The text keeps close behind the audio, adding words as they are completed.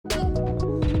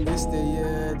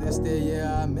This the year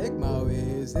I make my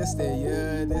ways. This the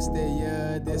year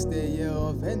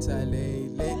of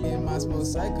ventilate. Lately my small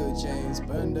cycle chains.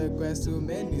 Burn the grass, too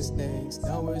many snakes.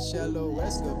 Down with shallow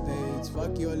escapades.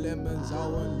 Fuck your lemons, I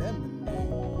want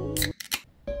lemonade.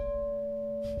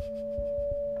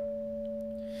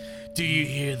 Do you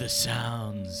hear the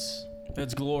sounds?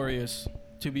 It's glorious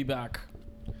to be back.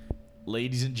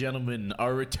 Ladies and gentlemen,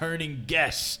 our returning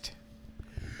guest,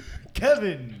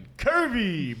 Kevin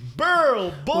Kirby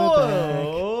Burl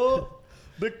Boyle,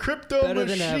 the crypto Better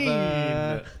than machine,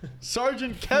 ever.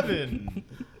 Sergeant Kevin.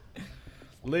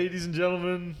 Ladies and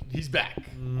gentlemen, he's back.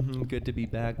 Good to be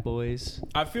back, boys.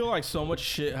 I feel like so much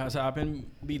shit has happened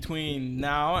between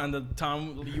now and the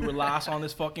time you were last on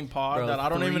this fucking pod Bro, that I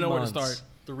don't 3 even know where to months. start.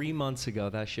 3 months ago,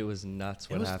 that shit was nuts.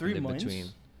 What was happened 3 in months? between?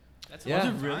 That's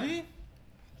Yeah. Was it really?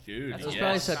 Dude, That's It was Yeah.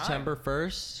 probably Yes. September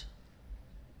 1st.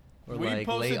 Or We like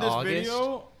posted late this August.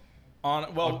 video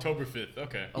on October 5th.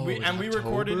 Okay. Oh, we, it was and we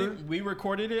recorded October? it. We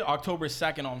recorded it October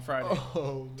 2nd on Friday.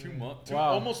 Oh, 2 months.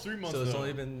 Wow. Almost 3 months. so it's though.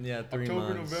 only been 3 October,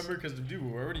 months. November, because dude,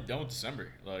 we're already done with December.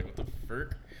 Like, what the frick?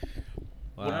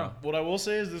 Wow. What I will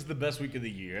say is this is the best week of the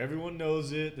year. Everyone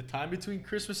knows it. The time between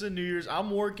Christmas and New Year's, I'm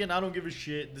working. I don't give a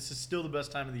shit. This is still the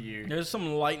best time of the year. There's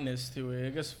some lightness to it.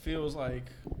 It just feels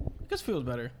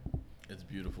better. It's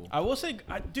beautiful. I will say,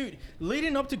 dude,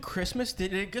 leading up to Christmas,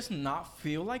 did it just not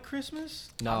feel like Christmas?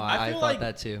 No, I I feel thought like-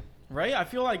 that too. Right? I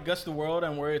feel like just the world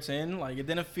and where it's in, like it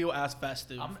didn't feel as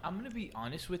festive. I'm gonna be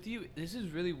honest with you. This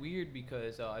is really weird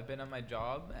because I've been on my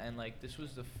job and like this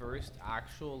was the first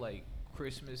actual like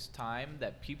Christmas time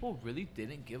that people really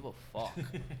didn't give a fuck.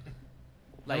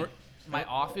 Like my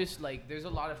office, like there's a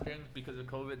lot of things because of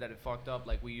COVID that it fucked up.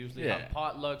 Like we usually Yeah. have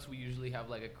potlucks, we usually have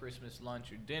like a Christmas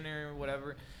lunch or dinner or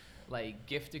whatever. Like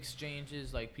gift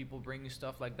exchanges, like people bring you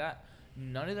stuff like that.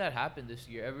 None of that happened this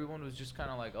year. Everyone was just kind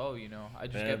of like, oh, you know, I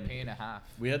just get paying a half.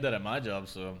 We had that at my job,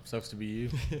 so sucks to be you.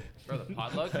 Bro, the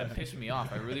potluck that pissed me off.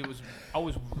 I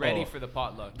was ready Oh. for the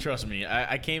potluck. Trust me,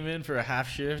 I came in for a half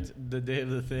shift the day of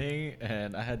the thing,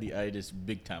 and I had the itis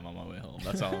big time on my way home.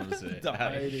 That's all I'm gonna say. The I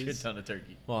had a itis. shit ton of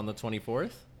turkey. Well, on the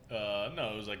 24th?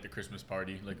 No, it was like the Christmas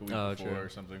party, like a week Oh, before true. or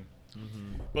something.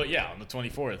 But yeah, on the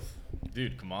 24th,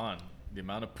 dude, come on, the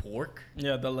amount of pork.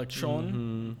 Yeah, the lechon.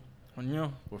 Mm-hmm.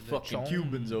 Coño. We're fucking Lechon.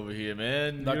 Cubans over here,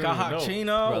 man. The You don't even know.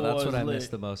 cajachina Bro, that's was what I lit. miss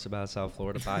the most about South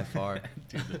Florida by far.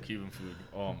 Dude, the Cuban food.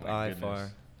 Oh my By goodness.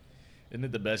 far. Isn't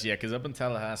it the best? Yeah, because up in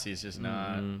Tallahassee, it's just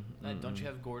not. Don't you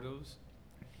have Gordos?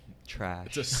 Trash.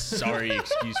 It's a sorry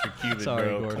excuse for Cuban,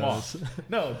 Sorry, bro. Come on. Gordos.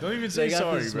 No, don't even say They got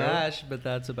sorry, the bro. smash, but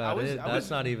that's about I was- it. I That's was-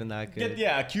 not even that good.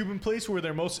 Yeah, a Cuban place where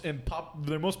their most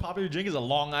popular drink is a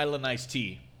Long Island iced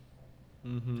tea.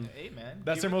 Mm-hmm. Hey man,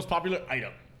 That's their most popular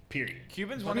item. Period.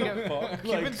 Cubans want to get Like,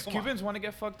 Cubans come on. Cubans want to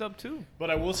get fucked up too.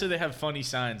 But I will say they have funny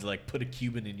signs like "Put a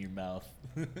Cuban in your mouth."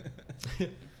 Hey,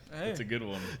 That's a good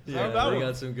one. Yeah, about they it?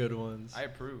 got some good ones. I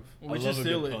approve. we I should love a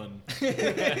steal good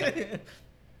it. pun.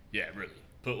 Yeah, really.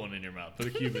 Put one in your mouth. Put a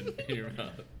Cuban in your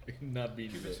mouth. Not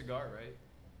beating Cuban it. cigar,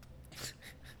 right?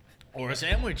 Or a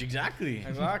sandwich, exactly.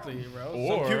 Exactly, bro.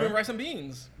 Or- Some Cuban rice and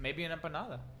beans. Maybe an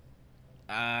empanada.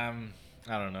 I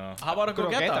don't know. How about a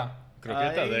croqueta?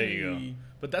 Croqueta, there you go. Aye.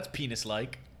 But that's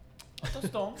penis-like. A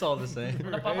tostón. It's all the same.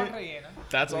 Una papa rellena.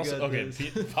 That's We also got okay.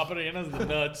 this. Papa rellena's the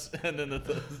nuts, and then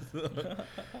the.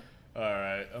 All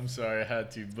right, I'm sorry I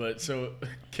had to, but so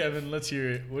Kevin, let's hear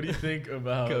it. What do you think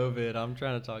about? COVID. I'm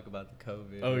trying to talk about the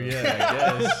COVID. Oh bro.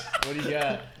 yeah, I guess. What do you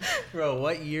got? Bro,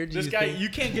 what year do This you guy, think? you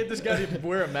can't get this guy to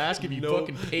wear a mask if you Nope.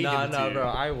 fucking pay Nah, him to. nah, bro.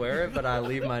 I wear it, but I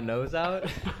leave my nose out.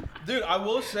 Dude, I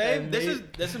will say And this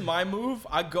they- is my move.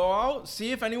 I go out,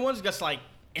 see if anyone's just like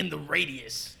in the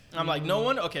radius. I'm like, no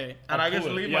one, okay, and I'll I just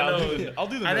pull it. leave Yeah, my I'll nose. do it. I'll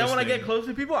do the And then nose when I thing. get close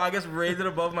to people, I just raise it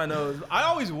above my nose. I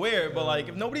always wear it, but like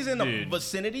if nobody's in the Dude.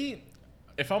 vicinity,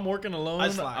 If I'm working alone, I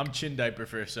slack. I'm chin diaper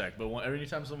for a sec. But every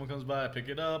time someone comes by, I pick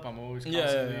it up. I'm always Yeah,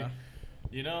 constantly, yeah.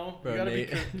 you know, you Bro, gotta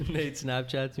Nate, be. Nate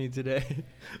Snapchats me today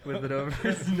with it over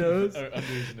his nose. Or under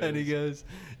his And he nose. goes,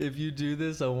 if you do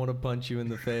this, I want to punch you in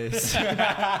the face.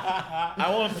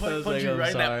 I want to I was punch like, you I'm right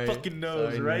in sorry. that fucking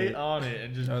nose, Sorry, right Nate. on it,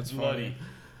 and just That's bloody. funny.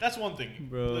 That's one thing,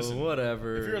 Bro, Listen,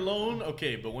 whatever. if you're alone,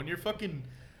 okay, but when you're fucking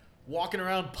walking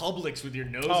around Publix with your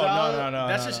nose Oh, out, no,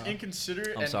 that's no, just no.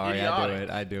 inconsiderate I'm and sorry,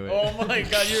 idiotic. I do it. Oh my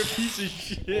god, you're a piece of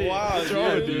shit. Wow, What's dude. wrong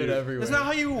I with do you? it everywhere. that's not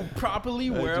how you properly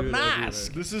wear a do it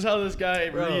mask. This is how this guy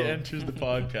Bro. re-enters the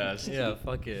podcast. Yeah,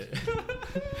 fuck it.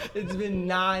 It's been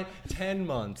 10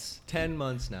 months. 10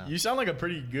 months now. You sound like a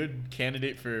pretty good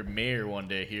candidate for mayor one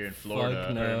day here in Florida.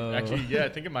 Fuck no. Or actually, yeah, I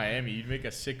think in Miami. You'd make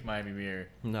a sick Miami mayor.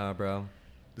 Nah, bro.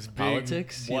 The This big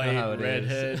Politics? You know white how it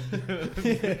is.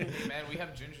 redhead. Man, we have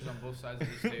gingers on both sides of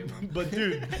this table. But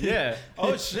dude, yeah.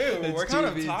 Oh shit, It's we're kind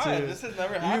of 2v2. tied. This has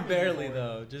never You happened. barely before.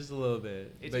 though, just a little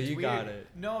bit. It's But you got weird. it.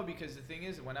 No, because the thing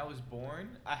is, when I was born,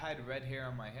 I had red hair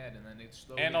on my head, and then it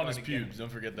slowly. And on his got again. pubes. Don't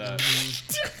forget that.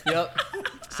 Yep.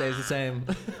 Stays the same.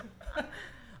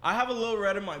 I have a little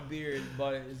red in my beard,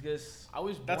 but it's just. I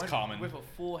was born That's common. with a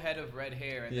full head of red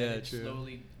hair, and Yeah, then it true.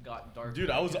 slowly got darker.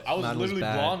 Dude, I was Mine was literally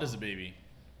bad. blonde as a baby.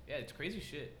 Yeah, it's crazy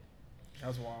shit.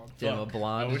 That's wild. Damn, a Fuck.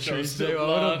 blonde I wish I was Triste. still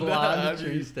What would a blonde. blonde That'd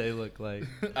be- Triste look like?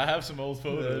 I have some old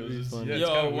That'd photos. be It's- funny. yeah, it's Yo,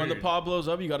 kinda when the weird. pod blows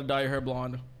up, you gotta dye your hair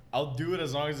blonde. I'll do it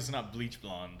as long as it's not bleach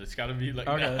blonde. It's gotta be like,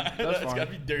 Okay, nah, that's it's fine.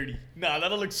 gotta be dirty. Nah,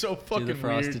 that'll look so Do fucking the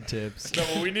frosted weird. tips. No,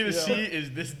 what we need to Yeah. see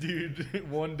is this dude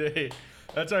one day.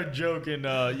 That's our joke in,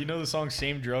 you know the song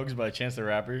 "Same Drugs" by Chance the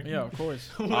Rapper. Yeah, of course.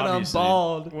 When I'm Obviously.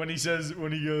 bald. When he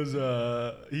goes,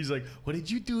 he's like, "What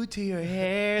did you do to your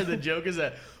hair?" The joke is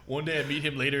that one day I meet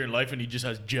him later in life and he just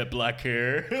has jet black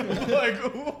hair. I'm like,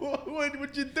 what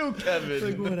would you do, Kevin?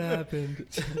 Like, what happened?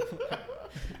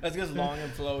 That's just long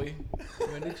and flowy.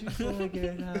 When did you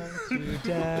forget how to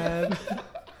dab?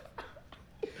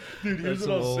 Dude, here's That's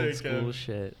what I'll old say, school Kev.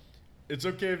 shit. It's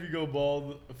okay if you go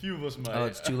bald. A few of us might. Oh,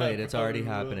 it's too late. It's already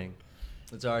Probably will. happening.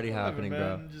 It's already Whatever, happening, bro.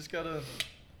 man. Just gotta.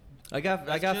 I got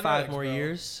That's 5 genetics, more bro.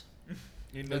 years.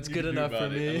 Ain't That's nothing you good can do enough for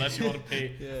about it, me. unless you want to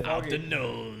pay Yeah. out Fuck the it.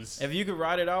 nose. If you could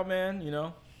ride it out, man, you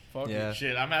know, fuck Yeah. it.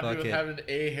 Shit, I'm happy Fuck with it. having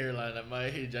a hairline at my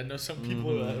age. I know some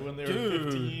people Mhm. that when they were Dude,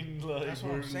 15, like, That's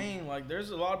what I'm were- saying. Like, there's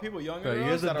a lot of people younger Bro, than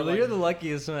you're us that are you're like, the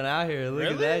luckiest one out here. Look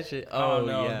Really? at that shit. oh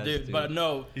no, yes, dude. But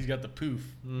no, He's got the poof.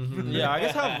 Mhm. yeah, I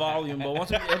guess have volume, but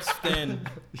once it's thin,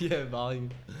 Yeah,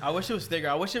 volume. I wish it was thicker.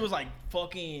 I wish it was like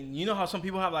fucking. You know how some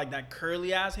people have like that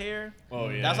curly ass hair? Oh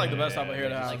yeah, That's like the best type of hair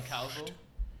to yeah. have. Like Calvo.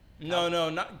 No,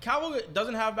 not Cowboy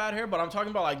doesn't have bad hair, but I'm talking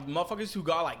about like motherfuckers who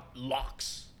got like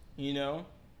locks. You know?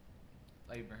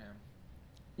 Abraham.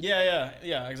 Yeah,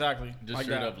 exactly. Just like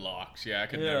straight that. up locks. Yeah, I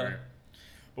could Yeah. never.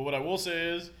 But what I will say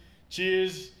is,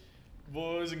 cheers,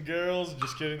 boys and girls.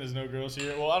 Just kidding. There's no girls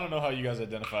here. Well, I don't know how you guys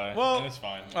identify. Well, and it's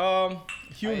fine.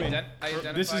 Human.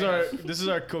 This is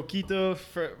our coquito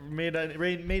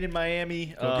made in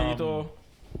Miami. Coquito.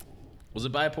 Was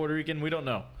it by a Puerto Rican? We don't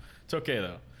know. It's okay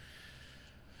though.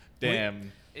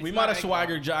 Damn. We might have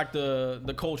swagger jacked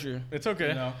the culture. It's okay.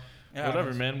 You know? Yeah, Whatever,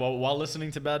 it's- man. While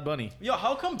listening to Bad Bunny. Yo,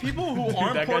 how come people who Dude,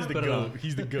 aren't that guy's the Puerto goat.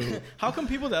 He's the goat. How come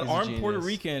people that He's a aren't Puerto genius.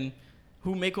 Rican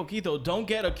who make coquito don't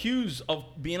get accused of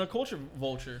being a culture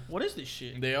vulture? What is this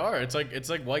shit? They are. It's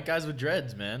like white guys with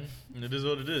dreads, man. And it is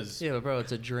what it is. Yeah, but bro,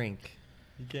 it's a drink.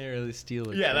 You can't really steal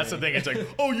it. Yeah, that's the thing. It's like,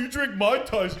 oh, you drink Mai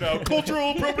Tais now.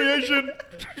 Cultural appropriation.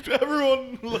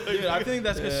 Everyone, like. Dude, I think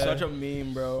that's just Yeah. such a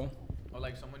meme, bro. Or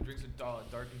like someone drinks a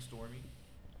dark and stormy.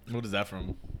 What is that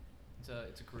from?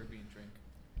 It's a Caribbean drink.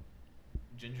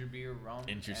 Ginger beer, rum,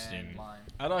 Interesting. and lime.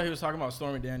 I thought he was talking about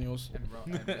Stormy Daniels. And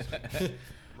rum. And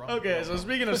rum Okay, rum, so rum.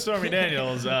 speaking of Stormy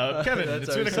Daniels, Kevin, That's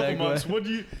it's been a our couple segue. months. What do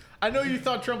you? I know you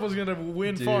thought Trump was gonna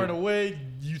win far Dude. and away.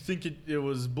 You think it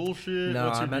was bullshit? No,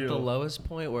 What's your I'm at deal? the lowest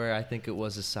point where I think it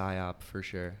was a psyop for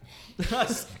sure.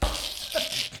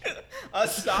 A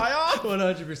psyop?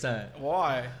 100%.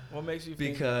 Why? What makes you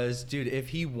think? Because, dude, if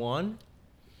he won,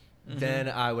 Mm-hmm. then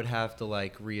I would have to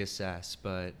like reassess.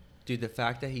 But, dude, the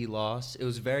fact that he lost, it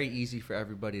was very easy for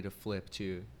everybody to flip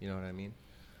too. You know what I mean?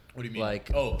 What do you mean? Like,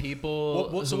 oh,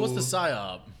 people. so what's the who-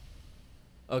 psyop?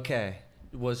 Okay,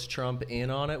 was Trump in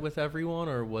on it with everyone,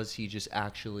 or was he just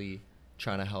actually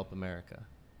trying to help America?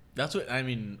 That's what I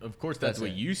mean. Of course, that's That's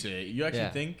what it. you say. You actually Yeah.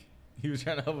 think he was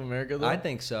trying to help America, though? I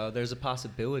think so. There's a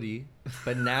possibility,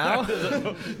 but now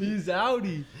he's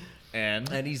outie.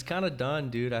 And And he's kind of done,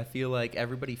 dude. I feel like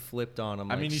everybody flipped on him.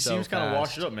 I like, mean, he so seems kind of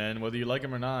fast. washed up, man. Whether you like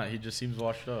him or not, he just seems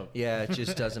washed up. Yeah, it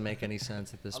just doesn't make any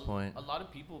sense at this point. A lot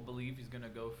of people believe he's gonna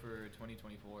go for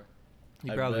 2024.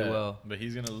 He I probably bet, will. but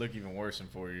he's gonna look even worse in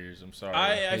 4 years. I'm sorry.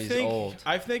 I He's think old.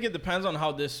 I think it depends on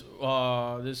how this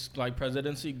like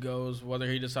presidency goes, whether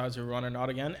he decides to run or not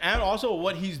again, and also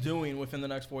what he's doing within the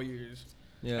next 4 years.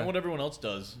 Yeah. And what everyone else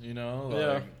does, you know. Like,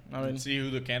 Yeah, I mean- see who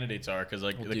the candidates are, because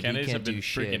like Well, the dude, he candidates can't have been do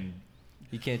shit. freaking.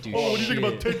 He can't do Oh, what do you shit. think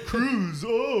about Ted Cruz?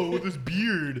 Oh, with his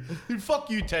beard. Dude,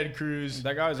 fuck you, Ted Cruz.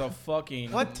 That guy's a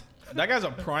fucking What? That guy's a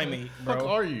primate, Fuck bro.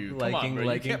 are you? Come on, Liking- bro. You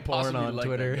liking can't porn possibly on like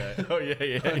Twitter. that guy. Oh yeah,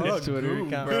 yeah. His Twitter Dude,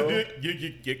 account. bro.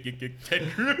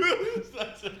 Ted Cruz.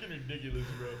 That's fucking ridiculous,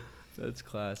 bro. That's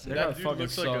classic. That That guy dude fucking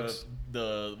looks like sucks.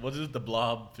 what is it, the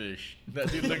blobfish?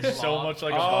 That dude looks so Blob. much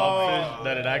like a Oh, blobfish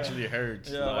that it actually hurts.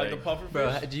 Yeah, like the puffer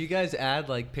Bro, fish. do you guys add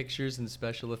like pictures and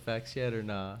special effects yet or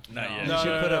nah? Not yet. You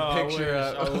should put a picture I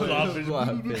up. wish.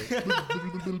 Blobfish.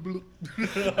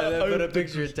 And then put a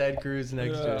picture of Ted Cruz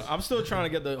next to Yeah, it. I'm still trying to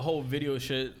get the whole video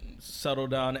shit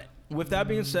settled down. With that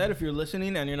being said, if you're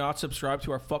listening and you're not subscribed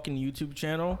to our fucking YouTube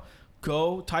channel,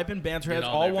 go type in Banterheads, Get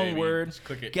on all there, one baby. word. Just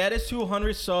click it. Get us to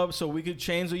 100 subs so we could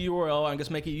change the URL and just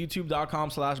make it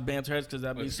youtube.com/Banterheads because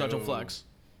that'd be Let's such a go. flex.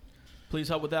 Please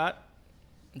help with that.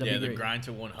 That'd Yeah, be the great. grind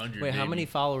to 100. Wait, how baby. many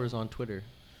followers on Twitter?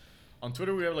 On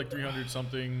Twitter we have like 300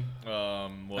 something.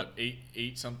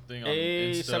 Eight something on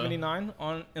A Insta. 79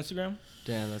 on Instagram.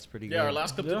 Damn, that's pretty good. Yeah, our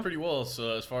last clip Yeah. did pretty well.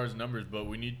 So as far as numbers, but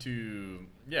we need to.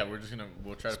 Yeah, we'll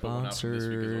try to put one out for this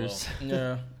week as Sponsors. well.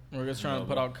 Yeah, we're just trying to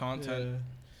put out content.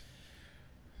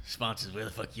 Sponsors, where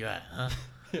the fuck you at, huh?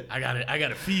 I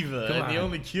got a fever, Come and on. the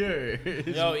only cure.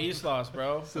 is- Yo, East Lost,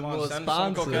 bro. Some Come on, more send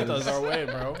some sponsors. coquetas our way,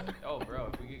 bro. Oh, bro,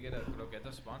 if we could get a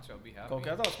croqueta sponsor, I'll be happy.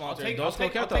 Coqueta sponsor. I'll Dos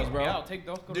take, coquetas, bro. Yeah, I'll take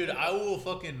dos croquetas. Dude, I will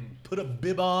fucking put a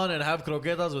bib on and have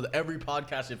croquetas with every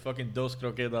podcast if fucking Dos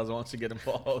Croquetas wants to get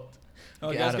involved.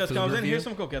 Oh, Get guys, out a guys, food comes in. review. Here's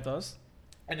some coquetas.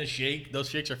 And a shake, those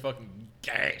shakes are fucking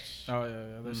gas. Oh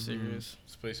yeah, they're serious.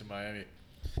 This place in Miami.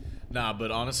 Nah, but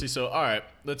honestly, so all right,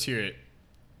 let's hear it.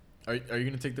 Are you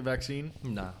gonna take the vaccine?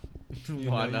 Nah.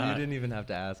 Why You not? didn't even have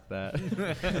to ask that.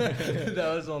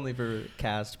 That was only for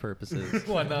cast purposes.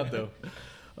 Why not though?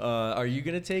 Are you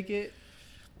gonna take it?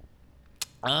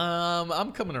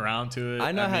 I'm coming around to it.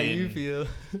 I know how mean, you feel.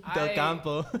 Del I-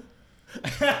 Campo.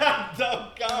 That's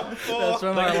That's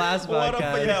from our last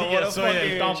podcast. Yeah, Yeah, so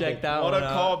yeah, Campo. Check that what one a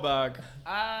out. callback.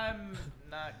 I'm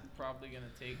not probably gonna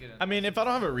take it. I mean, if I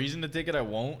don't have a reason to take it, I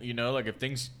won't. You know, like if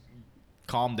things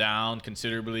calm down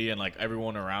considerably and like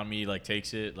everyone around me like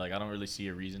takes it, like I don't really see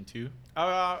a reason to.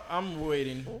 I'm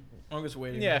waiting. I'm just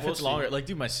waiting. Yeah, if We'll it's see. longer, like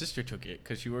dude, my sister took it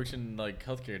because she works in like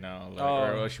healthcare now, like,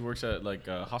 Oh. or she works at like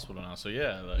a hospital now. So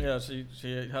yeah, like, Yeah, she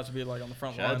has to be like on the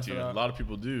front shout line out for to you. A that. lot of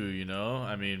people do, you know.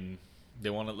 I mean, they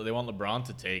want LeBron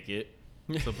to take it.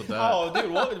 What's up with that? Oh,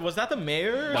 dude, what was that? The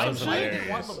mayor? or That some was shit? Why do hilarious.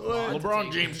 they want LeBron to LeBron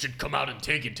take James should come out and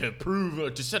take it to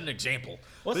prove to set an example.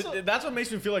 What's But the- that's what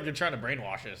makes me feel like they're trying to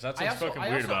brainwash us. That's what's fucking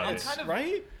weird about I'm it. kind of,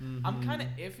 Right? I'm kind of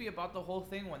iffy about the whole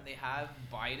thing when they have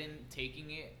Biden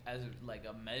taking it as like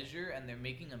a measure and they're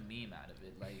making a meme out of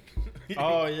it. Like,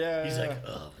 Oh yeah. He's yeah. like,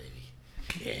 oh baby,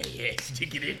 yeah,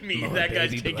 stick it in me. That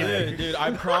guy's taking it. Dude,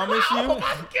 I promise you.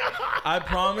 I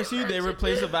promise you, they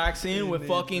replaced the vaccine with They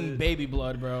fucking did. baby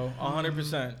blood, bro.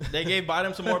 100%. They gave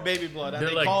Biden some more baby blood, and They're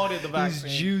they like, called it the He's vaccine.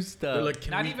 juiced up. They're like,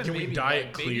 not even can baby we dye blood,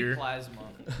 it baby clear? plasma.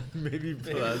 Maybe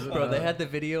plasma. Bro, they had the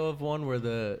video of one where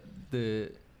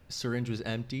the syringe was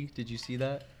empty. Did you see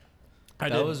that? I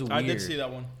that did. was I did weird. see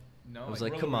that one. No, I was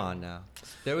like, like, come on now.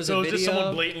 There was So a is video. this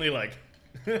someone blatantly like,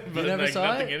 but never like saw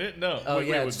nothing it? in it? No. Oh Wait,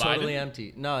 yeah, with it's totally Biden?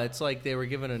 empty. No, it's like they were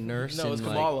giving a nurse No, in it's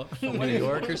like Kamala. New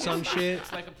York or some shit.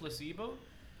 it's like a placebo.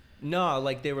 No,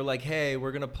 like they were like, hey,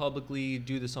 we're gonna publicly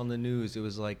do this on the news. It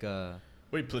was like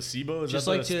Wait, placebo? Is just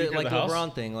that like the to Speaker like of the House?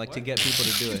 LeBron thing, like to What? get people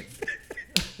to do it.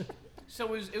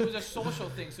 So it was a social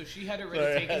thing. So she had already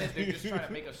Sorry. taken it. They're just trying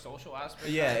to make a social aspect.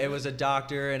 Yeah, out of it was a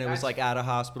doctor and it was That's- like at a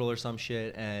hospital or some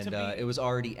shit, and To be- it was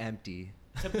already empty.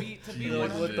 to be You're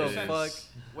like, what the 100%, fuck?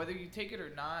 whether you take it or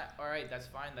not, all right, that's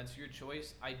fine, that's your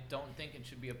choice. I don't think it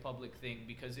should be a public thing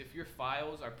because if your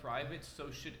files are private, so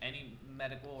should any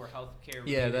medical or healthcare.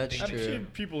 Yeah, related that's thing. I'm true. sure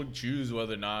people choose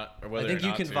whether or not, or whether I think or you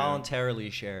not can to. voluntarily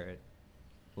share it.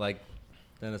 Like,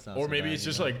 then it's not. Or so maybe bad, it's you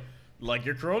just know? like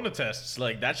your corona tests.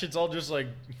 Like that shit's all just like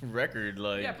record.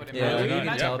 Like Yeah, but Yeah, imagine, you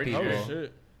can tell pretty people. sure. Oh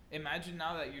shit. imagine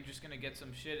now that you're just gonna get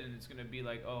some shit and it's gonna be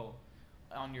like, oh,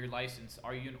 on your license,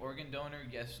 are you an organ donor?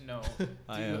 Yes, no. Do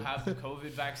I you am. have the COVID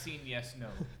vaccine? Yes, no.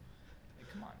 Like,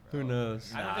 come on, bro. Who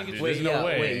knows? I don't Nah, think dude, it's Wait, there's yeah, no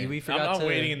way. wait, we forgot I'm not to-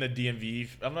 waiting in the DMV.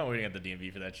 I'm not waiting at the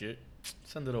DMV for that shit.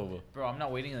 Send it over. Bro, I'm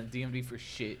not waiting on the DMV for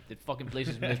shit. That fucking place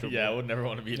is miserable. Yeah, I would never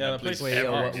want to be in Yeah, that the place. place- Wait,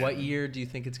 ever yo, again. what year do you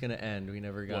think it's gonna end? We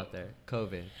never got What? there.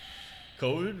 COVID.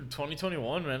 COVID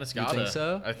 2021, man. It's You gotta. think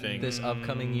so? I think. This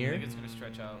upcoming I year? think it's gonna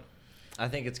stretch out. I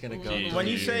think it's gonna go. Jeez. When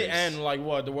you say Years. end, like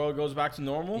what? The world goes back to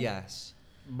normal? Yes.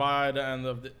 By the end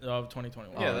of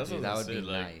 2021. Yeah, Oh, that's dude, what that I would be said,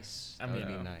 like, nice. I That would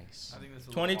mean, be nice. I think that's a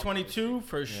little 2022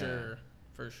 for Yeah. sure.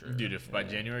 For sure. Dude, if by Yeah.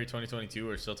 January 2022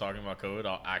 we're still talking about COVID,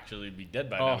 I'll actually be dead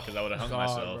by now because I would have hung God,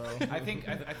 myself. bro. I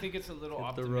think it's a little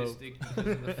Hit the rope. optimistic because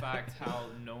of the fact how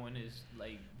no one is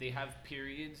like they have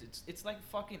periods. It's like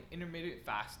fucking intermittent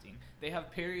fasting. They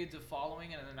have periods of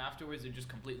following and then afterwards they just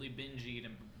completely binge eat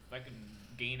and fucking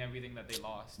gain everything that they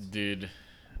lost. Dude,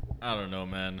 I don't know,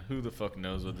 man. Who the fuck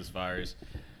knows with this virus?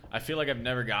 I feel like I've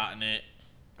never gotten it.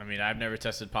 I mean, I've never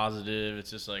tested positive. It's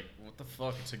just like, what the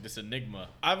fuck? It's like this enigma.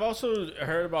 I've also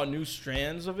heard about new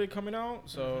strands of it coming out.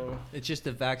 So It's just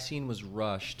the vaccine was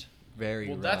rushed. Very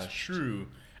Well, rushed. that's true.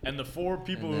 And the 4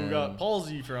 people And who got then-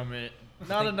 palsy from it,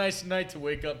 not a nice night to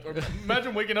wake up. Or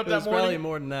imagine waking up It that was probably morning.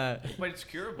 more than that. But it's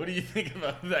curable. What do you think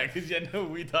about that? Because I know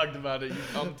we talked about it. You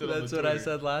commented on That's the what I Twitter.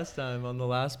 said last time on the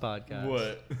last podcast.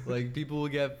 What? Like people will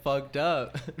get fucked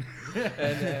up,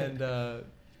 and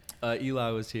Eli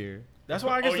was here. that's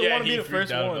why I guess oh, they yeah, want to he be the freaked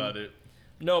first out one. about it.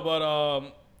 No, but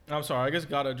I'm sorry. I just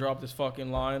gotta drop this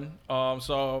fucking line.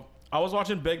 So I was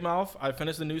watching Big Mouth. I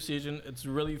finished the new season. It's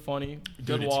really funny. Good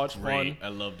Dude, it's watch, great. fun. I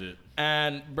loved it.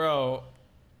 And bro,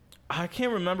 I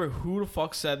can't remember who the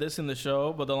fuck said this in the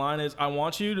show, but the line is, "I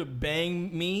want you to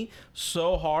bang me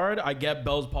so hard I get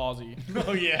Bell's palsy."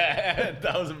 Oh yeah,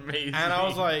 that was amazing. And I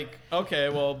was like, okay,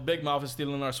 well, Big Mouth is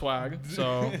stealing our swag.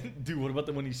 So, dude, what about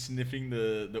the when he's sniffing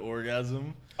the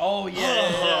orgasm? oh yeah,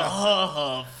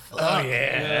 Oh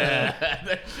yeah.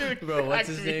 That shit Bro, what's cracked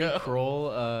his me name? up.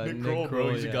 Kroll. Nick Kroll,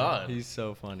 bro, he's a god. He's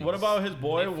so funny. What about his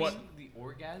boy? Sniffing What? the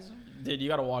orgasm? Dude, you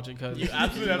gotta watch it because You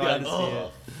absolutely have gotta to see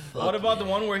it. What about the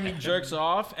one where he jerks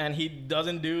off and he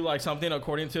doesn't do like something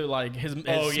according to like his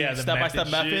Oh, yeah, the step-by-step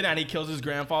method method shit. and he kills his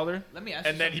grandfather? Let me ask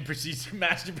you And then he proceeds to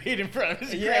masturbate in front of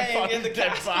his Yeah, grandfather's in the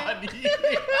dead casket.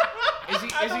 body.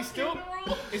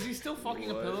 is he still fucking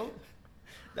a pillow?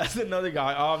 That's another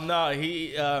guy. No,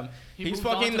 he's moved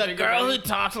fucking on to the bigger girl money? who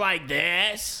talks like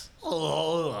this.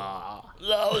 Lola.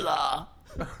 Lola.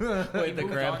 Wait, the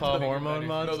moved grandpa on to bigger hormone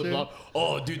money. No, the monster? blog.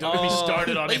 Oh, dude, don't get me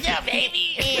started on it. Yeah,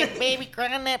 baby. Yeah, baby,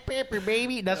 grind that pepper,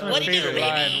 baby. That's my What favorite favorite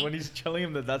line. line when he's telling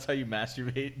him that that's how you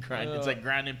masturbate. Grind. It's like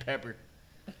grinding pepper.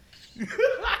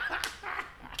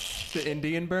 The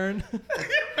Indian burn?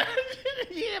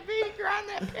 Yeah, baby, grind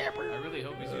that pepper. I really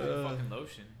hope he's using fucking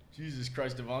lotion. Jesus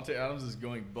Christ, Devontae Adams is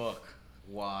going buck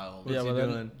wild. What's Yeah, he but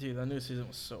doing? dude, that new season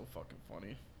was so fucking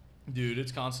funny. Dude,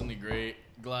 it's constantly great.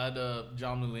 Glad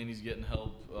John Mulaney's getting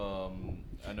help.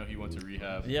 I know he went to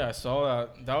rehab. Yeah, I saw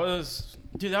that. That was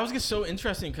just so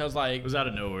interesting because like It was out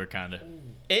of nowhere, kind of.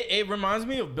 it reminds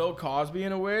me of Bill Cosby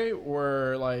in a way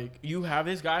where like you have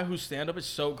this guy whose stand up is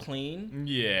so clean.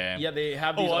 Yeah. Yeah, they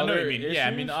have these Oh, I know other what you mean. Yeah,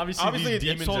 I mean, issues. obviously these it's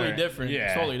demons totally are- different. yeah.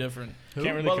 It's totally different. Can't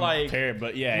really But, like, compare,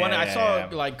 but yeah. When yeah, I yeah, saw yeah.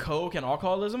 like coke and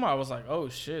alcoholism, I was like, "Oh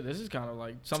shit, this is kind of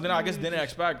like something I guess didn't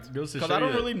expect." Goes to Because show I don't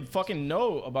you that- really fucking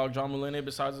know about John Mulaney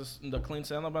besides the clean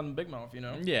stand up and the Big Mouth, you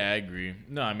know. Yeah, I agree.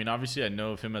 No, I mean, obviously, I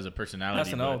know of him as a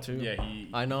personality. SNL but too. Yeah, he.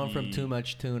 I know him from he- Too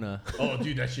Much Tuna. Oh,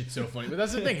 dude, that shit's so funny. But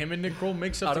that's the thing. Him and Nick Kroll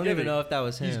make stuff I don't together. even know if that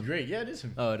was him. He's great. Yeah, it is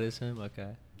him. Oh, it is him? Okay.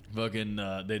 Fucking,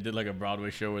 they did like a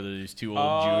Broadway show where there's these 2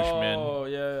 old Jewish men. Oh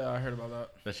yeah, I heard about that.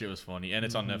 That shit was funny, and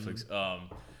it's on Netflix.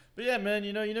 But yeah, man,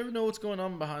 you know, you never know what's going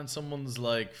on behind someone's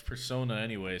like persona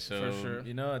anyway. So For sure.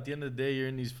 you know, at the end of the day, you're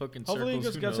in these fucking Hopefully he circles.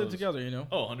 just Who gets it knows? together, you know.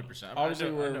 Oh, 100%. Obviously,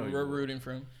 I know he we're will. rooting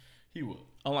for him. He will.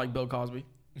 Unlike Bill Cosby.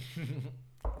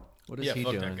 What is Yeah, he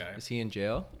fuck that doing? guy. Is he in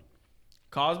jail?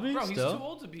 Cosby? Bro, he's Still? too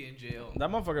old to be in jail. That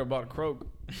motherfucker about to croak.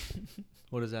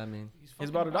 What does that mean? He's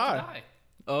about fucking to die.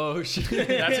 Oh, shit.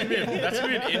 That's gonna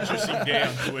be an interesting day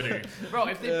on Twitter. Bro,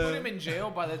 if they put him in jail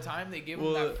by the time they give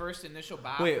him that first initial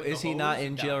bath. Wait, with the is he not hose,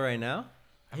 in that- jail right now?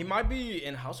 He might be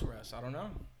in house arrest. I don't know.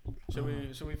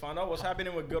 Should we find out what's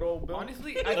happening with good old Bill?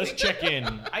 Honestly, I Let's think check in.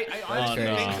 I honestly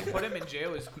on, think to put him in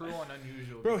jail is cruel and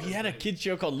unusual. Bro, he had a kid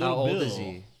show called How Little old Bill. is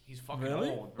he? He's fucking Really?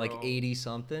 old, bro. Like 80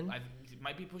 something? He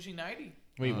might be pushing 90.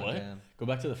 Wait, Oh, what? damn. Go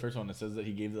back to the first one. It says that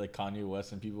he gave like Kanye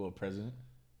West and people a present.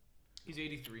 He's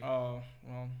 83. Oh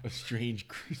well. A strange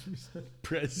Christmas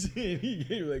present. He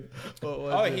gave like. What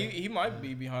was Oh, it? he might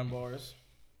be behind bars.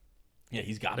 Yeah,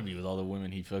 he's got to be with all the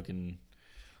women he fucking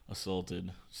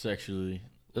assaulted sexually.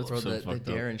 That's Bro, so the fucked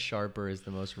up. Darren Sharper is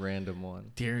the most random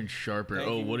one. Darren Sharper. Thank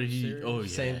Oh, you, what did he? serious? Oh, yeah.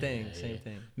 Same thing, yeah, same yeah.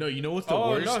 thing. No, you know what's the Oh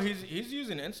worst? no, he's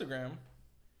using Instagram.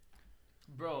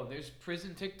 Bro, there's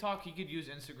prison TikTok. He could use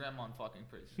Instagram on fucking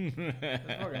prison.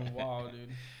 That's fucking wild, dude.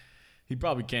 He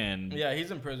probably can. Yeah,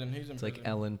 he's in prison. He's in It's prison. like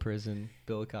Ellen Prison,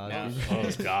 Bill Cosby. Oh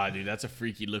god, dude, that's a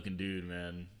freaky looking dude,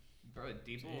 man. Bro,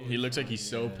 deep. He looks like he's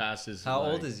so past his. How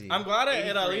like, old is he? I'm glad it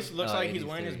at 83. least looks Oh, like he's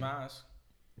wearing 83. his mask.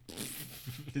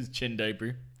 his chin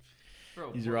diaper.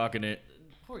 Bro, He's poor, rocking it.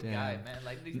 poor Damn. guy, man.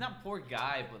 Like, he's not poor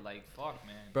guy, but like, fuck,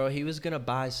 man. Bro, he was going to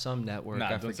buy some network. Nah,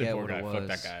 I don't say forget poor what guy. it was. Fuck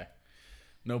that guy.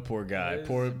 No poor guy. It is,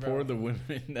 Poor bro. the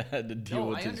women that had to deal No,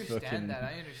 with I his understand fucking. that.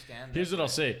 I understand that. Here's what I'll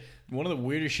say. One of the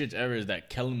weirdest shits ever is that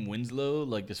Kellen Winslow,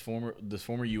 like this former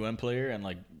UM player and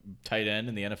like tight end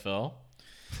in the NFL,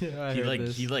 Yeah, I he heard like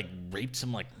this. he like raped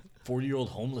some like 40-year-old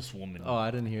homeless woman. Oh,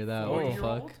 I didn't hear that. What the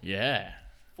 40-year-old? fuck? Yeah.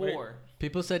 4.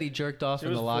 People said he jerked off He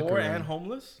in was the locker 4 room. and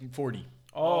homeless. 40.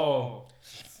 Oh,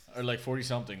 or like 40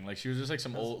 something. Like she was just like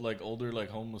some old, like older, like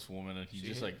homeless woman, and he's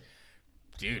just like,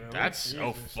 dude, Really? that's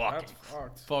so Jesus, fucking that's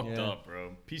fucked. fucked Yeah. up,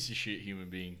 bro. Piece of shit human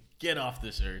being. Get off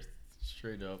this earth,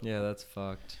 straight up. Yeah, that's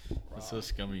fucked. That's so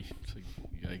scummy. It's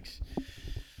like, yikes.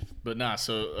 But nah,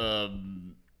 so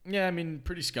yeah, I mean,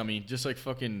 pretty scummy. Just like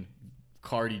fucking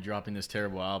Cardi dropping this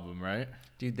terrible album, right?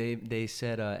 Dude, they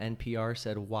said NPR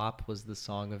said WAP was the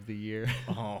song of the year.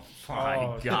 Oh my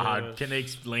Oh, god! dude. Can they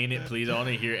explain it, please? I want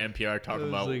to hear NPR talk I was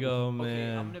about. like, oh Okay,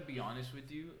 man. I'm gonna be honest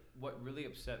with you. What really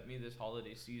upset me this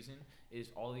holiday season is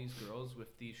all these girls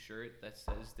with these shirt that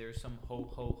says "There's some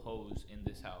hoes in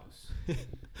this house."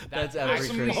 That's That every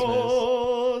actually-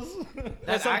 Christmas.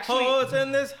 There's some actually- hoes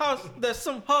in this house. There's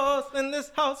some hoes in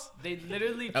this house. They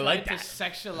literally I tried like to that.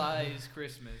 sexualize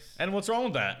Christmas. And what's wrong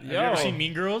with that? Have you Yo. ever seen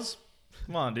Mean Girls?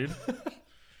 Come on, dude.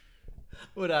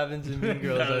 What happens in Mean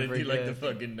Girls? No, I they do like the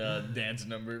forget. fucking dance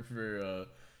number for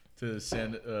to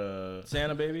Santa.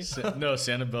 Santa baby. No,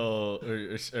 Santa Bell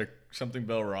or something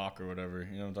Bell Rock or whatever.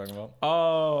 You know what I'm talking about?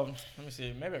 Oh, let me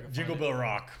see. Maybe I can Jingle find Bell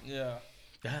Rock. it. Yeah.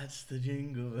 That's the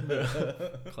jingle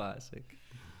bell. Classic.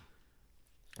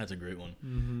 That's a great one.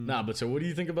 Mm-hmm. Nah, but so what do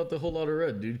you think about the Whole Lot of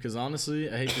Red, dude? Because honestly,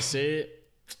 I hate to say it,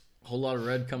 Whole Lot of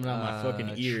Red coming out my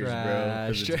fucking ears, bro.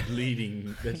 Because trash. it's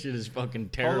bleeding. That shit is fucking A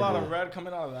terrible. whole lot of red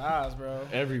coming out of the ass, bro.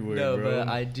 Everywhere, No, bro. but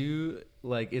I do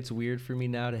like. It's weird for me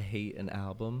now to hate an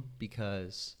album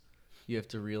because you have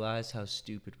to realize how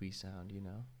stupid we sound. You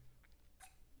know.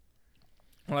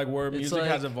 Like where It's music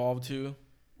has like- evolved to.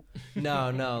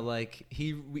 No, like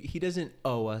he doesn't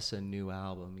owe us a new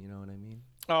album. You know what I mean?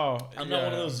 Oh, I'm not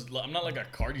one of those. I'm not like a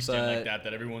Cardi stan like But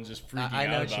that everyone's just freaking I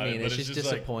know out what you about mean. it. But It's just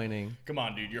like, disappointing. come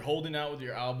on, dude. You're holding out with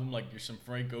your album like you're some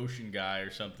Frank Ocean guy or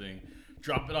something.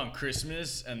 Drop it on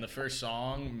Christmas, and the first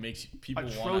song makes people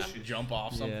want to Atrocious. jump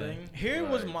off Yeah. something. Here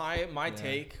was Like, my Yeah.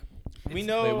 take. We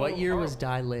know. Wait, what year was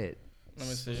Die Lit? Let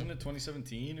me see. Wasn't it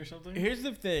 2017 or something? Here's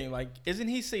the thing. Like, isn't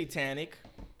he satanic?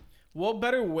 What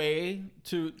better way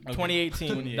to 2018?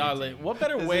 2018. Darling, what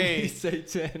better way?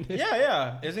 Satanic.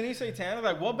 Yeah. Isn't he satanic?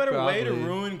 Like, what better way to Probably.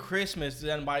 ruin Christmas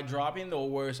than by dropping the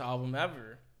worst album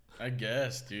ever? I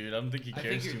guess, dude. I don't think he I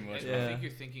cares think, too you're, much. I Yeah. think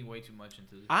you're thinking way too much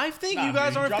into this. I think Nah, you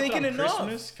guys dude, aren't dropped it thinking on enough.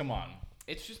 Christmas? Come on.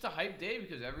 It's just a hype day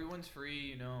because everyone's free,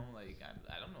 you know. Like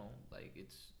I don't know. Like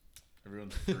it's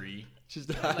Everyone's free. Just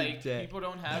a like day. people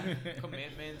don't have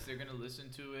commitments. They're gonna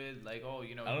listen to it. Like oh,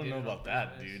 you know. I he don't did know it on about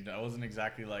that, Christmas. dude. I wasn't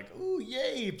exactly like, ooh,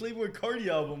 yay, Playboy Cardi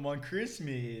album on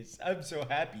Christmas. I'm so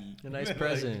happy. A nice Like,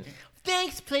 present.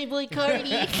 Thanks, Playboy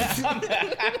Cardi. I'm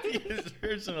the happiest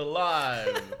person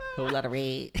alive. Whole lot of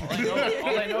red.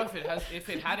 All I know if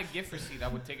it had a gift receipt, I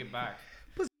would take it back.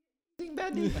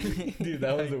 Dude,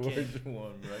 that was the worst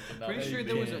one, bro. I cannot Pretty sure even-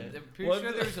 there was man. a pretty What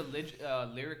sure the- there was a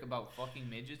lyric about fucking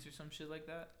midgets or some shit like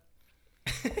that.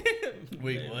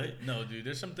 Wait, what? No, dude.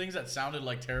 There's some things that sounded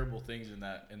like terrible things in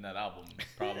that album.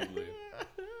 Probably.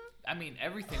 I mean,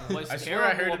 everything was I swear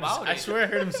I terrible heard him. about I it. swear I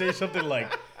heard him say something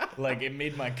like it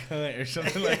made my cunt or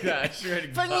something like that. I swear to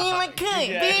God. Fucking made my cunt,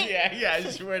 yeah, bitch. yeah. I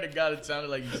swear to God, it sounded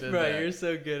like you said Bro, that. you're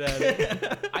so good at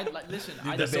it. Listen, Dude,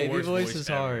 I that's the the baby worst voice is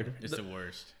ever. hard. It's the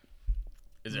worst.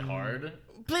 Is it hard?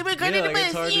 Playboy Cardi Yeah, the like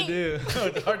it's best. hard to yeah. do. No,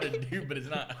 it's hard to do, but it's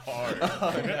not hard.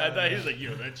 I thought he was like,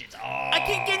 yo, that shit's hard. I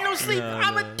can't get no sleep. No,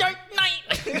 I'm a no. dark knight.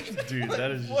 Dude,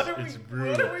 that is just, What are it's we?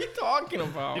 brutal. What are we talking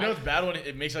about? You know, it's bad when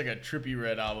it makes like a Trippy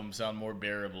Red album sound more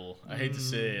bearable. I hate to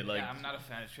say it. Like, yeah, I'm not a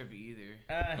fan of Trippy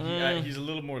either. he's a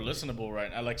little more listenable right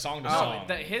now, like song to No, song.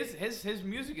 his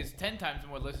music is 10 times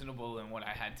more listenable than what I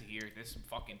had to hear this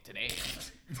fucking today.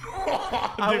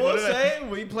 I will say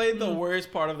we played the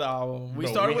worst part of the album. We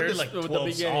Bro, started heard with like the 12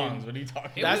 beginning. songs. What are you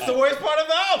talking That's about? the worst part of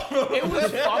the album. It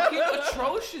was fucking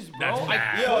atrocious, bro. That's I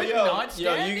bad. could not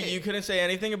stand it. you couldn't say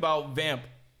anything about Vamp.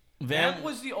 Vamp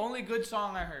was the only good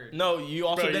song I heard. No, you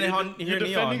also Bro, didn't you're hear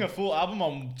defending Neon. a full album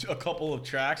on a couple of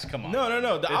tracks. Come on. No.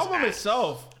 The It's album ass.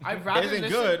 itself I'd rather isn't listen-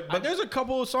 good, but I'd- there's a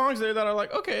couple of songs there that are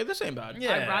like, okay, this ain't bad.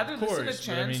 Yeah, I'd rather of listen to course, but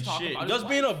Chance I mean, talk shit. about Just his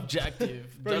being life.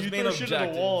 objective. Bro, Just you being throw shit at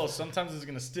objective. the wall. Sometimes it's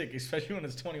gonna stick, especially when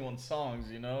it's 21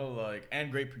 songs. You know, like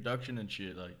and great production and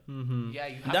shit. Like Yeah,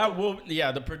 you have That to, will,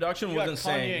 the production you was got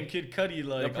insane. Kanye and Kid Cudi.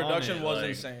 Like The production on it, was like,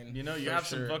 insane, You know, you for have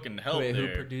some sure. fucking help Wait, there.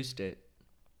 who produced it?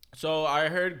 So I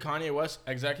heard Kanye West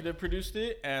executive produced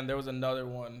it, and there was another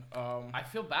one. I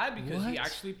feel bad because he What?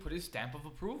 actually put his stamp of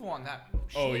approval on that.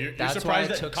 Oh, shit. you're That's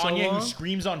surprised why it that took so Kanye, who long?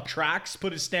 screams on tracks,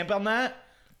 put his stamp on that?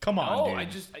 Come on, Oh, dude. I'm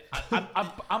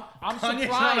Kanye's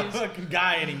not a surprised. fucking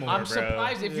guy anymore, I'm bro.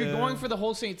 surprised if you're Yeah. going for the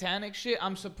whole satanic shit.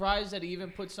 I'm surprised that he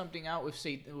even put something out with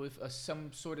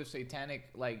some sort of satanic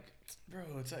like. Bro,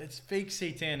 it's fake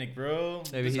satanic, bro.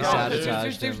 Maybe he No, 'cause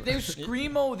sabotaged there's him.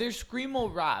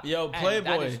 screamo rap. Yo, and Playboy.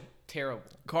 that is terrible.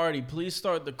 Cardi, please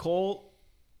start the cult.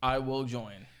 I will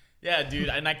join. Yeah, dude,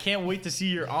 and I can't wait to see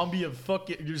your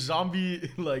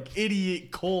zombie like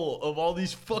idiot cult of all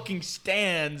these fucking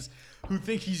stans who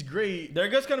think he's great. They're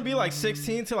just gonna be like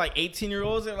 16 to like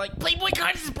 18-year-olds. They're like, Playboy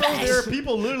Cardi's the Bro, there are best.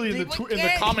 people literally in the Playboy in the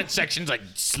Cardi. comment sections like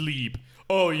sleep.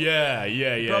 Oh yeah,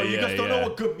 bro, you just don't know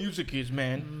what good music is,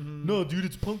 man. No, dude,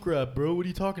 it's punk rap, bro. What are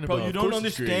you talking Bro, about? you Of don't course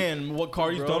it's great. understand what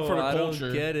Cardi's done for the I culture.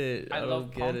 don't get it. I don't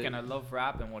love get punk it. and I love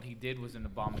rap, and what he did was an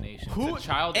abomination. Who It's a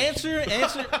childish.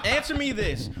 answer me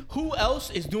this? Who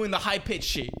else is doing the high pitch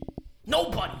shit?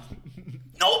 Nobody.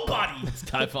 Nobody.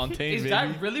 Ty Fontaine, Is baby.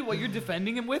 that really what you're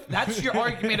defending him with? That's your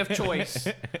argument of choice.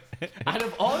 Out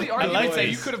of all the arguments that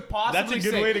you this. could have possibly That's a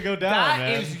good said, way to go down, that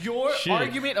man. is your Shit.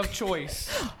 argument of choice.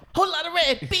 Whole lot of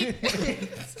red. Beep.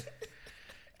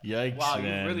 Yikes, Wow,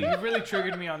 man. you really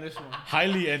triggered me on this one.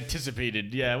 Highly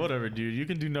anticipated. Yeah, whatever, dude. You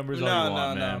can do numbers all you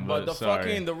want, man. But the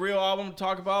sorry. the real album to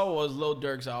talk about was Lil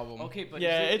Durk's album. Okay, but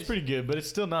Yeah, is it- it's pretty good, but it's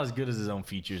still not as good as his own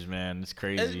features, man. It's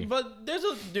crazy. But there's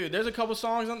a couple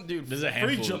songs on There's a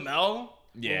Free handful. Jamel.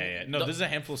 yeah. No, there's a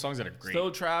handful of songs that are great.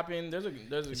 Still trapping. There's a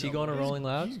Is he going to Rolling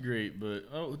Loud? He's great,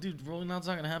 but dude, Rolling Loud's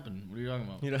not gonna happen. What are you talking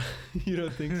about? You know, you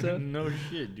don't think so? No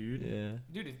shit, dude. Yeah.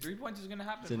 Dude, if 3 points is gonna It's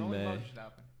happen, in Rolling May. Loud should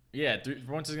happen. Yeah,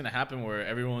 once is gonna happen where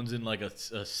everyone's in like a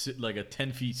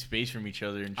 10 feet space from each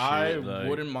other and shit. I like,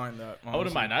 wouldn't mind that. I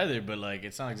wouldn't honestly. mind either, but like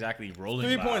it's not exactly Rolling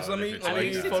 3 Loud. points. Let if me it's let like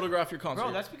me that. photograph your concert.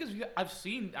 Bro, that's because I've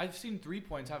seen 3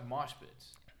 points have mosh pits.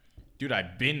 Dude,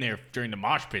 I've been there during the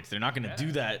mosh pits. They're not gonna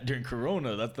do that during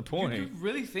Corona. That's the You point.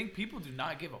 really think people do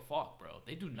not give a fuck, bro?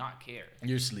 They do not care.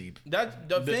 You're asleep. That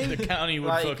the thing. The county would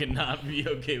like, fucking not be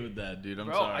okay with that, dude. I'm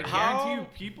Bro, sorry. I How- guarantee you,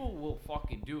 people will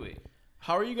fucking do it.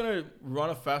 How are you gonna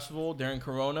run a festival during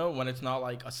Corona when it's not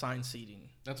like assigned seating?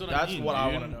 That's what That's I mean. what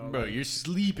I dude. wanna know. Bro, you're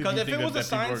sleeping. Because if it was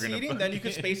assigned seating, then you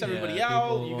could space everybody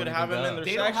out. You could have them in their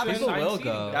They don't have section. People assigned will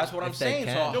seating. go. That's what I'm if they saying.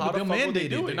 can. So No, how but the they'll fuck would mandate they it.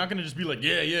 do They're it? not gonna just be like,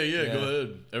 yeah, Yeah. go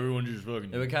ahead. Everyone just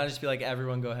fucking It would kind of just be like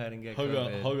everyone go ahead and get hug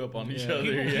COVID. up on each Yeah. other.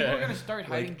 People Yeah. are gonna start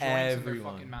hiding Like joints in their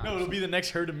everyone. fucking mouths. No, it'll be the next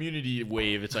herd immunity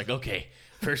wave. It's like, okay,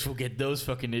 first we'll get those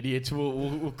fucking idiots.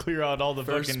 We'll clear out all the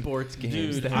First fucking sports games,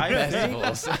 Dude, then I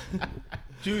festivals.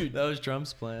 Dude, that was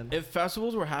Trump's plan. if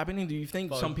festivals were happening, do you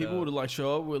think some Fucked people up. would like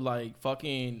show up with like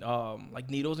fucking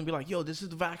like needles and be like, "Yo, this is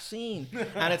the vaccine,"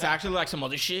 and it's actually like some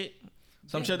other shit,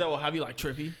 some shit that will have you like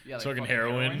trippy. Yeah, like fucking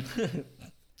heroin.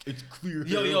 It's clear.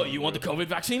 Yo, you want the COVID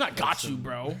vaccine? I got you,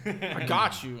 bro. I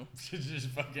got you. Just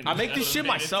fucking I make this shit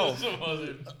elevate it to myself. some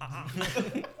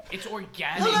other- It's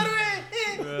organic.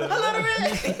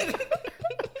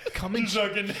 Coming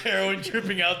fucking heroin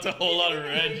tripping out the whole lot of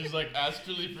red, just like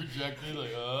astrally projected,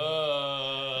 like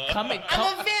Come in,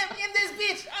 I'm a vamp in this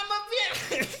bitch. I'm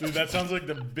a vamp. Dude, that sounds like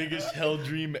the biggest hell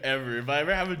dream ever. If I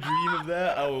ever have a dream of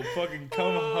that, I will fucking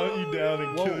come hunt you down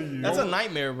and kill you. That's a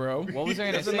nightmare, bro. What was I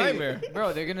gonna That's say? a nightmare.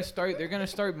 Bro, they're gonna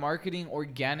start marketing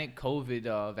organic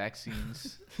COVID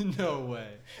vaccines. No way.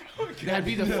 That'd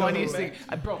be the funniest thing.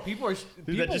 Bro, people are Dude,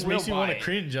 people that just will makes you buy want to it.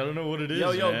 cringe. I don't know what it is,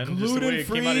 Yo, man. Just the way it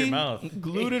came out of your mouth.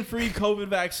 gluten-free COVID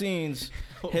vaccines.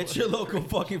 Hit your local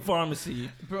fucking pharmacy.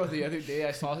 Bro, the other day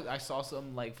I saw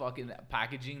some like fucking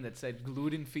packaging that said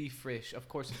gluten-free fish. Of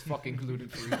course, it's fucking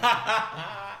gluten-free.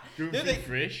 Gluten-free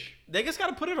fish. They just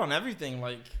gotta put it on everything.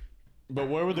 Like, But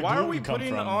where would the why are gluten we come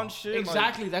putting from? on shit? like-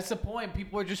 Exactly, that's the point.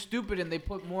 People are just stupid and they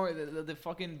put more. They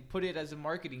fucking put it as a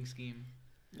marketing scheme.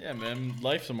 Yeah, man.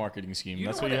 Life's a marketing scheme. You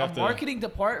That's know what you what? have A to. marketing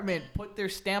department put their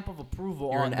stamp of approval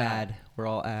You're on an that. ad. We're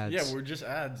all ads. Yeah, we're just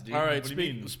ads, dude. All right, What do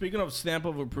you mean? speaking of stamp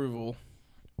of approval,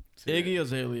 Say it. Iggy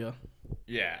Azalea.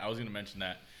 Yeah, I was gonna mention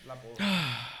that.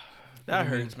 That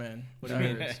hurts, man. What That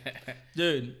hurts.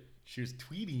 Dude, She was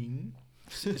tweeting.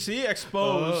 she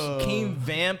exposed King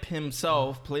Vamp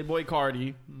himself, Playboy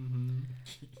Cardi,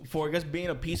 for I guess being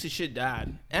a piece of shit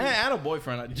dad and a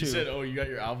boyfriend too. You said, "Oh, you got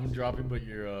your album dropping, but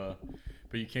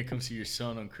you can't come see your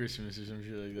son on Christmas or some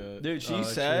shit like that." Dude, she Oh,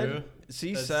 said, true.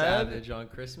 she That's said, Savage on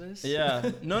Christmas.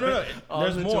 yeah, no. On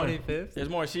There's the more. 25th? There's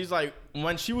more. She's like,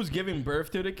 when she was giving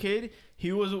birth to the kid,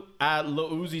 he was at Lil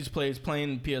Uzi's place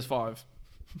playing PS5.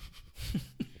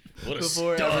 What a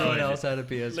Before stud. everyone else had a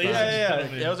PS5. Ladies Yeah, and yeah,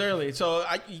 gentlemen. it was early. So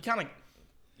you kind of,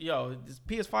 yo, this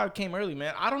PS5 came early,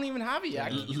 man. I don't even have it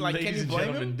yet. Like, can Ladies you and blame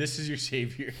gentlemen, him? this is your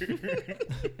savior.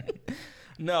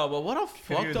 No, but what a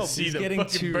fucked up. see he's the getting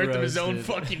fucking too birth of his own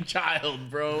roasted. fucking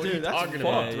child, bro. What are Dude, you that's talking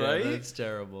fucked, about? right? That's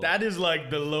terrible. That is like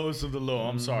the lowest of the low.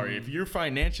 I'm sorry. If you're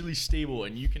financially stable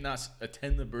and you cannot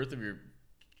attend the birth of your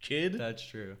kid, That's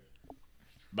true.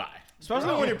 bye.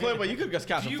 Especially when you're playing, but you could just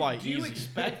catch Do a you, flight do you easy.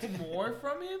 expect more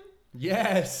from him?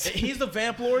 Yes. He's the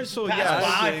vamp lord, so Pass yeah.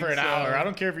 by think for an so. hour. I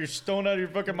don't care if you're stoned out of your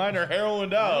fucking mind or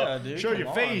heroined out. Yeah, dude, Show come your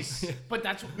on. face. But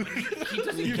that's he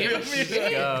doesn't You give a feel me?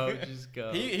 shit. Just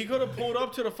go. He could have pulled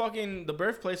up to the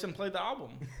birthplace and played the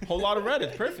album. Whole lot of red.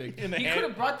 It's perfect. In the He hand- could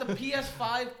have brought the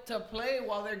PS5 to play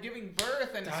while they're giving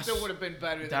birth, and it still would have been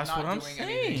better than that's not what I'm doing saying.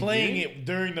 anything. Playing it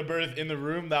during the birth in the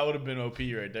room, that would have been OP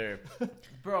right there.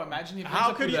 Bro, imagine he brings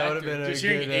How a could he- That would have projector. been a Just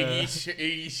hearing good.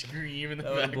 Iggy scream in the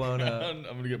that would've blown background.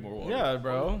 I'm gonna get more water. Yeah,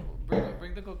 bro.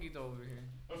 Bring the coquito over here.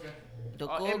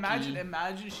 Okay.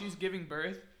 Imagine she's giving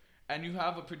birth, and you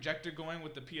have a projector going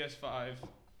with the PS5,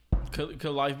 Could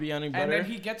life be any and better? then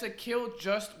he gets a kill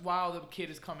just while the kid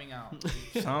is coming out.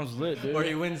 Sounds lit, dude. Or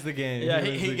he wins the game. Yeah,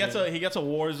 wins he the gets game. he gets a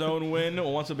Warzone win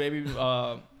once a baby is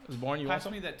born. You want Pass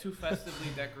some? me that too festively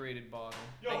decorated bottle.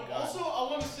 Yo, Thank God. also,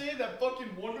 I want to say that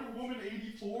fucking Wonder Woman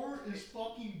 84 is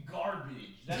fucking garbage.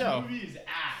 That Yo. movie is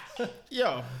ass.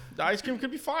 Yo, the ice cream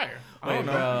could be fire. I Wait, don't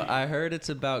know. bro. I heard it's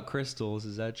about crystals.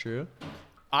 Is that true?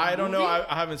 I don't know.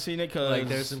 I haven't seen it because Like,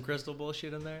 there's some crystal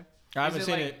bullshit in there. I haven't is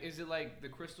seen like, it. Is it like the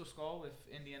Crystal Skull with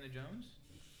Indiana Jones?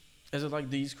 Is it like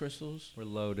these crystals? We're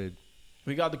loaded.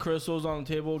 We got the crystals on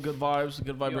the table. Good vibes, good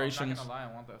Yo, I'm vibrations. not gonna lie,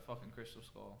 I want that fucking Crystal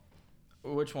Skull.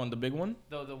 Which one? The big one?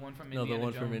 The one from No, Indiana the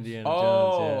one Jones. from Indiana Oh,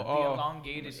 Jones. Yeah. The oh.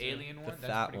 elongated alien one. That's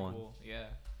fat pretty one. cool. Yeah.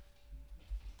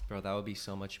 Bro, that would be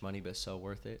so much money, but so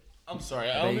worth it. I'm sorry.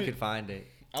 I bet you could find it.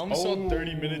 I only saw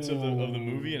 30 minutes of the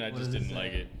movie and I What just does it didn't say?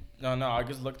 like it. No, I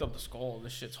just looked up the skull.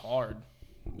 This shit's hard.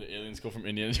 The aliens go from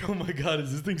Indiana. Oh my god,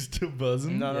 is this thing still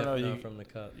buzzing? No, Yep, you from the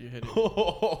cup. you hit it.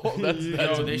 Oh, that's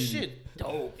Yo, neat. this shit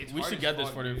dope. It's We hard should as get this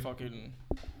fuck, for the dude. fucking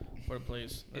for the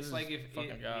place. This It's is like if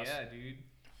fucking gas. yeah, dude.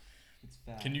 It's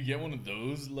fat. Can you get one of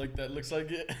those like that looks like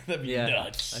it? That'd be Yeah,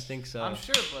 nuts. I think so. I'm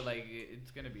sure, but like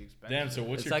it's gonna be expensive. Damn, so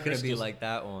what's it's your not gonna be crystals- like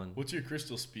that one. What's your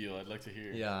crystal spiel? I'd like to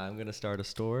hear. Yeah, I'm gonna start a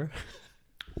store.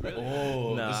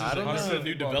 Oh, Nah, this I don't is know. a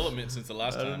new development since the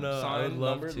last I time. don't know. I Signed, would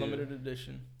love numbered, to. limited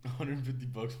edition. 150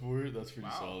 bucks for it. That's pretty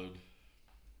Wow. solid.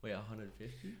 Wait,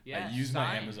 150? Yeah, I use my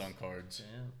signed Amazon cards.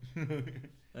 Damn.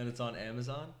 And it's on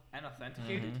Amazon? and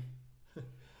authenticated.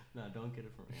 No, don't get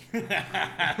it from me.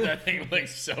 That thing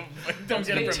looks so. Don't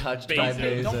get it from Touched by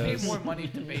Bezos. Don't pay Bezos. more money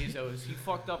to Bezos. He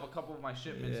fucked up a couple of my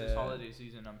shipments this Yeah. holiday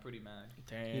season. I'm pretty mad.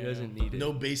 Damn. He doesn't need it.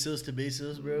 No Bezos to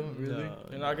Bezos, bro. Really? No,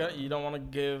 You're not gonna, you don't want to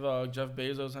give Jeff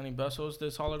Bezos any Bezos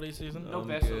this holiday season? No I'm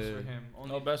Bezos good. for him. Only,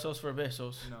 No Bezos for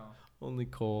Bezos. No. Only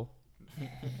Cole.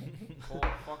 Cole,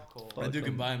 fuck Cole. That dude Fuck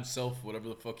can him. buy himself whatever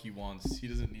the fuck he wants. He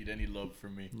doesn't need any love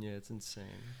from me. Yeah, it's insane.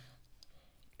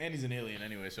 And he's an alien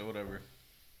anyway, so whatever.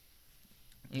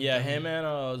 Yeah, him and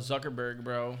Zuckerberg,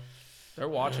 bro. They're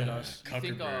watching us. Do you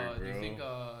think? Cuckerberg, Do you bro. think?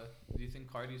 Do you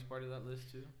think Cardi's part of that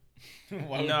list too?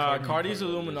 Why would Nah, Cardi be Cardi's part of this?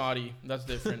 Illuminati. That's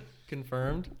different.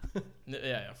 Confirmed?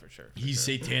 Yeah, for sure. He's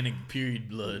satanic period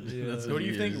blood. Yeah. That's Who what do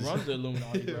you he think is. runs the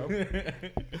Illuminati, bro?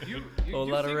 You Whole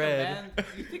lot of think red.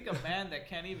 you think a man that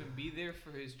can't even be there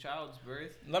for his child's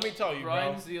birth Let me tell you, bro.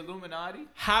 runs the Illuminati?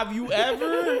 Have you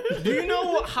ever? Do you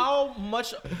know how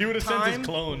much He would have sent time? his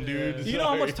clone, dude. Do you know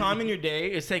how much Sorry. time in your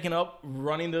day is taken up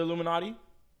running the Illuminati?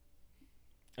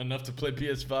 Enough to play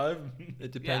PS5?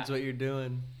 It depends Yeah. what you're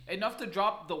doing. Enough to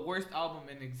drop the worst album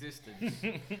in existence.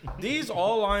 These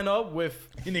all line up with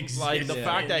In like the existence.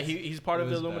 fact that he's part It of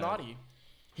the was bad. Illuminati.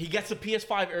 He gets the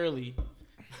PS5 early.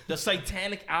 The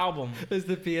Satanic album. It's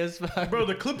the PS5. Bro,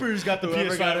 the Clippers got the Whoever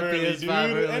PS5 got a early, PS5 dude.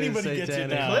 early is Anybody gets it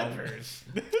satanic. now. Clippers.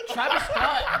 Travis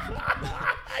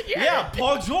Scott. Yeah,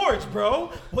 Paul George,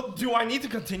 bro. What, do I need to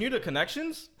continue the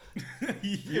connections?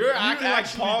 You're acting like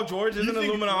Paul George is an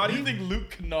Illuminati? You think Luke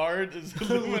Kennard is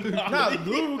Illuminati? Not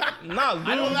Luke. Not Luke.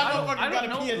 I don't got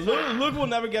a know. Luke will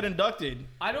never get inducted.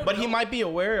 I don't But know. he might be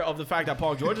aware of the fact that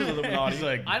Paul George is Illuminati. He's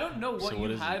like, I don't know what So what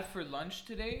you is it? had for lunch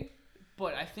today,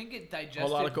 but I think it lot of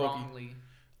digested cokie. wrongly.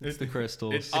 It's the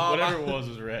crystals. it's, whatever it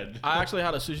was red. I actually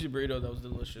had a sushi burrito that was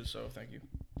delicious, so thank you.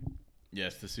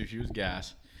 Yes, the sushi was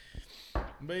gas.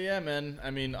 But yeah, man. I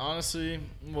mean, honestly,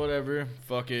 whatever.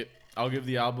 Fuck it. I'll give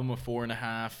the album a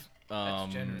 4.5.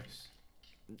 That's generous.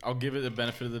 I'll give it the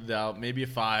benefit of the doubt. Maybe a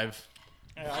 5.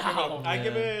 I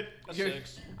give it a You're-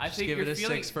 6. I Just think give you're it a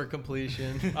feeling 6 for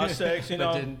completion. A 6, you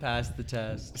but know. didn't pass the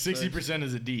test. 60%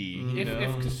 is a D. You if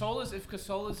know?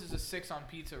 Casola's is a 6 on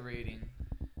pizza rating,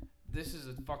 this is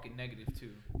a fucking -2.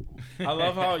 I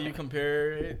love how you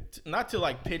compare it, not to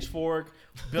like Pitchfork,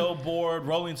 Billboard,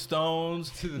 Rolling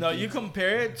Stones. No, you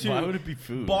compare it to Why would it be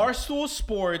food? Barstool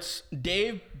Sports,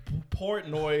 Dave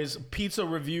Portnoy's pizza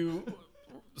review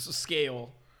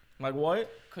scale. Like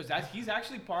what? Because he's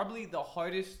actually probably the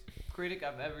hardest critic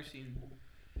I've ever seen.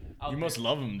 out You must there.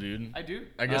 love him, dude. I do.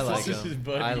 I guess I like this is his him.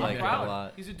 buddy. I I'm like him proud. a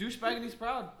lot. He's a douchebag and he's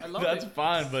proud. I love That's it.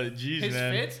 fine, but geez, His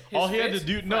man. fits- All his he had to fits,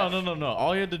 do, fresh. no.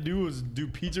 All he had to do was do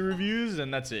pizza reviews,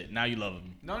 and that's it. Now you love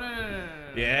him. No.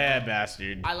 Yeah,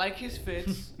 bastard. I like his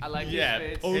fits. I like Yeah,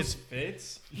 his fits. his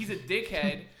fits. He's a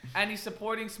dickhead, and he's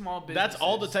supporting small businesses. That's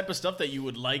all the type of stuff that you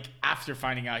would like after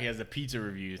finding out he has a pizza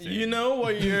review thing. You know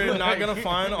what you're not gonna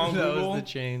find on That Google? was the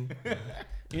chain.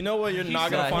 You know what you're He's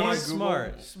not gonna not- find on he's Google?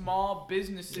 smart. small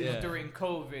businesses Yeah. during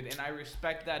COVID, and I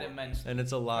respect that immensely. And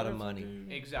it's a lot of money.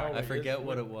 Exactly. I forget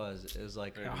what it was. It was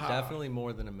like definitely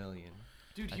more than $1 million.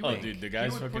 Dude, he Oh, would, dude, the he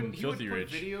guy's would fucking he would filthy put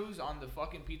rich. videos on the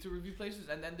fucking pizza review places,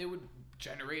 and then they would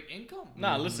generate income.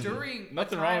 Nah, listen. During a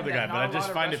Nothing wrong with the time guy, that but I not a just lot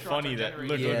of find it restaurants funny are that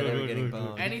generating Yeah, they were getting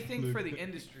boned. anything for the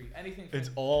industry. Anything. For It's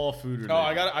all food related.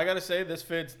 Oh, I gotta say this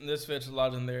fits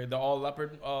legendary. The all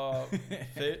leopard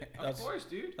fit. Of course,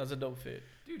 dude. That's a dope fit.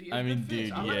 Dude, he has I mean, good fits.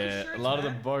 dude, I like his yeah. shirts, A lot of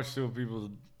man. the Barstool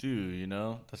people do, you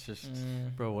know? That's just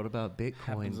Bro, what about Bitcoin,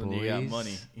 happens boys? when you got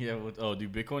money. Yeah, oh,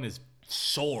 dude, Bitcoin is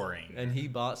soaring. And he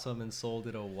bought some and sold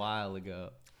it a while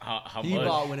ago. How He much?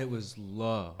 bought when it was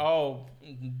low. Oh,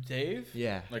 Dave.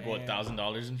 Yeah. Like what,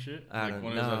 $1,000 and shit? I Like don't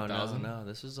when it was know. at No, 1,000? no.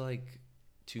 This was like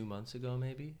 2 months ago,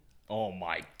 maybe. Oh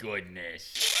my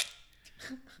goodness.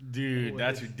 Dude,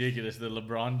 that's ridiculous. The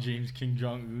LeBron James King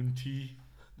Jong Un tee.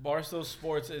 Barstool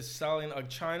Sports is selling a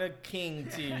China King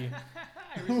tee,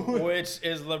 which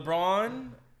is LeBron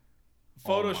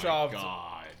photoshopped Oh my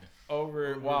God.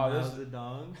 over. Wow, this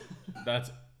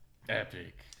That's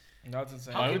epic. that's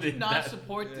insane. Why How would could you they- not that-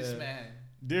 support this man?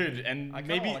 Dude, and I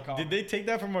kinda maybe wanna call did him. they take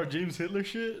that from our James Hitler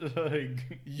shit?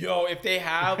 Like, Yo, if they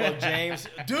have a James,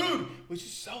 dude, we should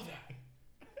sell that.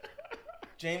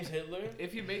 James Hitler.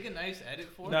 If you make a nice edit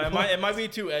for No, it, it might be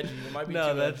too edgy. It might be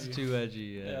No, too that's edgy. too edgy.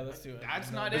 Yeah. Yeah, that's too edgy.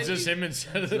 that's not it's edgy. just him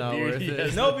instead of the not beard. worth he it.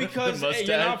 has No, the because mustache. hey,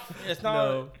 you're not. It's not.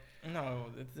 No. No,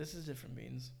 this is different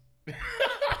beans. No,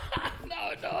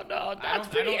 that's I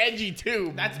don't- pretty edgy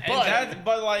too. That's but edgy.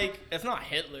 But like, it's not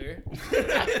Hitler.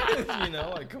 You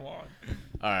know, like, come on.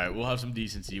 all right, we'll have some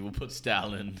decency. We'll put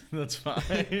Stalin. That's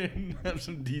fine. Have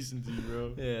some decency,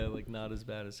 bro. Yeah, like not as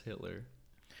bad as Hitler.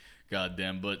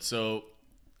 Goddamn. But so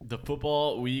the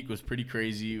football week was pretty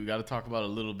crazy. We got to talk about a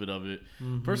little bit of it.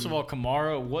 First of all,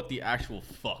 Kamara, what the actual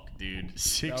fuck, dude?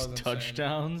 6 was insane.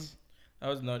 touchdowns. That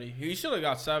was nutty. He should have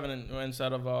got 7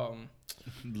 instead of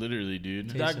Literally, dude.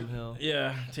 Taysom Hill.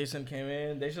 Yeah, Taysom came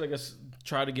in. They should have just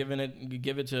tried to give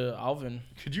it to Alvin.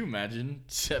 Could you imagine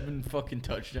 7 fucking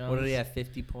touchdowns? What did he have?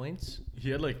 50 points? He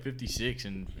had like 56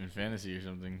 in fantasy or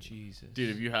something. Jesus. Dude,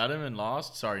 if you had him and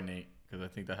lost, sorry, Nate, because I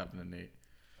think that happened to Nate.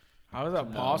 How is that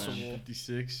No, possible? man,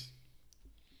 56.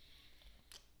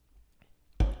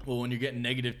 Well, when you're getting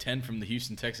negative 10 from the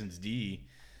Houston Texans D,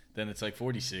 then it's like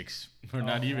 46. Or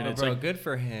not even. Oh, It's bro, like, good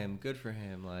for him. Good for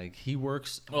him. Like he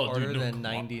works Oh, dude, harder no, than come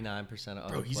on. 99% of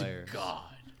other bro, he's players. a god.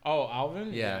 Oh,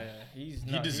 Alvin? Yeah. He's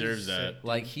He not, deserves he's that. sick.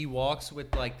 Like he walks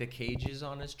with like the cages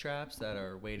on his traps that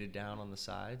are weighted down on the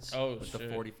sides. Oh, with the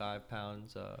shit. 45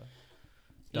 pounds You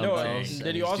know, dumbbells. did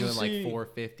and you he's also doing see- like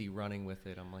 450 running with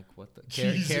it. I'm like, what the?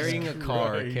 Jesus carrying a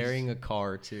car, Christ. carrying a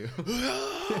car too.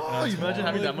 Oh, you imagine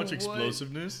having that much What?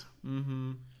 explosiveness?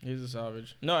 Mm-hmm. He's a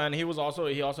savage. No, and he also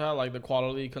had like the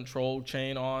quality control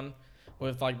chain on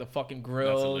with like the fucking That's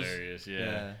grills. hilarious, yeah.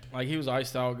 Yeah. Like he was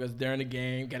iced out because during the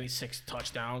game, getting 6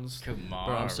 touchdowns. Come on,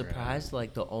 Bro, I'm bro. surprised.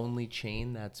 Like the only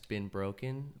chain that's been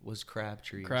broken was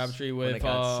Crabtree's. Crabtree when it with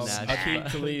got snatched Akeem by-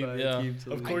 Talib, by yeah. Akeem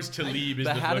Talib. Of course, Talib is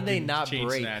But the how did they fucking not chain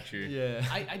break? snatcher. Yeah.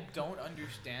 I don't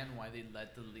understand why they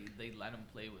let him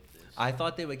play with this. I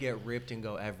thought they would get ripped and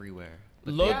go everywhere.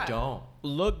 But Look- they don't.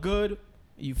 Look good,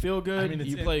 you feel good, I mean, it's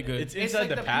you in- play good. it's inside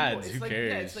the pads. People, Who like,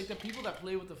 cares? Yeah, it's like the people that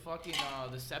play with the fucking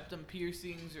the septum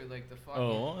piercings or like the fucking.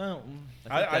 Oh, well,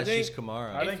 I That's think- just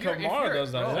Kamara. I think If you're- if Kamara you're-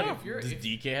 does that. bro, Yeah. if you're- does if-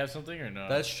 DK have something or no?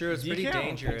 That's true. It's pretty DK, I don't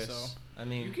think dangerous. so. I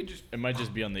mean, You could just. It might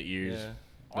just be on the ears. yeah.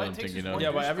 All that it I'm takes is thinking of. one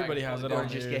Yeah, but douchebag everybody to has pull it it on Or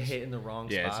down. just ears. get hit in the wrong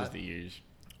Yeah, it's spot. just the ears.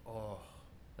 Oh,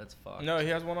 that's fucked. No, he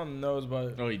has one on the nose,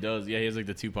 but Oh, he does. Yeah, he has like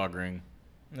the Tupac ring.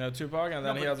 no, Tupac, and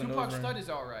No, then he but has a Tupac nose ring. stud is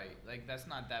all right. Like that's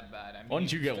not that bad. I mean, Why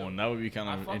don't you get still- one? That would be kind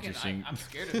of interesting. I'm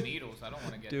scared of needles. I don't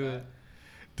want to get Do that. it.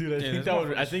 Dude, I Yeah, think this that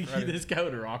would. I motherfucker's think shredded. this guy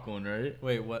would rock one, right?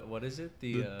 Wait, what is it?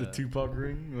 The The Tupac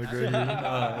ring, like right here.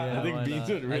 yeah, I think why Beats not?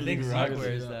 would really I think rock Zeke it.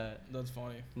 wears that. That's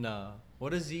funny. No.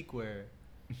 What does Zeke wear?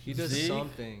 He does Zeke?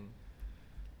 something.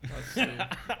 That's sick.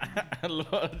 I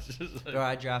love it's just like- Bro,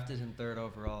 I drafted him 3rd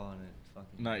overall on it.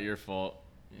 Fucking. not your fault.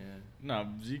 Yeah. No,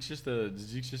 Zeke's just the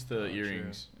Oh,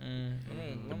 earrings.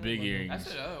 Mm. The big earrings.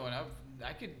 That's another one.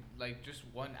 I could like just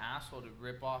one asshole to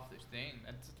rip off this thing.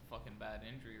 That's a fucking bad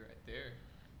injury right there.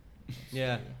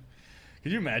 Yeah.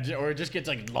 Could you imagine? Or it just gets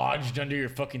like lodged under your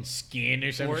fucking skin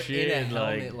or some Or shit. in a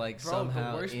helmet, like Bro,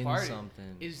 somehow the worst in part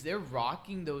something. is they're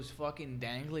rocking those fucking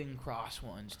dangling cross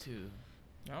ones too.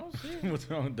 I don't see it. What's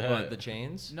wrong with that? What, the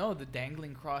chains? No, the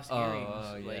dangling cross Oh,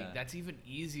 earrings. yeah. Like that's even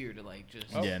easier to like just.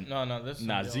 Oh, Yeah. no, this is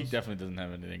Nah, something Zeke else. definitely doesn't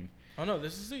have anything. Oh no,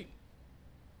 this is Zeke.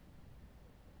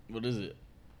 What is it?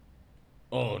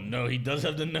 Oh no, he does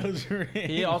have the nose ring.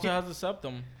 He also has the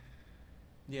septum.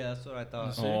 Yeah, that's what I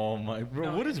thought. See? Oh my,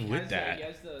 bro, No, what is he with has that? he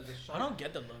has the I don't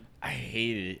get the look. I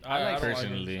hate it. I like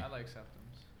personally. I like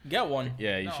septums. Get one,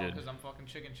 Yeah, you no, should. because I'm fucking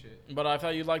chicken shit. but I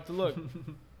thought you'd like the look.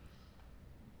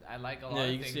 I like a lot Yeah,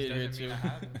 of you can things. see it here, Doesn't mean too. I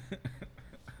have it.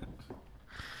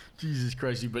 Jesus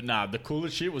Christ, but nah, the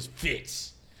coolest shit was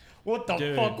Fitz. What the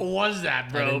Dude. fuck was that, I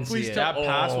bro? didn't see Please it. tell. That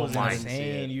pass Oh was my- didn't see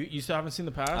insane. it. You still haven't seen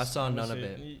the pass? I saw Let me none of see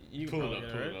it. You can Pull probably it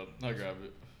up, get pull it, it right? up. I'll grab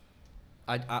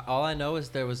it. All I know is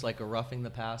there was like a roughing the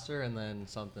passer and then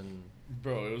something.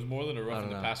 Bro, it was more than a roughing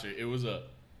the know. passer. It was a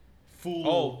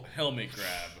full helmet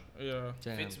grab. Yeah.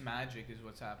 Damn. Fitz magic is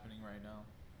what's happening right now.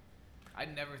 I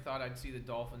never thought I'd see the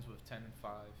Dolphins with 10-5.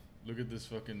 Look at this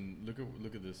fucking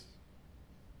look at this.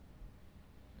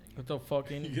 That's a He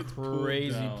fucking gets pulled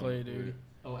crazy down. play, dude.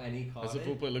 Oh, and he caught That's a it?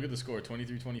 full play. Look at the score.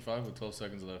 23-25 with 12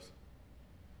 seconds left.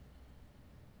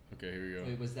 Okay, here we go.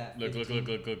 Wait, was that Look.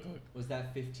 15 Was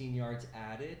that 15 yards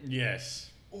added?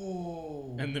 Yes.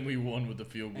 Oh. And then we won with the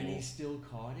field goal. And he still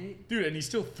caught it? Dude, and he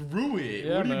still threw it.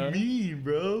 Yeah, what do man. you mean,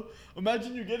 bro?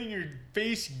 Imagine you're getting your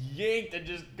face yanked and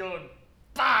just going,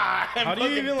 bah! How do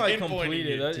you even like pinpointing complete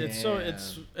it? It's so Damn.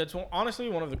 it's honestly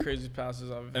one of the craziest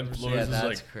passes I've And ever seen. Flores Yeah, is that's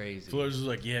like- crazy. Flores was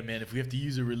like, yeah, man, if we have to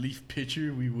use a relief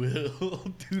pitcher, we will.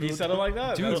 Dude, He what said the- it like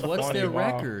that. Dude, That's what's funny. their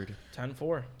Wow. record?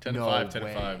 10-4. 10 No 5, 10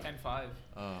 way. 5. 10-5.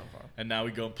 Oh. And now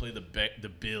we go and play the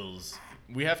Bills.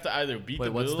 We have to either beat Wait,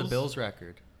 the what's Bills. the Bills'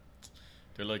 record?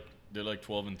 They're like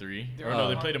 12-3. They're Or no,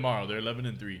 they on- play tomorrow. They're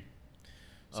 11-3.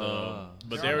 So, but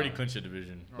They're they on already a- clinched the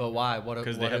division But why? What?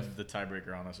 because What they if? have the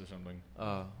tiebreaker on us or something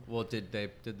Well, did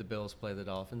the Bills play the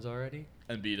Dolphins already?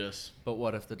 and beat us. But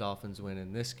what if the Dolphins win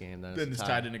in this game? Then Then it's it's a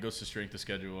tied tie. and it goes to strength of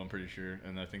schedule. I'm pretty sure,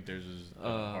 and I think theirs is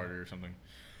Uh, harder or something.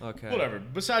 Okay. Whatever.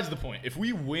 Besides the point, if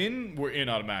we win, we're in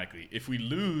automatically. If we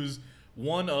lose,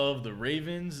 one of the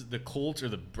Ravens, the Colts, or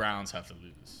the Browns have to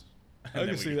lose. I And then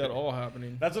can we see get that it. all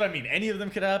happening. That's what I mean. Any of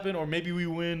them could happen, or maybe we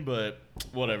win, but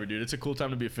whatever, dude. It's a cool time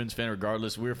to be a Finns fan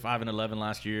regardless. We were 5-11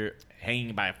 last year,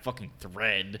 hanging by a fucking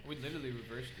thread. We literally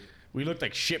reversed it. We looked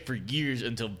like shit for years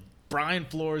until Brian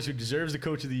Flores, who deserves the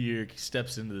coach of the year,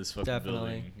 steps into this fucking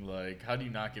Definitely. building. Like, how do you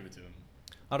not give it to him?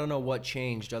 I don't know what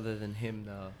changed other than him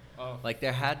though. Oh. Like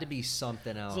there had to be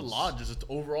something else. It's a lot, just its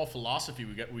overall philosophy.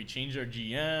 We changed our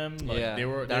GM. Like, Yeah, they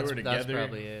were that's together.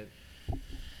 probably it.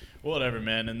 Whatever,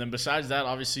 man. And then besides that,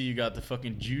 obviously you got the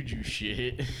fucking Juju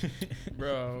shit.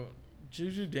 Bro,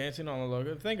 Juju dancing on the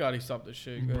logo. Thank God he stopped this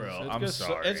shit. 'cause Bro, it's I'm just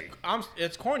sorry.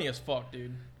 it's corny as fuck,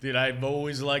 dude. Dude, I've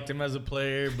always liked him as a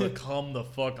player, but come the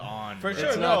fuck on. For bro. sure,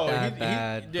 It's not no, that he-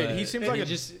 bad. dude, he but seems like he a-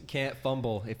 just can't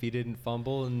fumble. If he didn't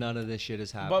fumble, none of this shit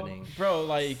is But happening. bro,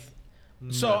 like,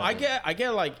 so None of I it. get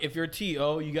like if you're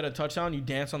TO, you get a touchdown, you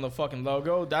dance on the fucking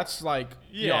logo. That's like,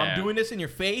 yeah, I'm Yeah. doing this in your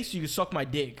face. You can suck my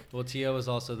dick. Well, T.O. was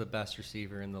also the best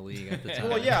receiver in the league at the time.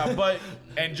 Well, yeah, but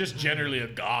And just generally a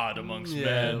god amongst Yeah,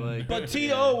 men. like- but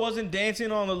TO wasn't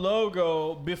dancing on the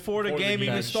logo before the Before the game game.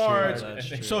 even That's starts, true, that's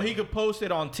true. so he could post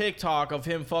it on TikTok of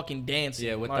him fucking dancing.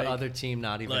 Yeah, with like, the other team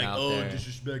not even like, out oh, there.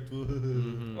 disrespectful.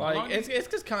 Mhm. Like How long it's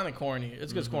just kind of corny.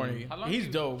 It's just corny. How long He's do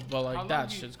you- dope, but How like long that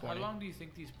do you- shit's corny. How long do you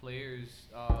think these players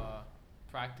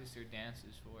practice their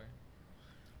dances for?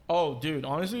 Oh, dude,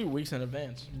 honestly, weeks in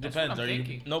advance. That's Depends, what I'm are you-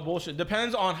 thinking. No bullshit.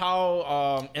 Depends on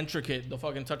how intricate the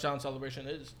fucking touchdown celebration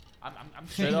is. I'm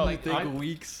Straight saying up. like Think a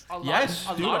weeks. lot, Yes,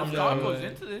 a dude, lot I'm of thought down. goes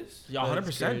into this. Yeah,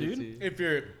 100%, dude. If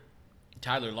you're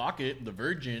Tyler Lockett, the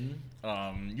Virgin,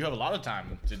 you have a lot of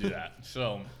time to do that.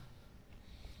 So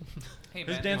Hey, his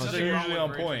man, dances nothing are wrong usually with on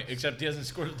virgins. point, except he hasn't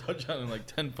scored a touchdown in like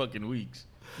 10 fucking weeks.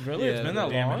 Really, Yeah, it's been that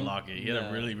Damn it, long. Lockett. He had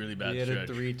a really, really bad He had stretch.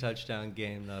 a 3-touchdown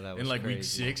game. No, that was in like week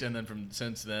crazy. 6, and then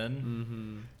since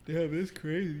then, Yeah, that's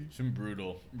crazy. it's been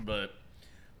brutal. But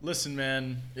listen,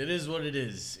 man, it is what it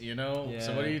is, you know?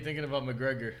 So what are Yeah. you thinking about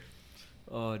McGregor?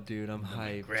 Oh, dude, I'm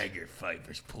hyped. McGregor fight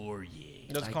versus Poirier.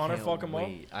 Does I Connor can't fuck him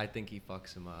wait. I think he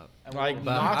fucks him up. And Like, we'll-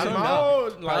 But knock I him don't know. out?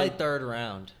 Probably Like, third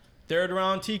round. third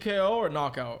round TKO or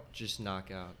knockout? Just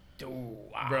knockout.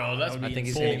 Bro, that's I think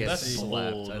he's bold. gonna get That's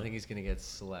slept. bold. I think he's gonna get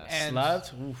slept. And-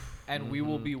 Slapped? Oof. and we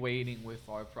will be waiting with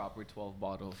our proper 12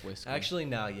 bottle of whiskey. Actually,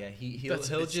 no, yeah, he'll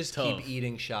It's just tough. keep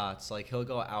eating shots. Like he'll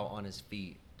go out on his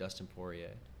feet. Dustin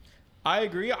Poirier. I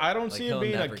agree. I don't Like, see it he'll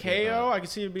being a never give KO. up. I can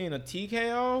see it being a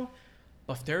TKO.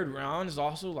 But third round is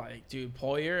also like, dude,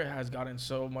 Poirier has gotten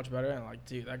so much better, and like,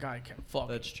 dude, that guy can fucking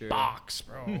That's true. box,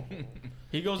 bro.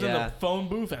 He goes in Yeah. the phone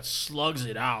booth and slugs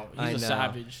it out. I He's know, a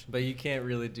savage. but you can't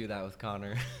really do that with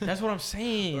Connor. That's what I'm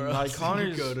saying. Or Like else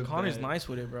Connor's you go to Connor's bed. nice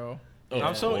with it, bro. Of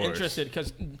I'm so course. interested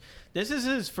because this is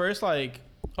his first like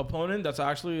opponent that's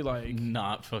actually like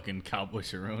Not fucking Cowboy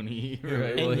Cerrone.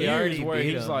 Right. in Well, he years already where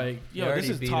beat he's him. like, He yo, this already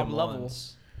is beat top him level.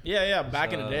 once. Yeah,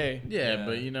 back in the So, day. Yeah, Yeah.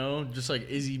 but you know, just like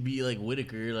Izzy beat like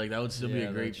Whitaker, like that would still be Yeah,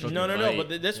 a great that's fucking No, fight.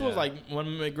 but this was Yeah. like when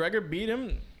McGregor beat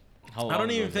him. How I don't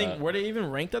long even was think that? were they even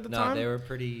ranked at the No, time. they were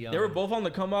pretty young. They were both on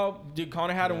the come out. Dude,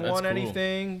 Connor hadn't That's won cool.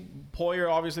 anything. Poirier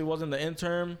obviously wasn't the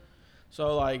interim.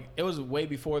 So like it was way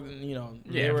before they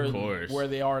Yeah, were of course. where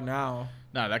they are now.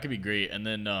 Nah, that could be great. And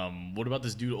then what about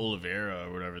this dude Oliveira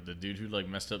or whatever? The dude who like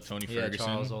messed up Tony Yeah, Ferguson.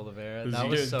 Charles Oliveira. Who's That he?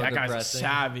 was Dude, so that guy's a depressing.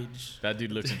 savage. That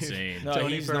dude looks insane. No,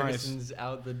 Tony he's nice. Ferguson's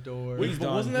out the door. He's But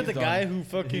done. wasn't that He's the done. guy who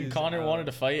fucking He's Connor out. wanted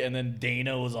to fight, and then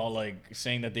Dana was all like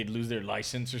saying that they'd lose their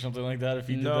license or something like that if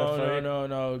he did No, that fight?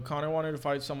 no. Connor wanted to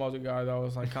fight some other guy that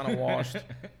was like kind of washed.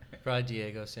 Probably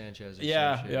Diego Sanchez or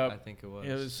Yeah, some shit, yeah. I think it was.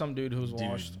 It was some dude who was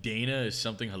washed. Dude, Dana is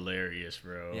something hilarious,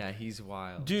 bro. Yeah, he's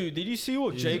wild. Dude, did you see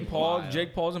what He's Jake wild.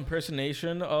 Paul's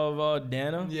impersonation of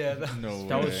Dana? Yeah, that, No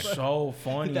That way. was so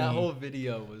funny. that whole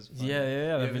video was funny. Yeah. You The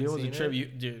haven't video was a seen trip.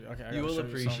 it? Dude, okay, I You gotta will show you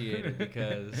appreciate it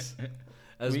because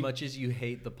as We- much as you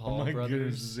hate the Oh Paul my goodness,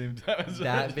 brothers, the same time as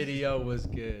that us. video was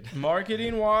good.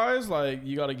 Marketing wise, like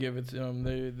you gotta give it to them.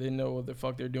 They know what the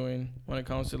fuck they're doing when it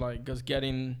comes to like just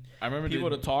getting I remember people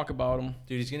to talk about them.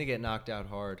 Dude, he's gonna get knocked out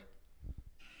hard.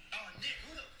 Oh, Nick,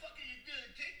 who the fuck are you doing?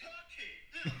 TikTok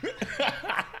kid.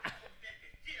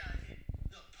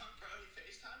 Little punk probably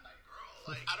FaceTime my girl.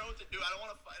 Like, I don't know what to do. I don't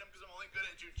want to fight him because I'm only good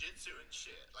at jujitsu and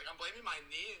shit. Like, I'm blaming my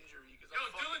knee injury because I'm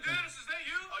fucking... Dennis, is that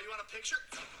you? Oh, you want a picture?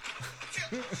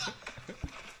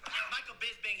 Michael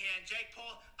Bisping here and Jake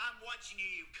Paul. I'm watching you,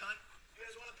 you cunt. You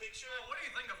guys want a picture? What do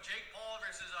you think of Jake Paul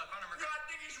versus Conor McGregor? I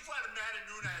think you should fight Amanda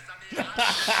Nunes. I mean,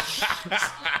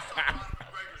 Conor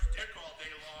McGregor's dick all day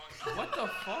long. What the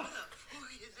fuck? Who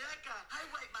is that guy? I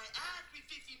wipe my ass with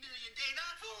 50 million Dana.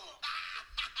 Fool.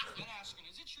 Ben Askren,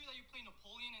 is it true that you play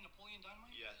Napoleon and Napoleon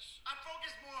Dynamite? Yes. I'm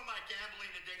focused more on my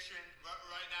gambling addiction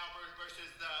right now versus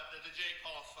the Jake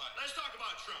Paul fight. Let's talk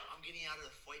about Trump. I'm getting out of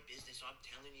the fight business, so I'm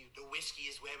telling you, the whiskey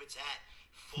is where it's at.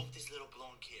 Fuck this little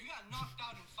blown kid. You got knocked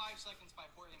out in 5 seconds by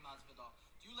Jorge Masvidal.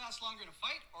 Do you last longer in a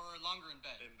fight or longer in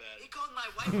bed? In bed. He called my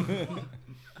wife a whore,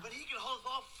 but he can hold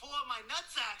all 4 of my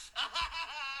nutsacks.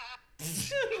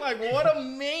 Like what a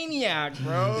maniac,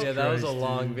 bro. Yeah, that was a Christ,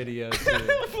 long dude. video too.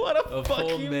 What a, A full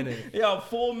fucking minute. Yeah, a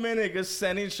full minute just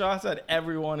sending shots at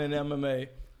everyone in MMA.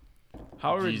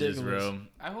 How Jesus, ridiculous. bro.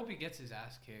 I hope he gets his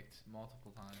ass kicked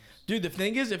multiple times. Dude, the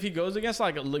thing is, if he goes against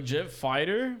like a legit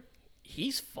fighter,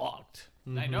 he's fucked.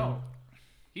 I know.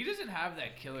 He doesn't have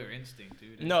that killer instinct,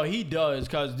 dude. No, he does,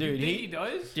 cause You dude, think he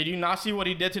does? did you not see what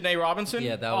he did to Nate Robinson?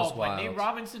 Yeah, that was But wild. Nate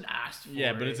Robinson asked for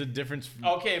Yeah, but it. it's a difference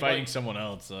Okay, fighting but- someone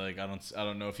else. Like I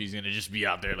don't know if he's gonna just be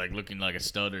out there like looking like a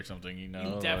stud or something. You know,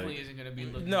 He definitely like, isn't gonna be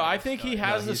looking. No, like I a think he stud.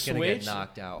 has the he's gonna get switch.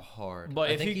 knocked out hard.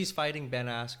 But I if think he- he's fighting Ben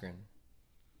Askren.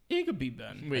 He could beat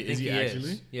Ben. Wait, I think is he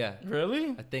actually? is. Yeah,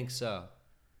 Really? I think so.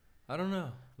 I don't know.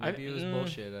 Maybe it was mm.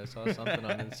 bullshit. I saw something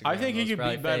on Instagram. I think It he was could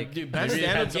probably beat Ben. fake. Dude, Ben's Maybe it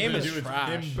had stand-up something game to is do with trash.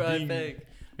 him Probably being- fake.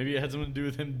 Maybe it had something to do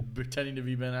with him pretending to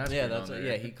be Ben Askren. Yeah, that's on what,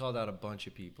 there. yeah. He called out a bunch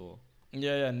of people.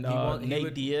 Yeah, He no. he Nate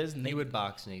would, Diaz. He Nate would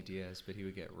box Nate Diaz, but he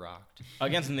would get rocked.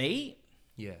 against Nate.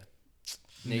 Yeah. Nate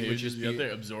Nate would would just just be out be.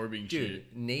 there absorbing Dude,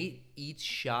 shit. Nate eats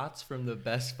shots from the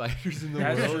best fighters in the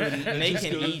That's world. true. and he Nate just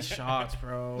can goes- eat shots,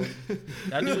 bro.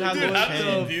 That dude has Dude, a how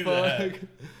chin. did he do that?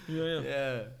 Yeah.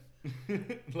 Yeah.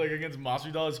 Like against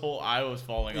Masvidal, his whole eye was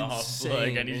falling off. Insane. Like,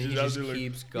 and and he's he just out just there like,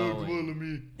 keeps "Look, going. follow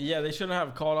me." Yeah, they shouldn't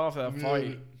have called off that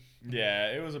fight. Yeah,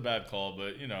 it was a bad call,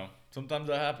 but you know, sometimes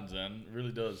that happens, man. It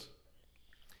really does.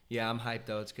 Yeah, I'm hyped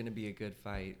though. It's gonna be a good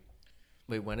fight.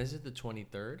 Wait, when is it? The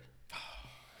 23rd?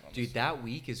 Dude, that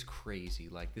week is crazy.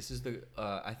 Like this is the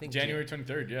I think January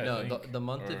 23rd, yeah. I No, think. the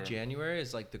month Or- of January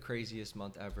is like the craziest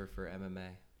month ever for MMA.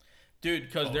 Dude,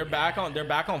 because Oh, they're back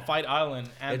on Fight Island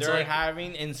and It's they're like-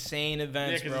 having insane Yeah,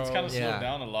 events, because bro. it's kind of slowed Yeah.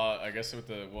 down a lot, I guess, with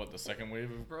the second wave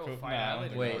of Bro, COVID. Fight Nah, I don't Island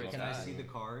think Wait, Wait, that can was- I see the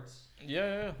cards?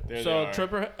 Yeah. There So they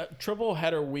are. triple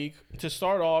header week. To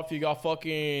start off, you got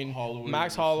fucking Holloway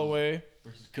Max versus- Holloway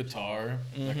versus Qatar.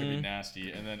 That could be Mhm.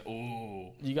 nasty. And then,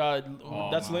 You got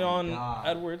that's my Leon God.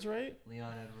 Edwards, right?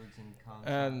 Leon Edwards and Kong.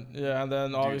 And yeah, and then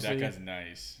dude, obviously, that guy's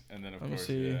nice. And then, of let me course,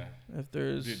 see yeah. if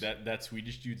there's. Dude, that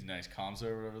Swedish dude's nice. Kamsa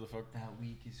or whatever the fuck. That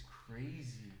week is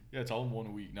crazy. Yeah, it's all in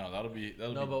 1 week. No, that'll be No,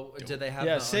 be but dope. do they have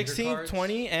Yeah, the 16th, undercards?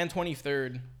 20, and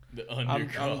 23rd. The I'm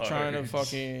undercards. trying to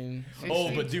fucking.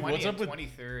 Oh, but dude, what's up with-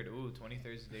 23rd? Ooh,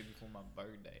 23rd is the day before my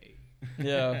birthday.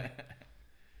 Yeah.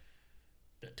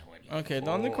 The 20. Okay, the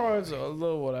undercard's a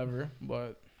little whatever,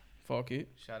 but fuck it.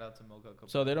 Shout out to Mocha Couple.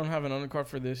 So they don't have an undercard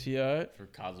for this yet. For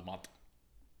Kazmat.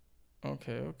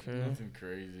 Okay. Nothing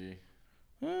crazy.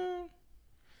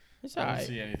 It's I don't alright.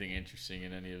 see anything interesting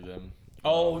in any of them.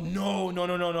 Oh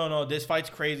no! This fight's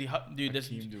crazy, dude. This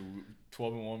Team to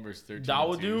 12-1 versus 13.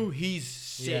 Dawoodu, he's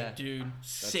sick, Yeah. dude. That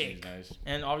Sick. seems nice.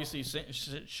 And obviously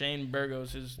Shane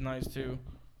Burgos is nice too.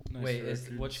 Nice Wait, records.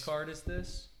 which card is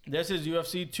this? This is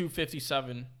UFC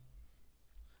 257.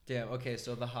 Damn. Okay,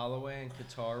 so the Holloway and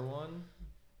Qatar one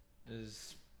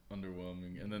is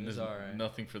Underwhelming. And then It's there's alright.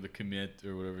 nothing for the commit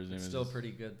or whatever his name is. still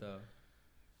pretty good though.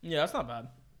 Yeah, that's not bad.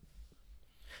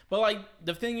 But like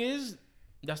the thing is,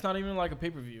 that's not even like a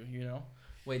pay-per-view, you know.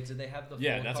 Wait, do they have the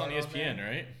Yeah, full that's on card ESPN, there?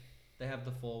 right? They have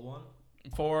the full one.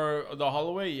 For the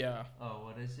Holloway, yeah. Oh,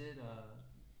 what is it?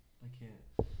 I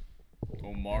can't.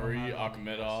 Omari I don't have it on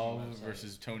the Akhmedov UFC website.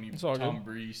 versus Tony It's all Tom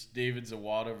Breese. David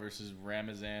Zawada versus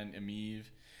Ramazan Emeev.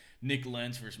 Nick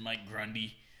Lentz versus Mike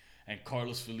Grundy. And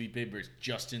Carlos Felipe versus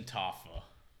Justin Tafa.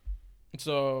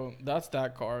 So that's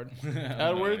that card. No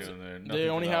Edwards, idea on there. Nothing they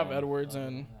for only that have one. Edwards I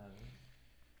and don't have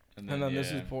it. and then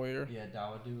this yeah. is Poirier. Yeah,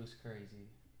 Dawoodu is crazy.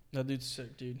 That dude's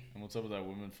sick, dude. And what's up with that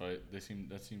women fight? That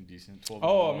seemed decent. 12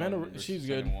 Oh, and Amanda, 1 versus she's 10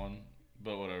 good. and 1.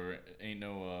 But whatever. Ain't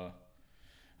no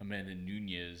Amanda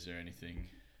Nunez or anything.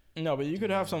 No, but you could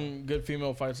have some good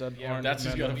female fights that Yeah, aren't. that's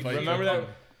who's Amanda. gotta fight. Remember that?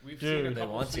 We've Dude, seen a they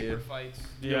couple want to. sleeper fights.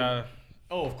 Yeah.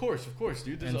 Oh, of course,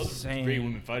 dude. There's Insane. other great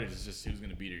women fighters. It's just who's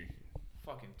gonna beat her.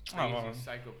 Fucking Oh, crazy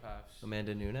psychopaths.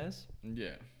 Amanda Nunes.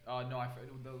 Yeah. No, I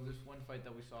this one fight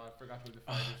that we saw. I forgot who the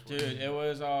fighters were. Dude, it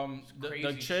was the Crazy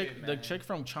chick shit, the man. chick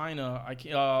from China. I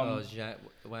can't,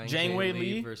 Zhang Wei Li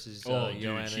Li versus Oh, dude,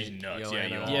 Joanna. she's nuts.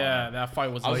 Joanna. Yeah, yeah, that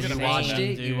fight was. I was Oh, gonna you watch watched that,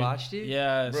 it? dude. You watched it?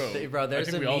 Yes. Bro. Bro, there's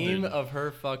I think a we all meme did. of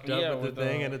her fucked up Yeah, with with the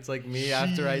thing, the- and it's like me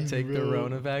after I take the bro.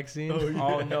 Rona vaccine.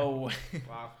 Oh no way.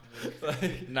 Wow.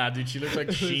 Nah, dude, she looked like It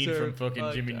was Sheen her from fucking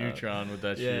fucked Jimmy up. Neutron with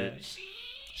that Yeah. shit.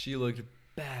 She looked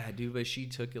bad, dude, but she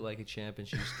took it like a champ, and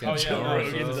she just Oh kept yeah, Joe no,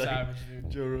 Rogan's she's a like- savage,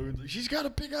 dude. Joe Rogan's like, she's got a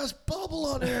big ass bubble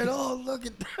on her, and oh, look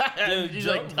at that. Dude, She's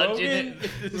Joe like touching Rogan-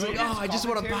 it. He's like, oh, I just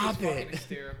want to Commentary's pop fucking it.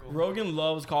 hysterical. Rogan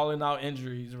loves calling out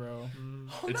injuries, bro.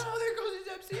 Oh no, there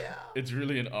goes his MCL. It's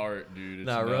really an art, dude. It's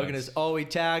Nah, Rogan nuts. is. Oh, he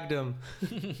tagged him.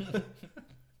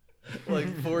 Like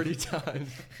 40 times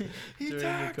during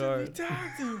the card.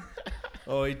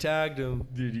 Oh, he tagged him.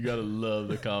 Dude, you gotta love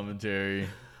the commentary.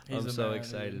 He's I'm the so man,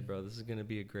 excited, dude. bro. This is gonna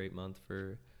be a great month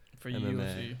for. For MMA.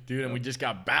 UFC. Dude, and we just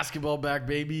got basketball back,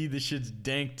 baby. This shit's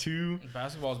dank too.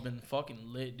 Basketball's been fucking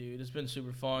lit, dude. It's been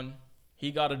super fun.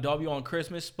 He got a W on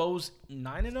Christmas. Spo's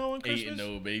 9-0 on Christmas.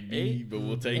 8-0, baby. Eight? But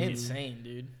we'll take Insane,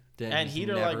 dude. Damn, And he's Heat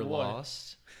are never like what?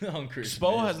 lost. it on Christmas.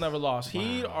 Spo has never lost. Wow.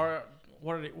 He are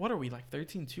what are we like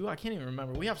 13-2? I can't even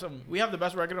remember. We have the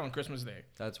best record on Christmas Day.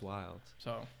 That's wild.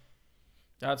 So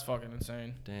that's fucking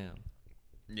insane. Damn.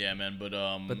 Yeah, man. But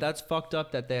But that's fucked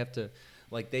up that they have to.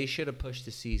 Like, they should have pushed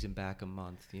the season back a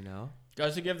month, you know?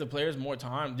 Guys, to give the players more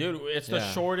time, dude. It's the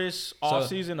Yeah. shortest So off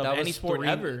season of that any was sport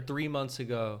ever. 3 months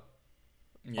ago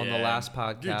on the Yeah. last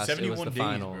podcast. Dude, it was 71 the days,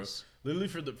 finals. bro. Literally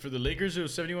for the Lakers it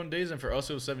was 71 days, and for us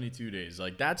it was 72 days.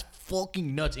 Like that's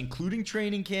fucking nuts, including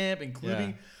training camp, including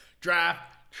Yeah.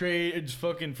 draft, trade, it's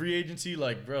fucking free agency.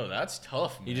 Like, bro, that's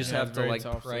tough, man. You just Yeah, have it's to, very like,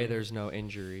 tough, pray dude. there's no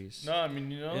injuries. No, I mean,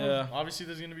 you know, Yeah. obviously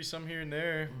there's gonna be some here and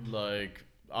there. Like,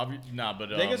 but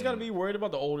They just gotta be worried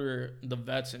about the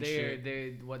vets and shit.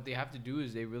 They what they have to do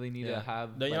is they really need Yeah. to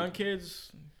have The like, young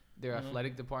kids. their Mhm.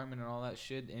 athletic department and all that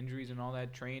shit, injuries and all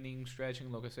that, training,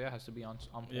 stretching. Like I say, has to be on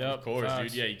point. Yep. Of course,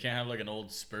 Facts. dude. Yeah, you can't have like an old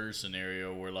Spurs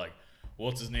scenario where like,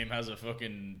 what's his name has a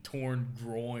fucking torn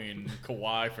groin,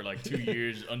 Kawhi for like 2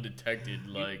 years undetected.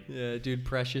 Like, Yeah, dude,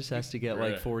 Precious has to get,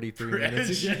 like, Bruh. 43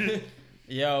 minutes again. Precious.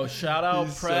 Yo, shout out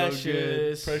He's so good.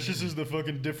 Precious. Precious is the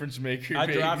fucking difference maker. I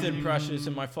baby. drafted Precious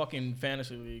in my fucking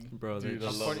fantasy league. Bro, Dude, they I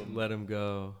just love him. let him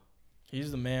go. He's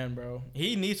the man, bro.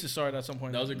 He needs to start at some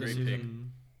point. That was a this great pick.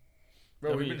 season.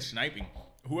 Bro, we've W- been sniping.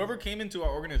 Whoever came into our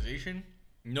organization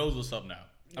knows what's up now.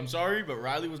 I'm sorry, but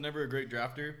Riley was never a great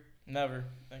drafter. Never.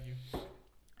 Thank you.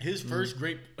 His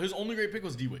only great pick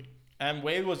was D-Wade. And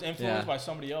Wade was influenced Yeah. by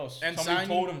somebody else. And Somebody signing,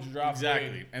 told him to draft exactly.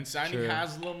 Wade. And signing Sure.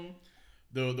 Haslam,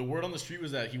 The word on the street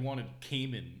was that he wanted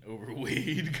Cayman over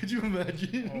Wade. Could you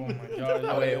imagine? Oh my god.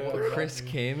 Oh, wait, what, Chris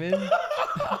Kamen?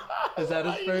 Is that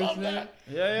his first name?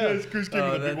 Yeah. It's Chris Cayman,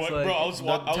 Oh, the big that's one. Bro, I was, the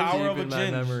Tower of Deep a in my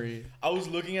Ginge. memory. I was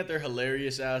looking at their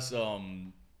hilarious ass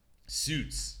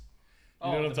suits.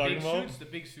 You know what I'm the talking big about? Suits, the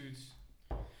big suits.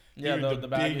 Yeah, Dude, the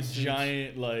big big suits.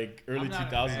 giant like early I'm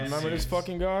not a 2000s. fan. Remember this suits.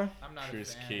 fucking guy? I'm not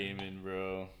Chris a fan. Cayman,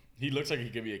 bro. He looks like he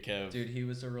could be a Kev. Dude, he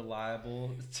was a reliable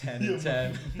 10 Yeah, and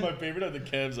 10. My favorite of the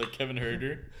Kevs, like Kevin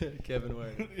Herter. Kevin Ware.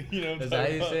 You know what I'm Is that how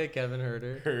talking you about? say it? Kevin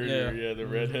Herter? Herter, Yeah. yeah, the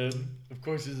redhead. Of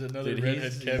course, there's another Dude,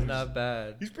 redhead he's Kev. not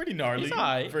bad. He's pretty gnarly He's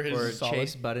alright. for his. Or solid.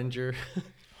 Chase Buttinger.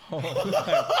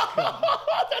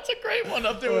 That's a great one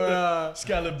up there with the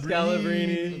Scalabrini.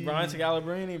 Scalabrini. Brian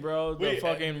Scalabrine, bro. The Wait,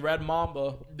 fucking Red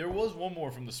Mamba. There was one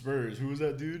more from the Spurs. Who was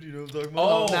that dude? You know what I'm talking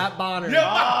Oh, about? Matt Bonner.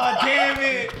 Oh, damn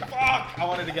it. Fuck. I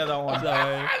wanted to get that one.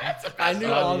 Sorry. I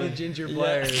knew all the ginger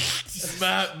players.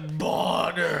 Matt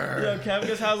Bonner. Yo, Kevin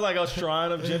just has like a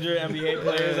shrine of ginger NBA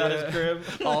players at his crib.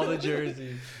 All the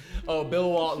jerseys. Oh, Bill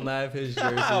Walton, I have his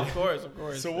jersey. Of course, of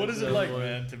course. So what is it like,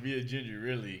 man, to be a ginger?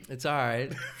 Really? It's all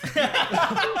right.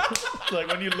 Like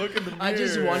when you look in the mirror. I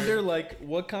just wonder, like,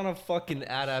 what kind of fucking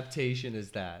adaptation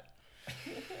is that?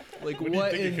 Like, What do you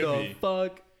what think it in could the be?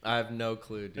 fuck? I have no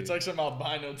clue, dude. It's like some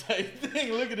albino type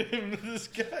thing. Look at him. This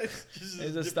guy's just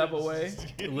He's a step away.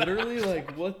 literally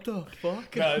like, what the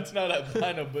fuck? No, it's not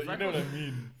albino, but you know what I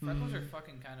mean. Freckles are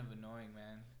fucking kind of annoying, man.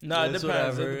 No, it It's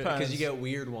depends. It whatever, depends. because you get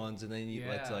weird ones, and then you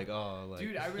Yeah. it's like, oh, like.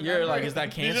 Dude, I remember. You're like, is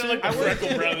that These cancer? are like the I worked-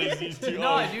 Freckle brothers. These two.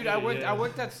 No, Oh, dude, shit, I yeah.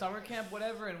 worked at summer camp,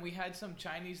 whatever, and we had some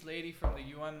Chinese lady from the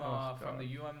UM,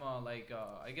 like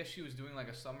I guess she was doing like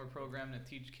a summer program to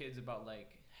teach kids about like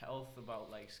health,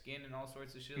 about like skin and all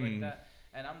sorts of shit like that.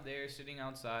 And I'm there sitting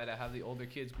outside. I have the older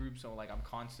kids group, so like I'm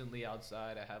constantly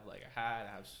outside. I have like a hat.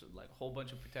 I have like a whole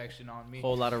bunch of protection on me.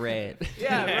 Whole lot of red.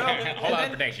 Yeah, bro. Whole lot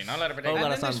of protection. Whole lot of protection. Whole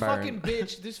lot And of then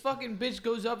sunburn. this fucking bitch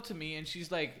goes up to me and she's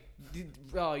like,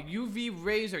 UV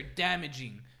rays are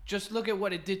damaging. Just look at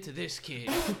what it did to this kid.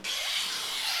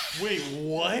 Wait,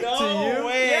 what? No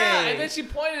way. Yeah, and then she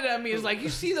pointed at me. Is like, you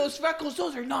see those freckles?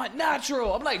 Those are not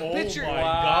natural. I'm like, Oh bitch, you're. my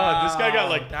god, this guy got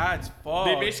like. That's fucked.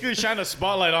 They basically shined a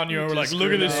spotlight on you and were like,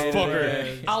 look at this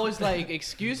fucker. I was like,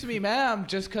 excuse me, ma'am.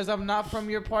 Just because I'm not from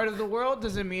your part of the world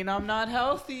doesn't mean I'm not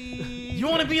healthy. You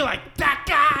want to be like that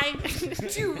guy?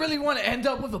 Do you really want to end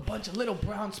up with a bunch of little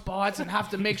brown spots and have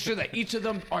to make sure that each of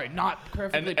them are not And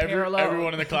perfectly parallel?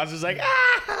 everyone in the class is like,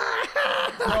 ah!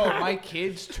 Bro, my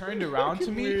kids turned around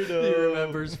to me. He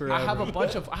remembers forever. I have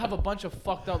a bunch of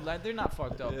fucked up. They're not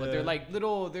fucked up, but they're like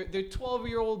little. They're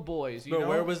 12-year-old boys. You But know?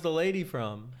 where was the lady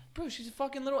from? Bro, she's a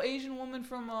fucking little Asian woman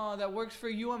from that works for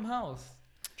UM Health.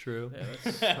 True.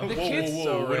 Whoa, kid's whoa,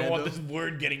 so whoa. We don't want random. this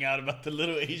word getting out about the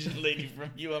little Asian lady from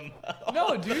UM.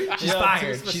 No, dude. She's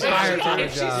fired. She's fired from her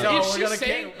If she's, job. No, if we're she's gonna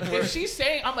saying, if she's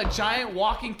saying I'm a giant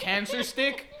walking cancer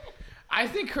stick, I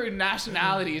think her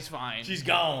nationality is fine. She's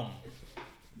gone.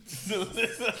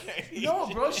 No,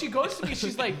 bro. She goes to me.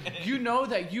 She's like, you know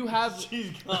that you have.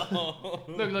 She's gone.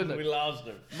 Look. We lost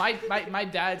her. My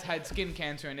dad's had skin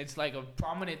cancer, and it's like a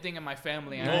prominent thing in my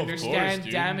family. No, I of understand course,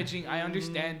 dude. damaging. I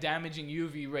understand damaging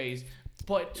UV rays,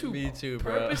 but to Me too,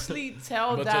 bro. purposely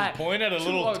tell But to that point at a to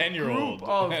little a 10-year-old group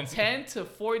of and- 10 to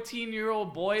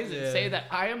 14-year-old boys and Yeah. say that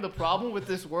I am the problem with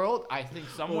this world, I think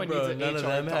someone Well, bro, needs an none HR of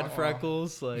them talk. had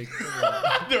freckles. Like,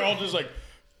 They're all just like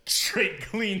straight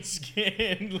clean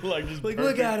skin. Like, just look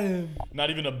perfect. at him. Not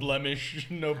even a blemish,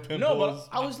 no pimples. No, but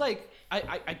I was like,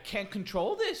 I can't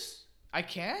control this. I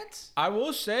can't. I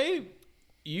will say,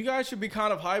 you guys should be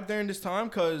kind of hyped during this time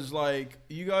because, like,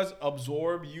 you guys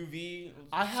absorb UV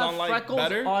I have sunlight freckles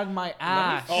better. on my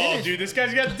ass. Oh, dude, this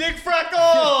guy's got dick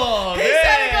freckles. He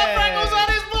said he got freckles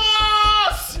on his balls.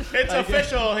 It's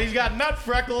official. He's got nut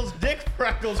freckles, dick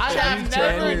freckles. I Chad. have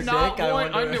tan never your not dick? I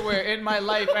worn wonder. underwear in my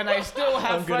life, and I still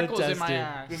have I'm gonna freckles in test my it.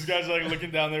 ass. This guy's like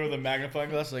looking down there with a magnifying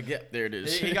glass, like, yeah, there it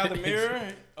is. He got the mirror.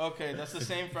 Okay, that's the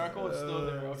same freckle. It's still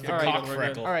there. Okay, The All right, cock we're good.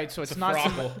 freckle. All right, so it's a not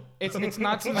freckle. it's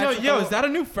not Yo, symmetrical. is that a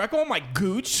new freckle on my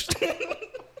gooch?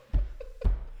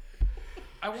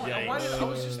 I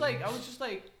was just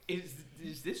like,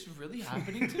 is this really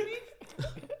happening to me?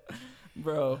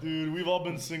 Bro. Dude, we've all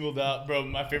been singled out, bro.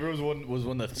 My favorite was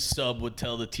when the sub would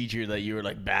tell the teacher that you were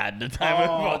like bad the time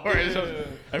before. dude.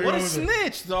 Everyone What a was like,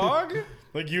 snitch, dog.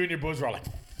 like you and your boys were all like,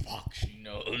 "Fuck, she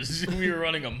knows." We were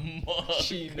running amok.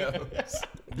 She knows.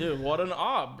 Dude, what an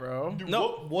op, bro. Dude, No,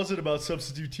 what was it about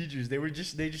substitute teachers? They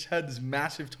just had this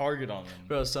massive target on them.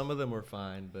 Bro, some of them were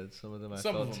fine, but some of them I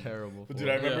Some of felt them. terrible But for. dude,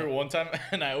 I remember Yeah. one time,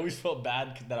 and I always felt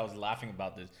bad that I was laughing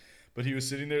about this. But he was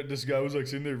sitting there. This guy was like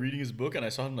sitting there reading his book, and I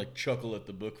saw him like chuckle at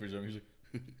the book for some. He's like,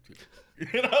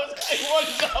 And I was like,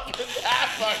 what's up with that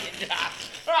fucking guy?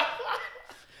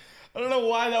 I don't know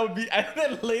why that would be. And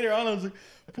then later on, I was like,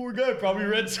 poor guy probably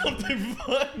read something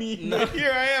funny. No.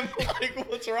 Here I am, like,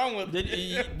 what's wrong with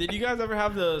Did you guys ever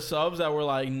have the subs that were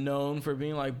like known for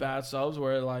being like bad subs,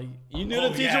 where like you knew Oh,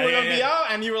 the teacher yeah, were gonna yeah, be yeah. out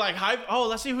and you were like hype? Oh,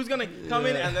 let's see who's gonna come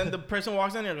in, and then the person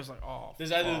walks in and you're just like, oh,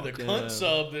 There's either the fuck, cunt yeah.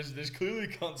 sub, there's clearly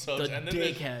cunt subs, The and then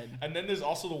dickhead. there's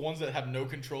also the ones that have no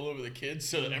control over the kids,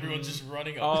 so that everyone's just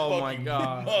running a Oh my fucking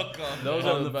God. muck on Those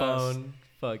them. are On the the best. phone.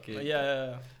 Fuck it.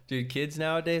 yeah. Dude, kids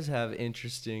nowadays have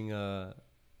interesting,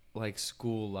 like,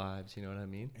 school lives. You know what I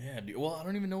mean? Yeah, dude. Well, I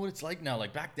don't even know what it's like now.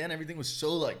 Like back then, everything was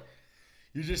so like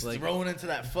you're just Like- thrown into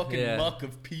that fucking Yeah. muck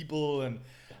of people, and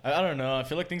I don't know. I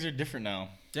feel like things are different now.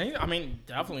 I mean,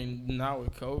 definitely not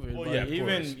with COVID. Well, but yeah, of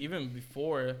even course. even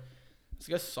before, it's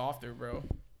just softer, bro.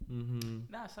 Mm-hmm.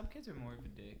 Nah, some kids are more of a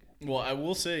dick. Well, I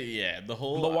will say, yeah, the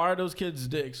whole But why are those kids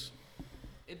dicks?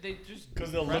 They just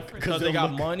 'Cause they'll look- preference- Because they they'll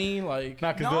got look- money, like.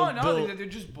 not because No, they're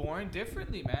just born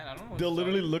differently, man. I don't know. what they'll to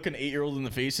literally tell you. look an 8-year-old in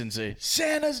the face and say,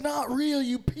 "Santa's not real,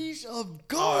 you piece of Oh,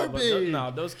 garbage." but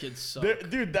no, those kids suck.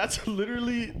 Dude, that's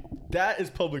literally that is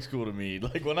public school to me.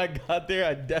 Like when I got there,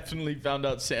 I definitely found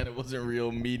out Santa wasn't real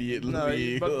immediately.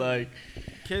 No, but- like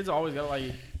Kids always got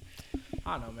like,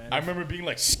 I don't know, man. I remember being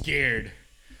like scared.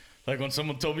 Like when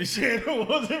someone told me Santa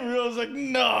wasn't real, I was like,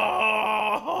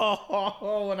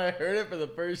 no. When I heard it for the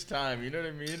first time, you know what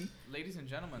I mean? Ladies and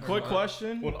gentlemen. Quick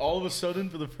question. When all of a sudden,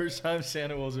 for the first time,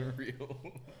 Santa wasn't real.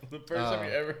 The first time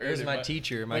you ever heard It was it. my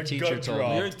teacher. My teacher gut told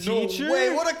dropped. me. Your teacher? No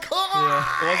way, what a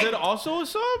cock! Was it also a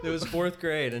sub? It was 4th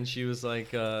grade, and she was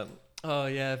like, "Oh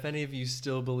yeah, if any of you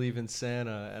still believe in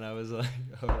Santa," and I was like,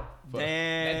 "Oh, fuck."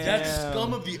 Damn. That's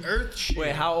scum of the earth shit.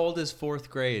 Wait, how old is 4th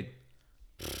grade?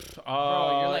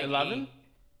 Bro, you're like 11.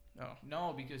 8.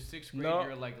 No, because 6th grade No.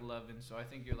 you're like 11, so I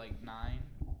think you're like 9.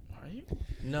 Are you?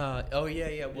 No. Oh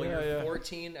yeah. Well, Yeah, you're yeah.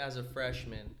 14 as a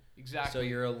freshman, Exactly. so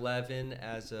you're 11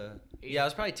 as a. Eight. Yeah, I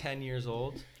was probably 10 years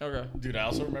old. Okay. Dude, I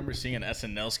also remember seeing an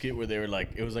SNL skit where they were like,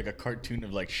 it was like a cartoon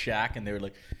of like Shaq, and they were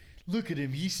like, look at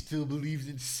him, he still believes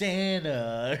in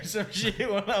Santa or some shit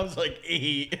when I was like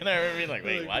 8. And I remember being like,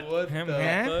 wait, what? What Him, the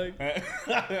huh? fuck?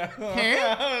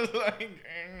 I was like,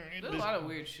 There's a lot of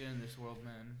weird shit in this world,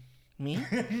 man. Me?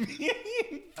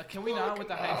 Can we not with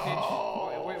the high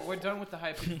pitch? We're done with the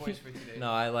high pitch voice for today.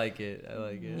 No, I like it. I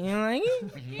like it. You like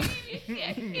it?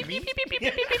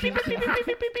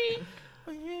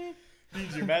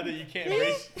 Dude, you're mad that you can't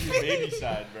embrace your baby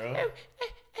side, bro.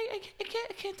 I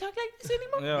can't talk like this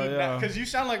anymore. Yeah, yeah. Because you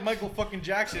sound like Michael fucking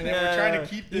Jackson, and Yeah. we're trying to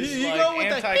keep this You like go with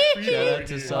the anti-creep Shout over out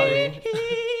to here. Sonny.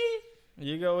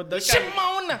 You go with the This guy-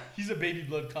 Simone. He's a baby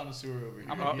blood connoisseur over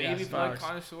here. I'm Oh, a baby yes, blood facts.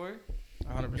 connoisseur.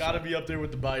 100%. Gotta be up there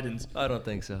with the Bidens. I don't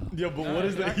think so. Yo, but No, what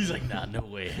is that? exactly. He's like, nah, no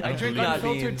way. I drink Not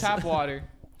unfiltered beans. tap water.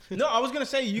 No, I was gonna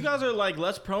say you guys are like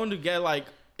less prone to get like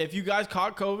if you guys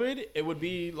caught COVID, it would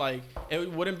be like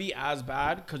it wouldn't be as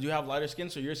bad because you have lighter skin,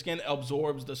 so your skin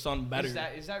absorbs the sun better.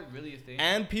 Is that really a thing?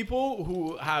 And people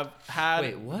who have had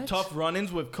Wait, what? tough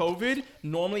run-ins with COVID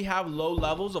normally have low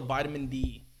levels of vitamin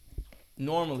D.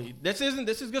 Normally, this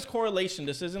is just correlation.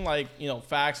 This isn't like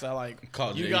facts that like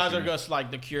you guys are Causation. just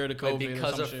like the cure to COVID Wait, or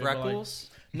because some of shit, but, like- freckles?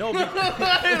 no,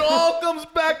 because, It all comes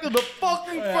back to the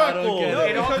fucking I don't freckles. get no,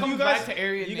 it. It all because comes you guys back to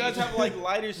Aryan you guys nation. have like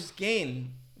lighter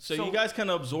skin, so So- you guys can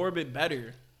absorb it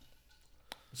better.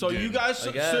 So Dude, you guys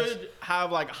I guess. should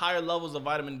have like higher levels of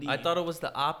vitamin D. I thought it was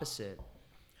the opposite.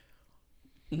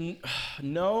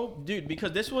 No, dude,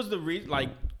 because this was the like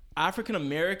African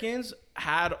Americans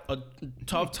had a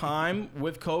tough time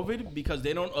with COVID because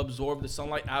they don't absorb the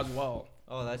sunlight as well.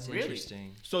 Oh, that's Really?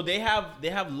 interesting. So they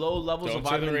have low levels Don't of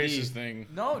say the vitamin racist D. thing.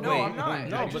 No, Wait, I'm not.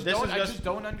 no, I but just this don't. is I just- just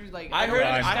don't under like. I don't heard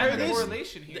understand the this-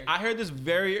 correlation here. I heard this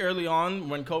very early on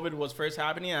when COVID was first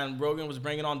happening, and Rogan was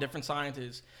bringing on different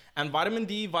scientists. And vitamin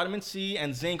D, vitamin C,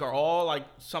 and zinc are all like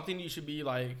something you should be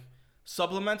like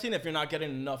supplementing if you're not getting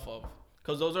enough of,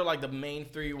 because those are like the main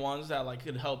 3 ones that like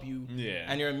could help you Yeah.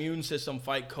 and your immune system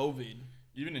fight COVID.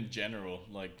 Even in general,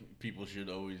 like people should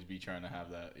always be trying to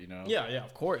have that, you know? Yeah,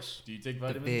 of course. Do you take The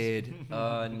vitamins? vid.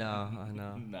 No.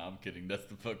 Nah, I'm kidding. That's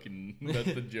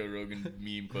the Joe Rogan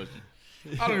meme question.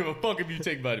 I don't give a fuck if you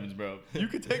take vitamins, bro. You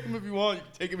can take them if you want. You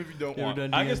can take them if you don't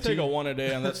want. I just take a one a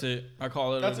day and that's it. I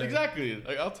call it. That's a day. exactly it.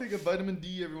 Like I'll take a vitamin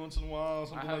D every once in a while, I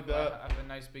something have, like that. I have a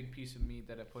nice big piece of meat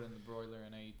that I put in the broiler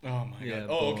and I eat. Oh my Yeah, god.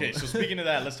 Oh, boom. okay. So speaking of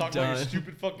that, let's talk about your Done.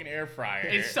 stupid fucking air fryer.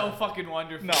 It's so fucking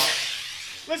wonderful. no.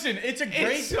 Listen, it's a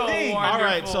great It's so thing. wonderful. All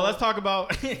right, so let's talk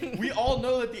about. We all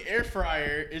know that the air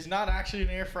fryer is not actually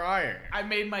an air fryer. I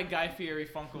made my Guy Fieri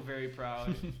Funko very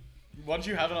proud. Why don't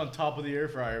you have it on top of the air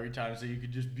fryer every time so you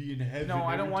could just be in heaven? No,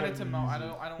 I don't every want time it to you melt. use I it?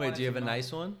 don't want Wait, it do you to have a melt.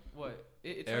 nice one? What? It's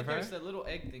Air right there. fryer? It's that little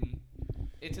egg thingy.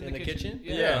 It's in, In the kitchen?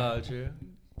 Yeah. Oh, true.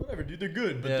 Whatever, dude. They're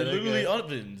good, but Yeah, they're they're literally good.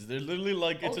 ovens. They're literally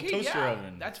like it's a toaster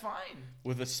oven That's fine.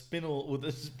 with a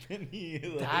spinny.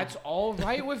 Like, That's all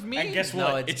right with me. and guess what?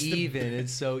 No, it's the- even.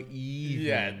 It's so even.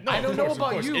 Yeah, no, I don't of know course, of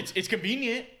about course. you. It's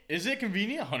convenient. Is it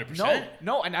convenient? 100%.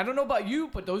 No, and I don't know about you,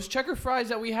 but those checker fries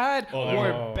that we had Oh, they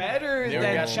were were- better they were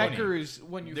than gas money. checkers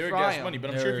when you They're fry gas them. money,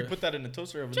 but I'm sure if you put that in a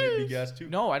toaster oven, they'd be gas too.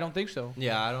 No, I don't think so.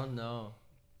 Yeah, I don't know.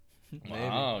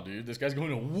 Wow, dude, this guy's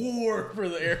going to war for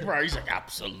the air fryer. He's like,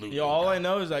 absolutely. Yo, all I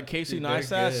know is that Casey Dude, they're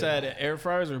Neistat good. said air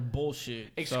fryers are bullshit.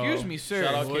 Excuse me, sir.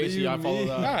 Shout out What do Casey. you I follow mean?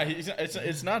 that. Nah,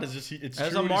 it's not. It's just it's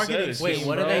As true a what he marketing said. It's Wait, just-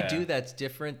 what do yeah. they do that's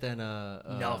different than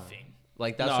Nothing.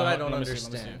 Like that's No, what I let don't me see,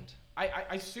 let me see.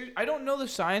 understand. I don't know the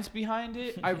science behind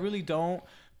it. I really don't.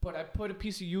 But I put a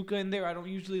piece of yuca in there. I don't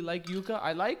usually like yuca.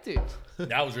 I liked it.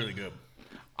 That was really good.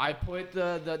 I put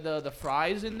the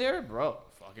fries in there, bro.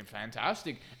 Fucking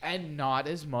fantastic, and not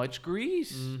as much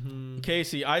grease.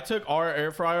 Casey, I took our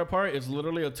air fryer apart. It's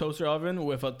literally a toaster oven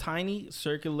with a tiny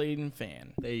circulating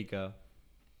fan. There you go.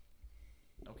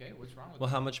 Okay, what's wrong with Well,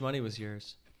 that? how much money was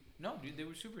yours? No, dude, they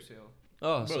were super sale.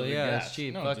 Oh, Bro, so they're yeah, gas. it's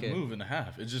cheap. No, Fuck it's it. a move and a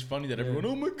half. It's just funny that everyone,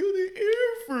 oh my god, the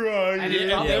air fryer. And it-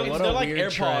 Yeah, it's- what they're a like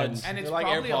weird AirPods. trend. And it's They're like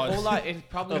probably a AirPods. whole lot. It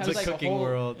probably Of has the like cooking a whole.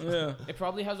 world. Yeah. It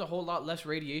probably has a whole lot less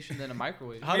radiation than a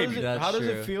microwave. How does Maybe it that's How does true.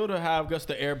 it feel to have just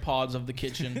the AirPods of the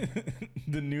kitchen?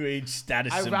 The new age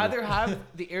status I'd symbol. rather have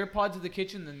the AirPods of the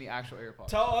kitchen than the actual AirPods.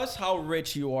 Tell us how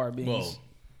rich you are, Beans. Whoa.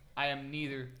 I am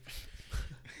neither.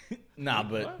 Nah,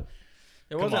 but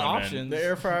There come wasn't on, man. options. The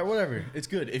air fryer, whatever. It's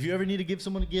good. If you ever need to give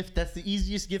someone a gift, that's the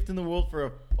easiest gift in the world for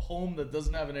a home that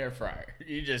doesn't have an air fryer.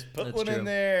 You just put That's one true. in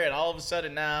there, and all of a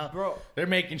sudden now, Bro, they're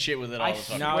making shit with it all I the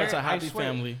time. Now it's a swear- I happy swear.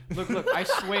 family. Look,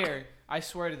 I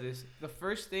swear to this. The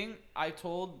first thing I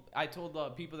told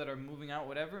people that are moving out,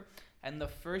 whatever, and the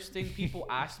first thing people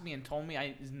asked me and told me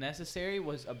is necessary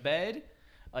was a bed,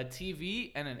 a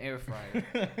TV, and an air fryer.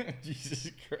 Jesus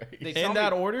Christ. They tell In me-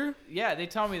 that order? Yeah, they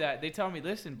tell me that. They tell me,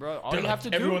 listen, bro, all They're you like,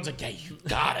 have to everyone's do, like, yeah, you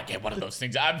gotta get one of those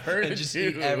things. I've heard And it just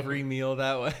too. eat every meal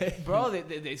that way. bro,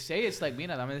 they say it's like,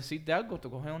 mira, dame decirte algo, te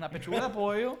coges una pechuga de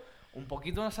pollo, un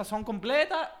poquito de sazón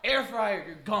completa, air fryer,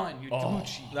 you're gone, you're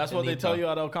Gucci. That's what they tell you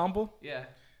at El Campo? Yeah.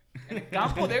 In the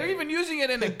campo, they're even using it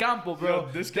in the campo, bro.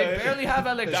 Yo, this they guy- barely have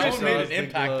That one electricity. made Across an the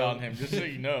impact globe. on him, just so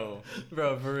you know.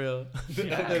 Bro, for real.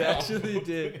 It actually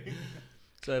did.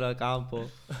 So el campo.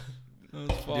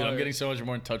 Dude, I'm getting so much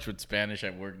more in touch with Spanish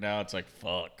at work now. It's like,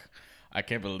 fuck. I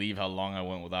can't believe how long I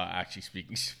went without actually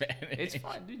speaking Spanish. It's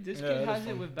fine, dude. This Yeah, kid it is has it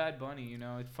fun. with Bad Bunny, you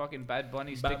know. It's fucking Bad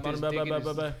Bunny. Bad Stick this Bunny, dick in bad,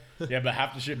 his- bad, bad. Yeah, but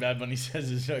half the shit Bad Bunny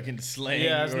says is fucking slang.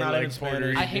 Yeah, it's or not like even Spanish.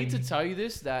 Puerto I hate to Rican. tell you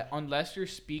this, that unless you're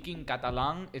speaking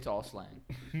Catalan, it's all slang.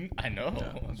 I know.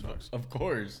 Of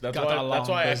course. That's Catalan,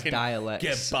 why I those can dialects.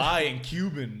 get by in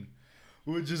Cuban,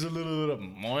 which is a little bit of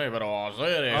muy pero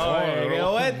hacer eso, Oye, pero- qué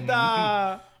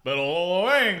vuelta. Pero todo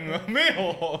bien,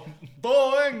 mijo.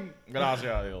 Todo bien.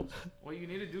 Gracias a Dios. What you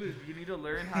need to do is you need to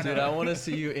learn how Dude, to. I want to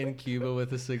see you in Cuba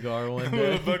with a cigar one With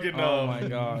day. a fucking, Oh my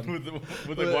God. With the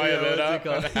With- yeah, guayabera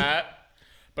what's it and a hat.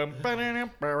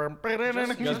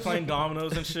 Just playing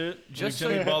dominoes and shit. Just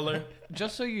Jimmy so- Butler.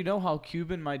 Just so you know how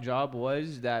Cuban my job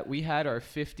was, that we had our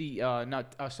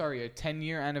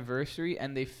 10-year anniversary,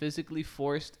 and they physically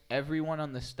forced everyone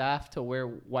on the staff to wear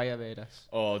guayaberas.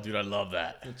 Oh, dude, I love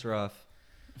that. It's rough.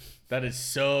 That is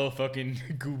so fucking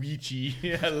gooichi.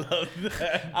 I love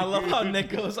that. I love how Nick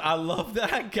goes, I love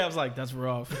that. Kev's like, that's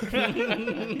rough.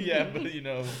 Yeah, but you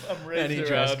know, I'm raised Any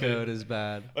dress around it. code is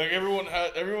bad. Like everyone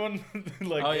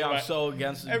like Oh, yeah, my- I'm so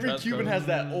against the every dress Cuban code. has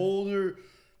that older,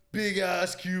 big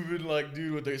ass Cuban like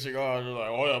dude with their cigar. They're like,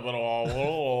 oh yeah, but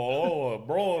bro,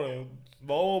 Bro,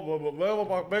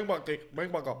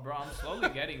 I'm slowly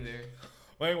getting there.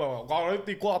 like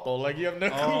you have no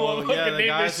clue Oh, what yeah, fucking the name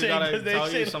guys this who shit gotta 'cause they tell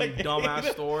you say some like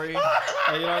dumbass story.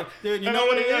 And you're like, dude, you know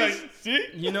what it is? See?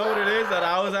 You know what it is? That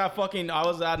I was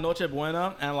at Noche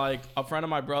Buena, and like a friend of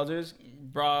my brother's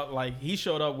brought, like, he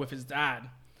showed up with his dad.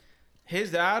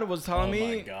 His dad was telling Oh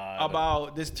my me God.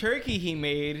 about this turkey he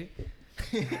made.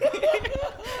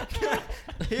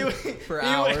 For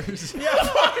hours.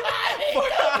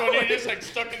 When you're just like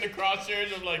stuck in the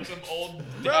crosshairs of like some old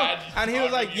Bro, dad. just and he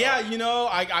was talking like, you yeah, up. you know,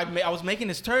 I was making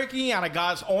this turkey, and I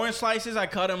got orange slices. I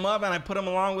cut them up, and I put them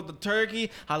along with the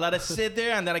turkey. I let it sit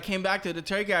there, and then I came back to the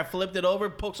turkey. I flipped it over,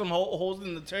 poked some holes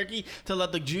in the turkey to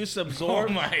let the juice absorb.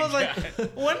 Oh my I was like,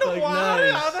 God. when the Like,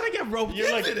 water? nice. How did I get roped You're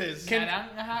into like, this?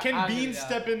 can Bean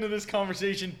step into this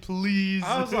conversation, please?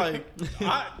 I was like,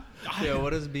 Yeah,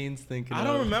 what is Beans thinking? I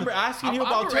don't of? remember asking you I'm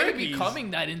about already turkeys.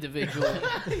 becoming that individual.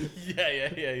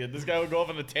 Yeah. This guy would go off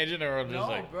on a tangent or I'm just No,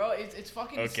 like, bro, it's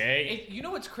fucking. Okay. You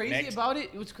know what's crazy Next. about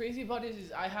it? What's crazy about it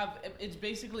is it's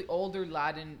basically older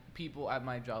Latin people at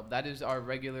my job. That is our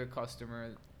regular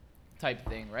customer type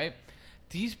thing, right?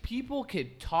 These people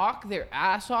could talk their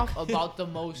ass off about the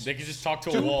most they can just talk to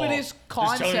a wall. stupidest Just telling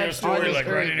you a concepts on story this like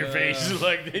right in your earth. face.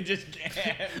 Like they just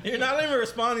can't. You're not even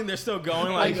responding. They're still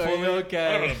going like Like, are you fully.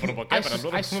 okay? I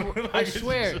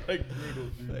swear. It's like brutal,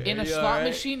 dude. In a Are you slot alright?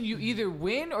 machine, you either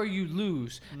win or you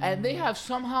lose, and they have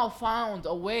somehow found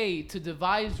a way to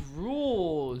devise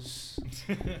rules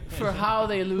for how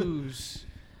they lose.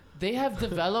 They have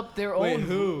developed their own. Wait,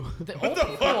 who? What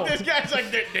the fuck? This guy's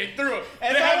like, they threw it. They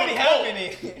It's have already a cult.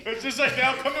 happening. It's just like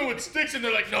they'll come in with sticks and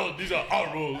they're like, no, these are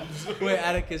our rules. Wait,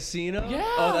 at a casino? Yeah.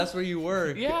 Oh, that's where you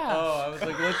work. Yeah. Oh, I was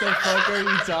like, what the fuck are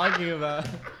you talking about?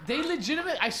 They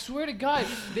legitimate. I swear to God,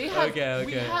 they have. Okay,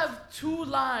 We okay. have two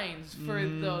lines for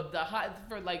the high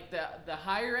for like the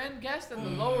higher end guest and the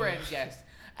lower end guest,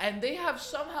 and they have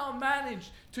somehow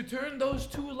managed to turn those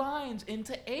two lines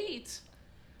into 8.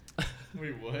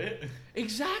 Wait, what?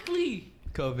 Exactly.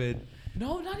 COVID.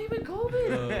 No, not even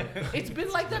COVID. It's been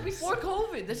like that before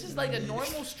COVID. This is like a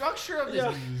normal structure of this.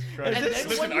 And then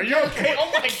Listen, when are you you get- okay?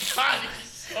 Oh my god.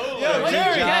 Yo, When Jerry.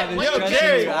 you get- when Yo, you get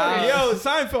Jerry. a tourist-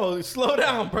 Yo, Seinfeld, slow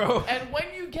down, bro. And when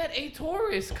you get a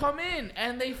tourist come in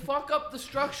and they fuck up the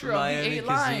structure of the Miami 8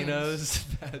 lines, casinos.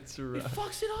 That's it rough.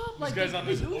 fucks it up. This Like guy's they on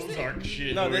this lose it. Ozark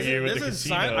shit No, over this here with is the this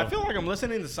is casino. I feel like I'm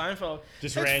listening to Seinfeld.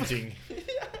 Just ranting.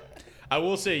 I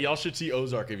will say, y'all should see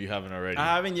Ozark if you haven't already.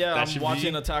 I haven't yet. That I'm should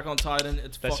watching be- Attack on Titan.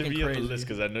 It's That should fucking be crazy. on the list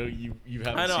because I know you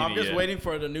haven't I know. seen I'm it just yet. waiting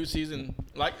for the new season.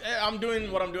 Like I'm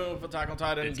doing what I'm doing with Attack on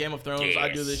Titan, It's Game of Thrones. I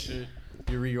do this gas. shit.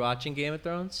 You're rewatching Game of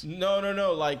Thrones?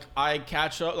 No. Like I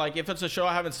catch up. Like if it's a show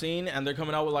I haven't seen and they're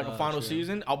coming out with like a Oh, final true.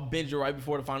 season, I'll binge it right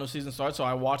before the final season starts. So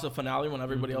I watch the finale when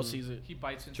everybody else sees it. He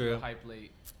bites into True. the hype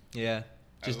late. Yeah.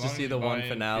 As Just to long see as the you one buy in,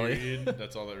 finale. period,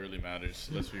 that's all that really matters.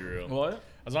 Let's be real. What?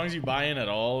 As long as you buy in at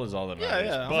all is all that Yeah, matters.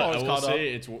 yeah, I'm But I always will caught say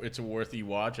it's a worthy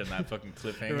watch and that fucking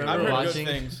cliffhanger. Remember I've heard watching-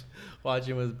 good things.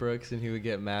 Watching with Brooks and he would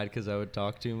get mad because I would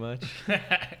talk too much.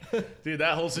 Dude,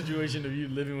 that whole situation of you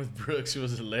living with Brooks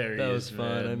was hilarious. That was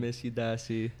fun. man. I miss you,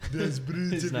 Dassy. That's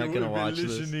Bruce. He's If not he gonna would've been watch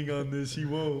this. listening on this, he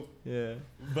won't. Yeah.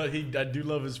 But I do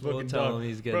love his We'll fucking tell dog. him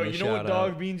he's Bro, getting you a know what shout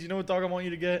dog out. means? You know what dog I want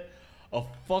you to get? A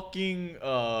fucking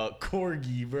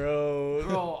corgi, bro.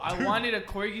 Bro, I wanted a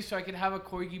corgi so I could have a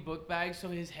corgi book bag so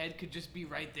his head could just be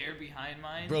right there behind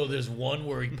mine. Bro, there's one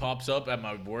where he pops up at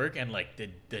my work and like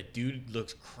the dude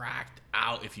looks cracked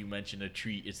out if you mention a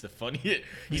treat. It's the funniest.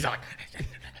 He's like,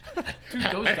 Dude,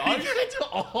 those dogs. It's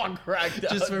all cracked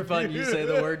out. Just for fun, you dude. say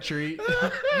the word treat.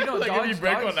 You know, Like if you dogs,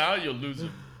 break dogs, one out, you'll lose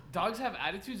him. dogs have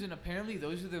attitudes, and apparently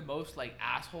those are the most like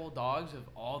asshole dogs of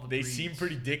all the They breeds. seem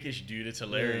pretty dickish, dude. It's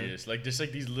hilarious. Like just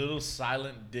like these little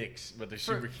silent dicks, but they're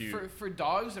super cute. For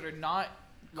dogs that are not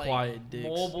like Quiet dicks.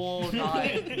 mobile, not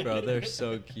Bro, they're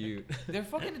so cute. they're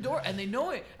fucking adorable, and they know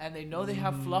it, and they know they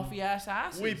have fluffy ass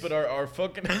asses. Wait, but our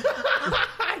fucking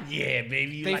yeah,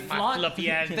 baby, you They like my flaunt- fluffy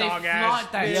ass they dog flaunt ass.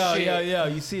 that Yo, shit. yo,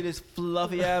 you see this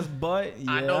fluffy ass butt?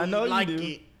 Yeah, I know you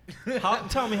do.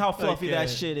 Tell me how fluffy Okay. that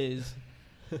shit is.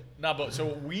 Nah, but so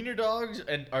wiener dogs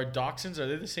and our dachshunds, are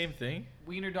they the same thing?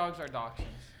 Wiener dogs are dachshunds.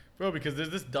 Bro, because there's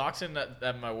this dachshund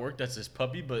at my work that's this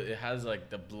puppy, but it has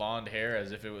like the blonde hair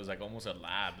as if it was like almost a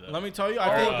lab. Though. Let me tell you, Oh,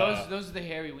 I think those are the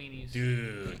hairy weenies.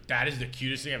 Dude, that is the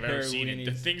cutest thing I've ever Hairy seen. It.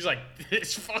 The weenies. thing's like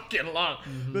this fucking long.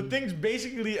 The thing's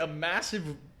basically a massive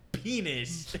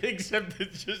penis, except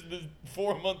it's just this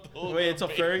 4-month-old. Wait, it's a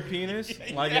baby. furry penis,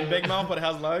 like in Big Mouth, but it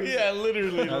has legs. Yeah,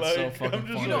 literally. That's like, so fucking I'm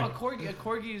just funny. You know, like, a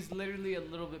corgi is literally a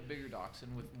little bit bigger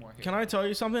dachshund with more hair. Can I tell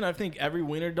you something? I think every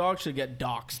wiener dog should get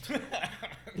doxxed.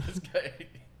 this guy.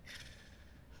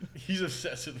 He's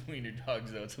obsessed with wiener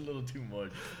dogs, though. It's a little too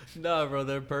much. No, bro,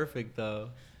 they're perfect though.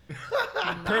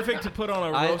 Perfect to put on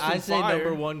a roasted I say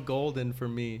fire. #1 golden for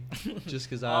me, just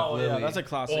because I have Oh Lily. yeah, that's a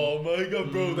classic. Oh my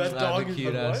god, bro! That I have dog a is the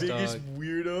cute-ass biggest dog.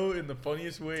 weirdo in the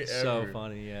funniest way ever. So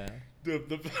funny, yeah. The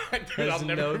fact He that I'll has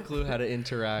never no clue how to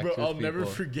interact Bro, with I'll people. never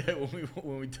forget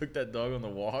when we took that dog on the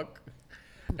walk,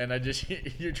 and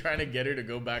you're trying to get her to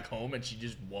go back home, and she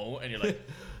just won't, and you're like,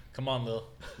 "Come on, Lil,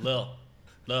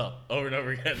 over and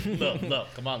over again, Lil,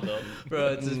 come on, Lil."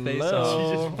 Bro, it's his face Lil.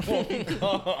 off. She just won't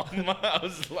come. I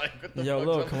was like, "What the Yo, fuck's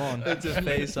look, up?" come on. It's a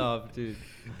face off, dude.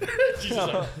 She's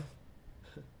just like,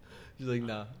 She's like,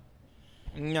 nah,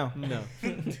 No. no.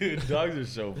 dude, dogs are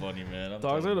so funny, man. I'm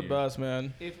Dogs are telling the you. best,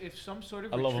 man. If some sort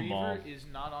of I love 'em all. retriever is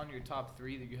not on your top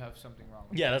 3, then you have something wrong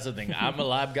with Yeah, that's the thing. I'm a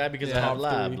lab guy because I Yeah, have top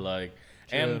lab. three. Like,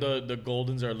 And the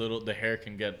Goldens are a little. The hair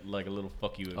can get like a little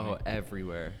fucky with Oh, me.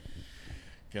 everywhere.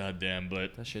 God damn,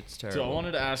 but. That shit's terrible. So I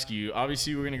wanted to ask you.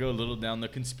 Obviously, we're gonna go a little down the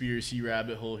conspiracy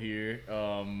rabbit hole here.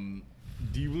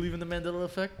 Do you believe in the Mandela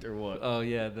effect or what? Oh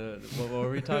yeah, what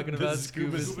were we talking about?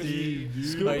 Scuba Steve, dude.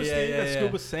 Scuba Oh, yeah, Steve yeah, and yeah.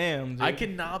 Scuba Sam, dude. I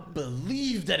cannot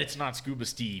believe that it's not Scuba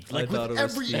Steve. I Like thought with it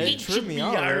was every Steve. It inch tripped of me me,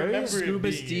 out, I right? remember it Scuba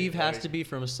being Steve it, has like- to be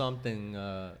from something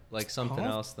like something I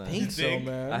don't else then. think so, think?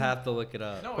 man. I have to look it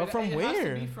up. No, But from it has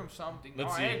where? to be from something.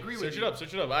 Let's No, see. I agree with Search you. it up.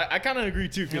 Search it up. I kind of agree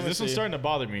too Let because me this one's see. starting to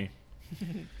bother me. The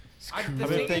I've thing been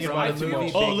thinking is, about I it too feel-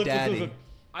 much. Oh, Big look, Daddy. look.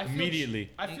 I feel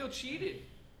Immediately. I feel cheated.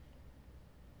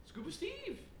 Scuba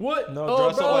Steve. What? No,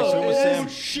 dress up like Scuba Sam.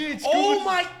 Shit! Oh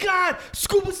my God!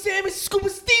 Scuba Sam is Scuba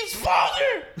Steve's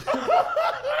father.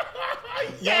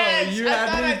 Yes! you I had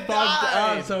thought me I fucked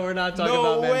died. up. So we're not talking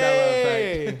No about Mandela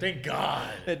way. effect. Thank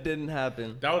God. It didn't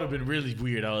happen. That would have been really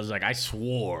weird. I was like, I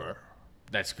swore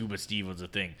that Scuba Steve was a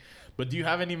thing. But do you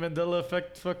have any Mandela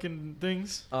effect fucking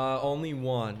things? Only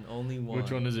one. Only one.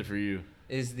 Which one is it for you?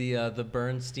 Is the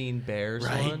Bernstein Bears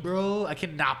one? bro. I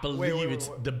cannot believe wait, it's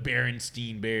wait. the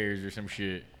Berenstein Bears or some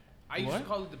shit. I used What? to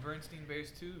call it the Bernstein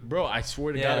Bears too. Bro, I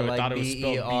swear to Yeah, God, I like thought it was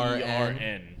spelled B-E-R-N.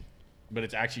 B-E-R-N. But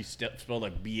it's actually spelled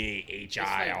like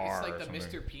B-A-H-I-R It's like or the something.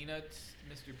 Mr.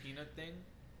 Peanut thing.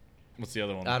 What's the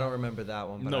other one? I don't remember that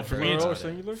one. But No, I for heard me it's Plural or about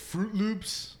it. singular? Fruit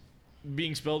Loops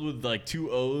being spelled with like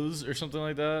 2 O's or something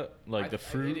like that. Like the It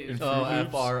fruit is. in Fruit Oh, Loops.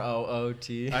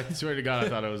 F-R-O-O-T. I swear to God, I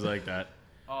thought it was like that.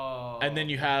 Oh. And then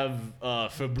you have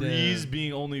Febreze Damn.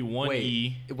 being only one Wait,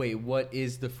 E. wait, what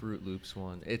is the Fruit Loops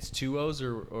one? It's 2 O's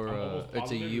or I'm almost it's a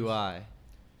positive UI?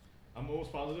 I'm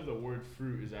almost positive the word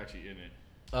fruit is actually in it.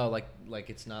 Oh, like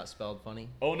it's not spelled funny.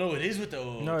 Oh no, it is with the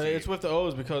O. No, it's with the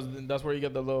O's because that's where you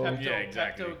get the little. Pepto, Yeah,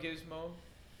 exactly. Pepto Gizmo.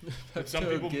 But some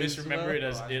people Pepto-Gizmo? misremember it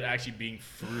as Oh, I it see. actually being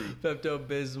fruit. Pepto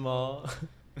Bismol.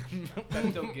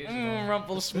 Pepto Gizmo.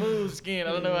 Rumple smooth skin.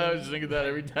 I don't know why I was thinking that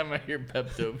every time I hear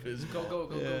Pepto Bismol. Go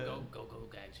Yeah. go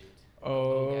gadget.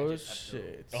 Oh Gadget Pepto.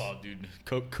 shit. Oh, dude,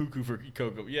 cuckoo for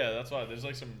cocoa. Yeah, that's why. There's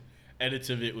like some edits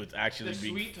of it with actually The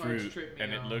being Sweet Tarts fruit, trip me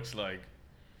and it out. looks like.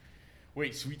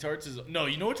 Wait, Sweet Tarts is no.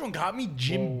 You know which one got me?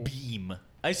 Jim Whoa. Beam.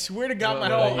 I swear to God, No, my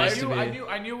no, whole it used to be.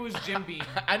 I knew it was Jim Beam.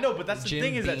 I know, but that's the Jim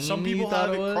thing is that some Beam, you people thought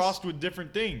have it it was? crossed with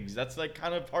different things. That's like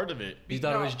kind of part of it. You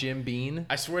thought it No. was Jim Bean?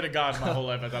 I swear to God, my whole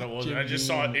life I thought it was. And I Jim just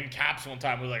saw it Beam. in caps one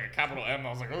time with like a capital M. I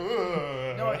was like, ugh.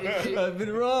 No, it, I've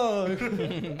been wrong.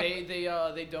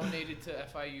 they donated to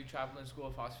FIU Chaplain School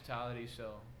of Hospitality,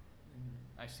 so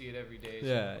I see it every day. So.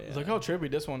 yeah, Look yeah. how trippy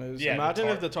this one is. Yeah, the Imagine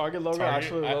tar- if the Target logo Target-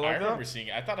 actually I looked like remember that. seeing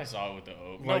it. I thought I saw it with the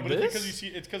O. No, Like but it's because this? you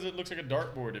see, it's because it looks like a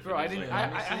dartboard. If Bro, it I was didn't.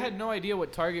 like, I had no idea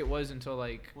what Target was until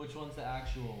like Which one's the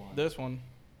actual one? This one.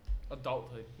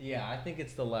 adulthood. Yeah, I think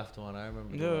it's the left one. I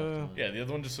remember the Yeah. left one. Yeah, the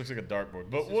other one just looks like a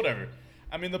dartboard. But whatever.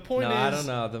 I mean, the point No, is, I don't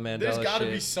know. The Mandela there's got to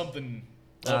be shit. something.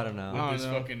 I up don't know. With I don't this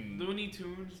know. fucking Looney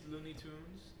Tunes. Looney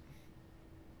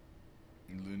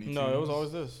No, it was Tunes.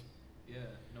 always this. Yeah.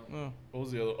 No. No. What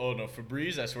was the other? Oh no,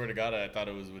 Febreze. I swear to God, I thought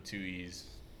it was with 2 E's.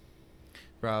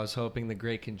 Bro, I was hoping the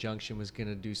Great Conjunction was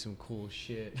gonna do some cool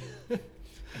shit.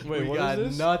 Wait, we what got is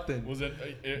this? nothing. Was it?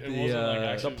 It The, wasn't like uh,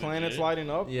 actually The planets legit. lighting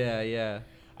up. Yeah, yeah.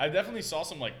 I definitely saw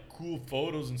some like cool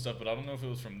photos and stuff, but I don't know if it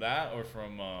was from that or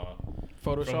from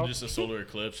Photoshop. just a solar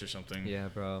eclipse or something. Yeah,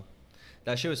 bro.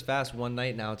 That shit was fast. One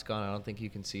night, now it's gone. I don't think you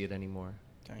can see it anymore.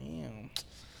 Damn.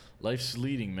 Life's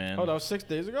fleeting, man. Oh, that was 6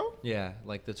 days ago. Yeah,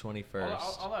 like the 21st.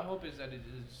 All I hope is that it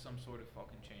is some sort of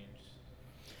fucking change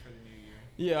for the new year.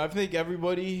 Yeah, I think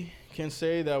everybody can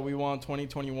say that we want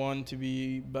 2021 to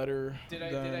be better. Did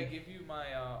I than- give you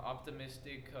my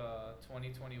optimistic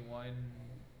 2021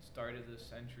 start of the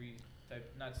century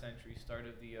type, not century, start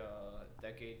of the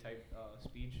decade type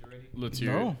speech already? Let's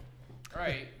hear No. All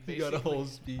right, You got a whole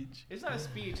basically- speech. It's not a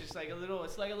speech. It's like a little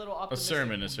it. A optimistic.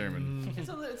 sermon, a sermon. It's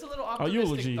a little A optimistic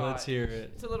eulogy. thought. Let's hear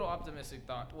it. It's a little optimistic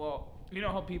thought. Well, you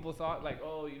know how people thought like,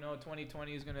 oh,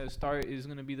 2020 is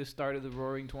gonna be the start of the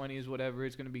Roaring '20s, whatever.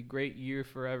 It's gonna be a great year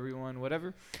for everyone,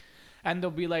 whatever. And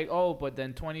they'll be like, oh, but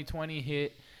then 2020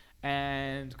 hit,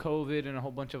 and COVID and a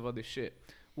whole bunch of other shit.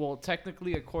 Well,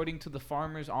 technically, according to the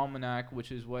Farmer's Almanac,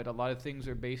 which is what a lot of things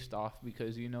are based off,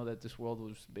 because you know that this world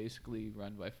was basically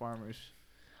run by farmers.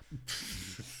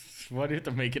 Why do you have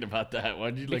to make it about that?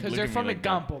 Why do you like? Because look they're at me from like the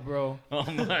that? Campo, bro. Oh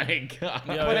my god!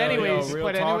 But anyways, real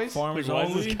but talk, anyways- farmers Why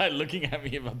is this only. guy looking at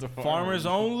me about the Farmers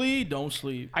only. Don't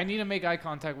sleep. I need to make eye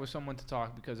contact with someone to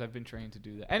talk because I've been trained to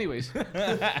do that. Anyways,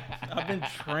 I've been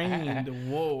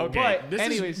trained. Whoa. Okay, But this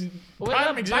anyways, is well, prime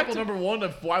back example to- number one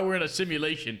of why we're in a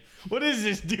simulation. What is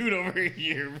this dude over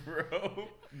here, bro?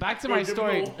 back to Go, my give him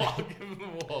story. the wall, give him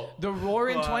the wall. The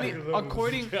Roaring 20,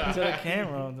 according To the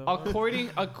camera.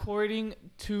 according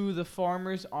to the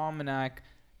Farmer's Almanac,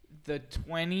 the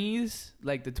 20s,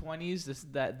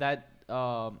 that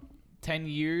 10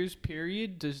 years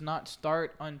period does not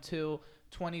start until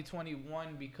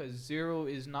 2021 because 0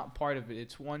 is not part of it.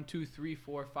 It's 1, 2, 3,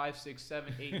 4, 5, 6,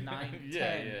 7, 8, 9, 10 Yeah,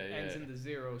 ends in the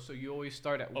 0. So you always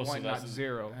start at Oh, so 1, that's not a-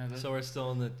 0. So we're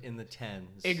still in the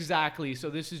tens. Exactly. So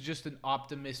this is just an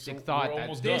optimistic So thought we're that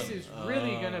almost this done. is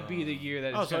really gonna be the year that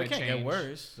it's Oh, so gonna it can't change. get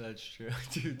worse. That's true.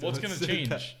 Dude, What's don't gonna say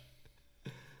that. change?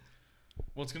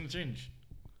 What's gonna change?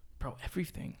 Bro,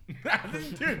 everything.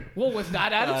 Dude, Well, with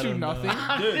that attitude, don't know. nothing.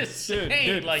 I'm just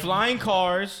saying, like, flying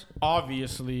cars,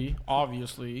 obviously.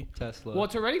 Tesla. Well,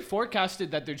 it's already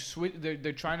forecasted that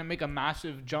they're trying to make a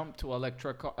massive jump to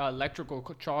electrical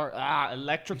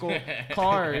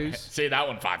cars. say that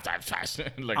one 5 times fast.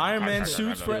 Like, Iron Man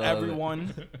suits for love it.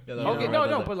 everyone. Okay,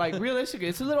 no, but like realistically,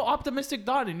 it's a little optimistic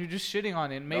thought, and you're just shitting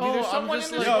on it. Maybe No, there's I'm someone in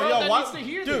just this like- world that what, needs to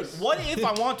hear dude, this. what if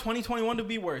I want 2021 to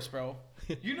be worse, bro?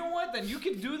 You know what? Then you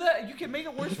can do that. You can make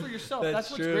it worse for yourself. That's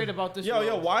That's what's true. great about this. Yo,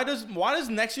 world. why does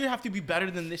next year have to be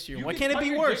better than this year? You Why can can't it cut be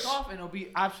your worse? dick off and it'll be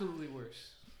absolutely worse.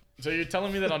 So you're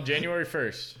telling me that on January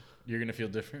 1st, you're gonna feel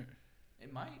different?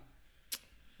 It might.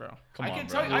 Bro. Come I on, can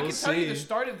bro. tell you. I We'll can tell you the see.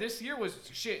 start of this year was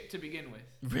shit to begin with.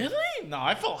 Really? No,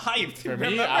 I felt hyped. For me,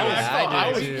 Remember?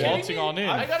 I was did, waltzing on in.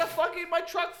 I got a fucking my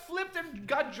truck flipped and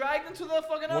got dragged into the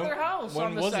fucking other house. when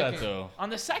on the was that, second. though? On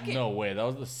the second. No way, that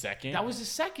was the second. That was the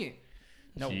second.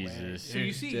 No way. Jesus. So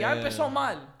you see, ya empezó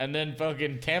mal. And then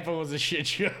fucking Tampa was a shit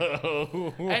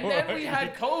show. And then we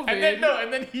had COVID.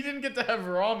 And then he didn't get to have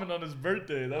ramen on his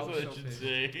birthday. That's I what was I so should pissed.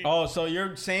 say. Oh, so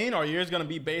you're saying our year's gonna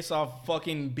be based off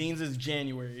fucking Beans'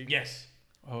 January? Yes.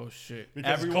 Oh shit.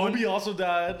 Because Everyone. Kobe also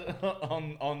died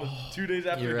on the 2 days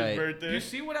after You're his right. birthday. You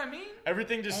see what I mean?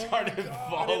 Everything just started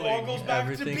falling. It all goes back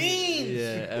to Everything. Beans.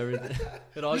 Yeah, everything.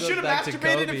 It all You goes should have back to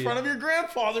masturbated Kobe. in front of your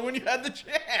grandfather when you had the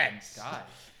chance God.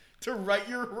 to right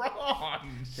your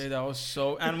wrongs. Hey, that was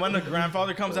so. And when the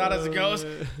grandfather comes out as a ghost,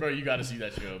 Bro, you got to see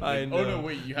that show. I dude. know. Oh no,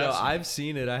 wait, you have. No, seen I've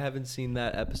seen it. I haven't seen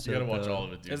that it. episode. You gotta watch though. all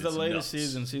of it, dude. it's the latest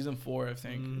nuts. season 4, I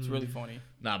think. It's really funny.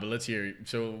 Nah, but let's hear it.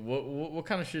 So, what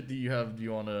kind of shit do you have?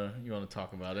 You wanna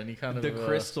talk about? Any kind of The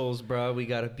crystals, bro. We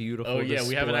got a beautiful. Oh yeah,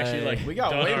 we haven't actually display. like. We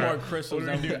got done way our- more crystals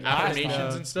what do we than do? last Affirmations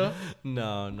time. and stuff.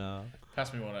 No.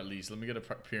 Pass me one at least. Let me get a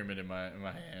pyramid in my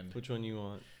hand. Which one you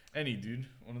want? Any dude,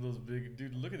 one of those big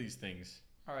dude. Look at these things.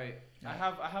 All right. I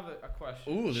have a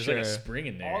question. Ooh, there's like a Sure. spring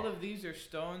in there. All of these are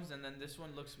stones, and then this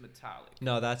one looks metallic.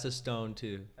 No, that's a stone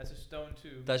too. That's a stone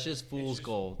too. That's just fool's just-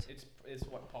 gold. It's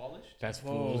what, polished? That's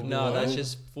Whoa. fool's No, gold. that's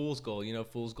just fool's gold. You know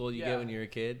fool's gold you Yeah. get when you're a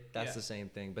kid? That's Yeah. the same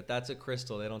thing. But that's a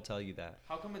crystal. They don't tell you that.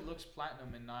 How come it looks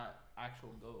platinum and not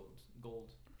actual gold?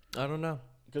 I don't know.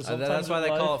 Because That's why they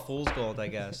call it fool's gold, I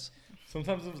guess.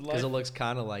 Sometimes it's Because it looks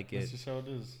kind of like That's it. just how it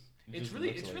is. It It's just really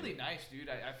looks like really it. nice, dude.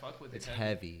 I fuck with it. It's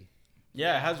heavy.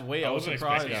 Yeah, it has weight. I was wasn't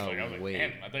surprised. expecting it. No, I was like, wait.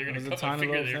 man, I thought you were It was gonna a cut my tiny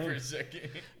finger little there for thing. a second.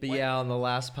 But yeah, on the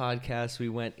last podcast, we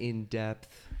went in depth.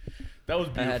 That was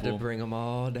I beautiful. had to bring them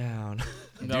all down.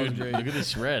 That was Dude, great. look at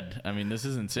this red. I mean, this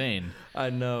is insane. I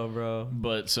know, bro.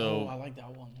 But Oh, so, I like that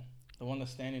one. The one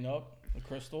that's standing up, the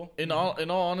crystal. in all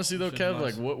honesty, though, Shit's Kev,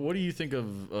 nice. like, what do you think of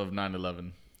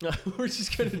 9/11? We're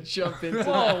just gonna jump into.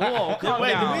 Whoa, calm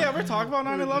Wait, down. did we ever talk about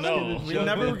 9/11? No. We Jump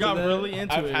never into got that. really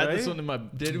into I've it, had right? this one in my.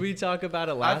 Did we talk about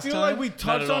it I last feel time? like we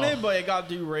touched at on all. it, but it got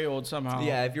derailed somehow.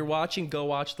 Yeah, if you're watching, go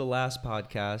watch the last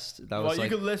podcast. That Well, was you like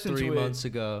could listen 3 to it. months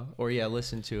ago. Or yeah,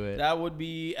 listen to it. That would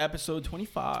be episode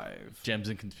 25. Gems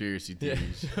and conspiracy yeah,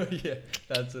 theories. yeah,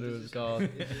 that's what it was called.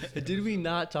 Did we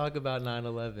not talk about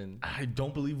 9/11? I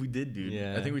don't believe we did, dude.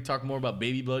 Yeah. I think we talked more about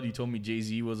Baby Blood. You told me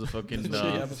Jay-Z was a fucking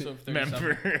episode 37.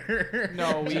 member.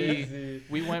 No,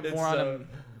 we went It's, more on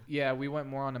we went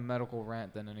more on a medical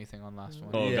rant than anything on last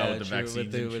one. Oh, yeah, God, with the true,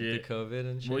 vaccines with and the shit. COVID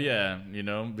and shit. Well, yeah, you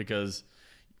know, because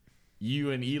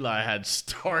you and Eli had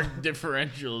stark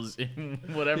differentials in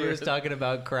whatever. He was talking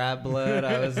about crab blood.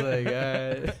 I was like,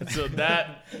 alright. So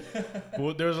that,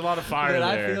 well, there was a lot of fire But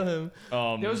I there. feel him.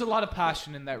 There was a lot of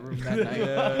passion in that room that night.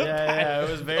 Yeah, it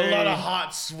was very. a lot of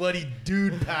hot, sweaty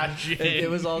dude passion. It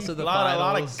was also the a lot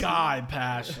finals. of guy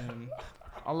passion.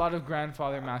 A lot of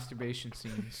grandfather masturbation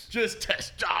scenes. Just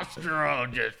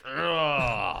testosterone. Just.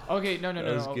 Ugh. Okay, no. That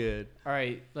was good. All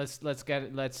right, let's get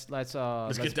it. Let's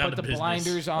get put down to the business.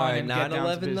 blinders on All right, and get down to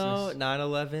 9/11 business. though.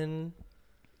 9/11.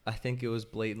 I think it was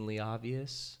blatantly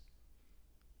obvious.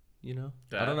 You know,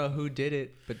 I don't know who did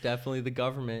it, but definitely the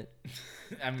government.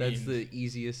 I mean, That's the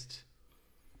easiest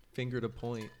finger to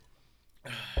point.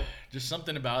 just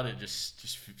something about it just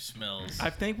smells. I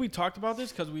think we talked about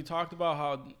this because we talked about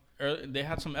how they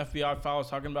had some FBI files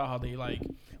talking about how they like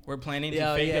were planning to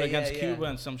Yeah, fake yeah, it against yeah, Cuba yeah.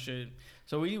 and some shit.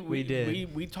 So we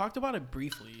did. we talked about it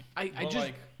briefly. I But, just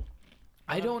like,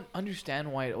 I don't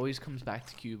understand why it always comes back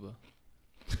to Cuba.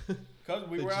 because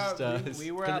we It were just at does. we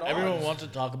were 'Cause at everyone odds. wants to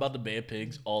talk about the Bay of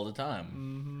Pigs all the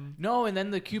time. No, and then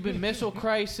the Cuban Missile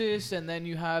Crisis, and then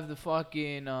you have the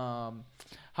fucking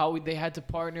how they had to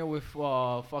partner with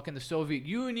fucking the Soviet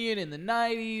Union in the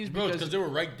 90s Bro, because they were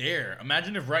right there.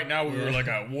 Imagine if right now we were like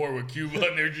at war with Cuba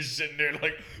and they're just sitting there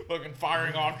like fucking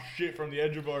firing off shit from the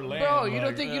edge of our land. Bro, you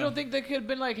like, don't think they could have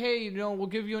been like, hey, you know, we'll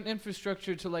give you an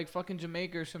infrastructure to like fucking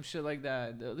Jamaica or some shit like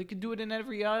that. They could do it in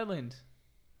every island.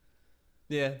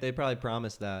 Yeah, they probably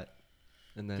promised that,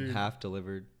 and then Dude. half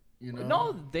delivered. you know?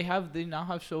 No, they now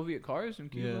have Soviet cars in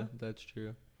Cuba. Yeah, that's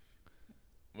true.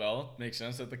 Well, makes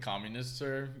sense that the communists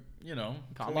are, you know,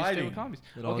 Commies stay with colliding. commies.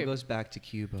 It all Okay, goes back to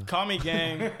Cuba. Commie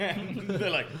gang. They're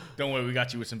like, don't worry, we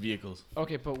got you with some vehicles.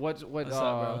 okay, but what What's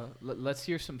up, bro? let's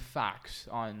hear some facts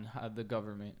on the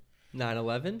government.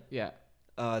 9/11. Yeah.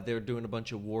 They were doing a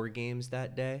bunch of war games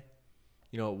that day.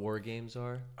 You know what war games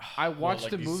are? I watched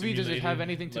like the these movie. Does it have simulated-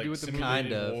 anything to like do with the movie?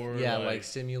 simulated- Kind of. war, Yeah, like- like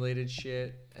simulated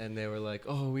shit. And they were like,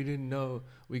 "Oh, we didn't know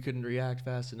we couldn't react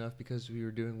fast enough because we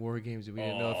were doing war games and we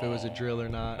didn't know if it was a drill or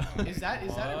not." Is that a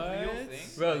real thing?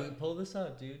 Bro, pull this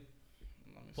up, dude.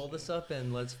 Pull this up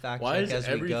and let's fact Why check is as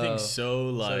we everything go. so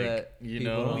like, that you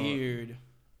people know? don't- Weird.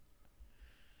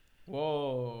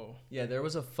 Whoa. Yeah, there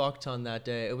was a fuck ton that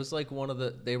day. It was like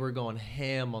they were going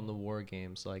ham on the war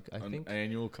games. Like I An think,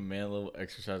 annual command level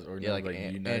exercise or yeah, like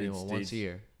United annual States. once a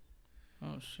year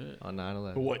Oh shit. on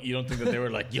 9/11. But what, you don't think that they were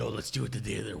like, yo, let's do it the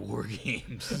day of their war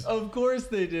games? Of course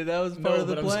they did. That was part of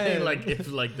the but plan. I'm saying like if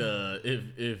like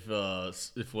if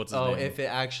what's his Oh, name? if it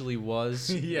actually was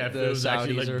yeah, if the it was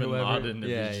actually Saudis like or Bin whoever. Laden,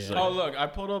 yeah, just yeah. like- Oh look, I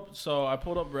pulled up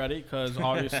Reddit because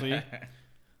obviously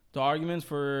the arguments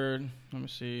for let me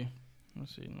see.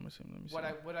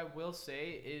 What I will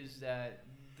say is that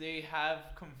they have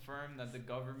confirmed that the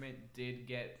government did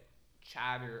get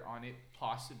chatter on it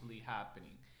possibly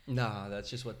happening. Nah, that's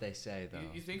just what they say though.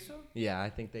 You think so? Yeah, I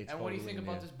think they. And Totally what do you think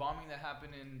about knew. this bombing that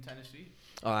happened in Tennessee?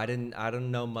 Oh, I don't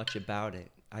know much about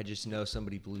it. I just know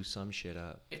somebody blew some shit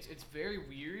up. It's very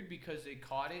weird because they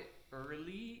caught it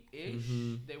early-ish.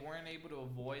 They weren't able to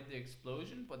avoid the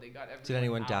explosion, but they got everyone. Did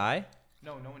anyone out. die?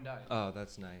 No, no one died. Oh,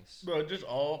 that's nice. Bro, it just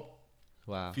all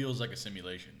Wow. feels like a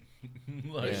simulation.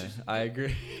 Like, Yeah, I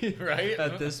agree. right?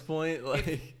 At this point,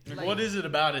 like, Like, what is it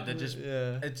about it that just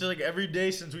yeah. it's like every day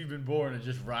since we've been born it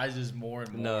just rises more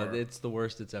and more. No, it's the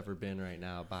worst it's ever been right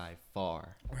now by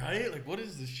far. right? Like what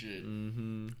is this shit?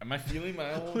 Mm-hmm. Am I feeling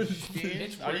my own skin?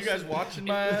 It's Are you worse. guys watching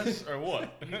my ass or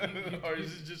what? Or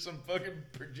is it just some fucking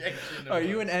projection? of Are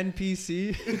you a- an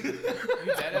NPC?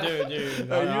 You dead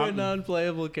Dude. Are you a I'm,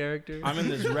 non-playable character? I'm in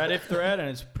this Reddit thread and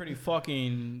it's pretty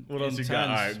fucking What else intense. you got?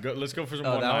 All right, let's go for some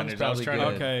Oh, that one's one-liners. I was probably trying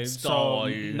good. to Okay, stall so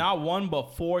you. not one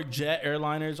but 4 jet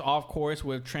airliners off course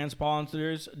with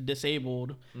transponders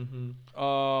disabled.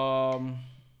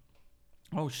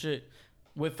 Oh shit.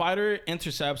 With fighter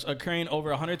intercepts occurring over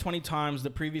 120 times the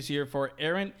previous year for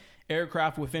errant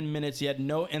aircraft within minutes, yet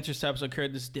no intercepts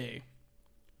occurred this day.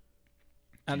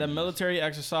 And the military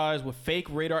exercise with fake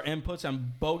radar inputs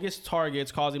and bogus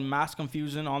targets causing mass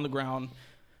confusion on the ground.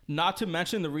 Not to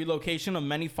mention the relocation of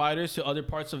many fighters to other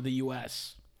parts of the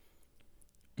U.S.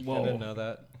 I didn't know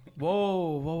that.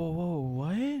 Whoa,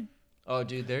 what? Oh,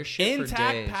 dude, there's shit for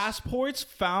Intact days. passports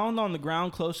found on the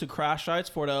ground close to crash sites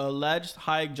for the alleged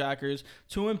hijackers,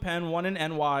 2 in Penn, 1 in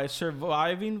NY,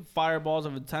 surviving fireballs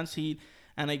of intense heat,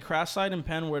 and a crash site in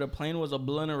Penn where the plane was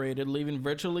obliterated, leaving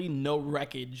virtually no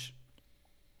wreckage.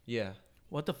 Yeah.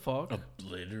 What the fuck?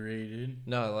 Obliterated.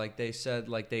 No, like they said,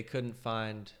 like they couldn't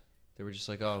find. They were just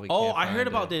like, oh, we. Oh, can't I heard find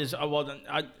about it. this. Well, then,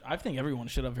 I think everyone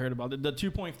should have heard about it. The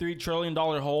 $2.3 trillion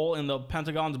hole in the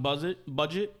Pentagon's budget.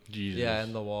 Jesus. Yeah,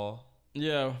 in the wall.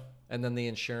 Yeah. And then the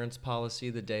insurance policy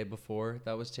the day before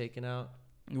that was taken out.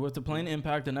 with the plane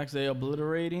impact the next day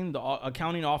obliterating the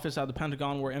accounting office at the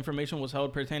Pentagon where information was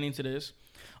held pertaining to this.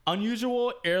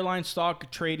 Unusual airline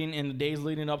stock trading in the days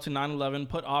leading up to 9/11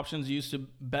 put options used to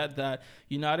bet that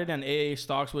United and AA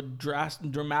stocks would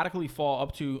dramatically fall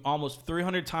up to almost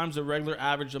 300 times the regular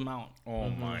average amount. Oh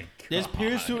my god. This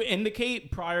appears to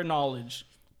indicate prior knowledge.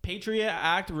 Patriot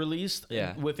Act released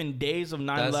within days of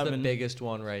 9/11. That's the biggest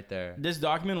one right there. This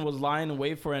document was lying in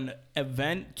wait for an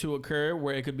event to occur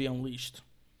where it could be unleashed.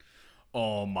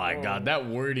 Oh my god, that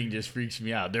wording just freaks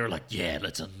me out. They were like, "Yeah,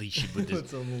 let's unleash it with this."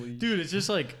 Dude, it's just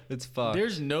like It's fucked.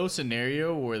 there's no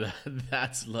scenario where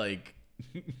that's like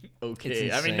okay.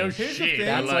 It's I mean, no insane. Here's the shit. thing. but,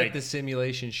 That's like the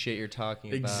simulation shit you're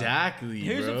talking about. exactly,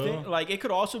 Here's bro. the thing, like it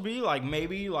could also be like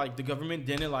maybe like the government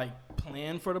didn't like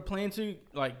plan for the plane to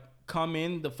like come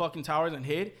in the fucking towers and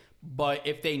hit, but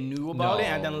if they knew about it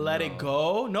and then let it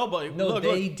go, No, look,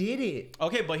 they did it.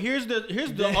 okay, but here's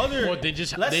the other. What they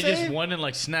just let's say- went and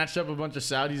like snatched up a bunch of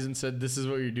Saudis and said, "This is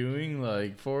what you're doing,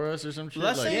 like for us or some shit."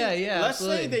 Let's like, say, yeah, let's say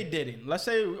absolutely. they didn't. Let's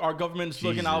say our government's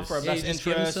looking out for our Jesus. best Just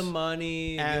give them interest, some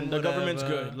money and the whatever. government's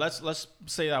good. Let's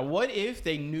say that. What if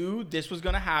they knew this was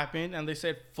gonna happen and they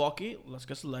said, "Fuck it, let's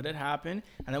just let it happen,"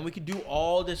 and then we could do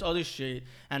all this other shit,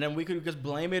 and then we could just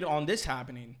blame it on this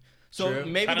happening. So True.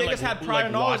 maybe Kinda they just like- had prior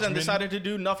like knowledge and Watchmen. decided to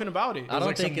do nothing about it. It was I don't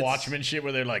like think some it's- Watchmen shit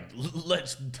where they're like,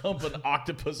 "Let's dump an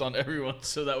octopus on everyone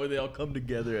so that way they all come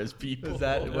together as people." Is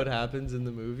that what happens in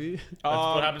the movie? That's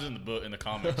what happens in the book in the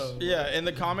comics. Yeah, in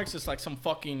the comics, it's like some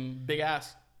fucking big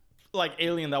ass, like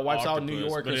alien that wipes out New Octopus,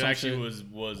 York but or it some actually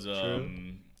shit.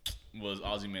 was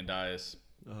Ozymandias.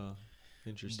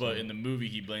 Interesting. But in the movie,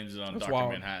 he blames it on That's Dr.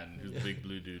 wild. Manhattan, who's the big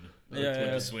blue dude Yeah, with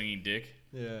yeah. the swinging dick.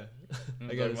 yeah, I'm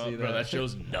I gotta talking see about, Bro, that that.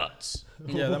 show's nuts.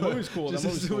 Yeah, that movie's cool. That Just a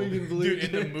movie's cool. swinging blue Dude,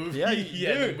 in the movie, Yeah, in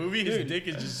dude, the movie, his dick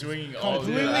is just swinging all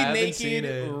Completely I haven't seen naked,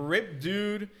 it. ripped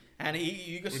dude, and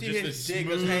you can With see just his a dick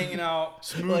just smooth- hanging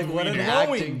out, like what an wiener.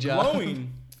 acting job.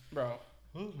 glowing, bro.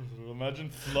 Imagine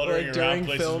fluttering Like around during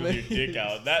places filming. with your dick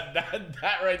out.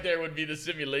 That right there would be the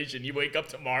simulation. You wake up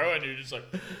tomorrow and you're just like,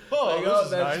 oh, Like, this oh,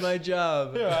 is that's nice. my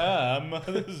job. Here I am.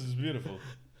 This is beautiful.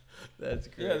 That's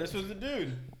great. Yeah, this was the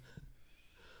dude.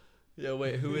 Yeah,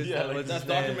 wait, who is Yeah, that? like, What's That's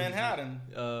his Dr. name? Manhattan.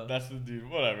 That's the dude.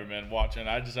 Whatever, man. Watch it.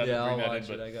 I just had Yeah, to I'll bring that watch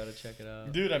in. it. But I gotta check it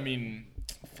out. dude, I mean,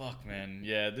 fuck, man.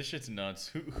 Yeah, this shit's nuts.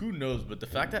 Who knows? But the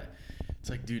fact that it's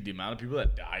like, dude, the amount of people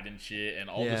that died and shit, and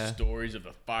all the Yeah. stories of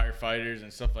the firefighters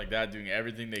and stuff like that doing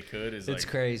everything they could is It's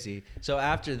like crazy. So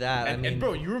after that, And, I mean, and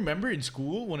bro, you remember in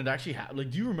school when it actually happened? Like,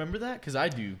 do you remember that? Because I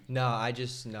do. no, I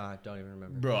don't even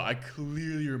remember. Bro, I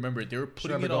clearly remember it. They were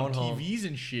putting it remember on going home. TVs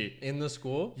and shit. In the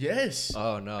school? Yes.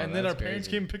 Oh no. and then our that's parents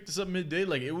crazy. came and picked us up midday.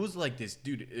 Like, it was like this,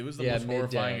 dude. It was the Yeah, most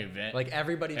horrifying midday. event. Like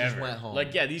everybody just ever. went home.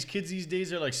 Like, yeah, these kids these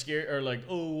days are like scared, or like,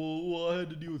 oh, well, I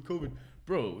had to deal with COVID.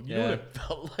 Bro, you know what Yeah. it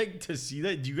felt like to see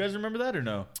that? Do you guys remember that or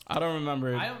no? I don't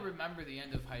remember it. I don't remember the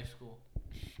end of high school.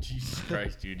 Jesus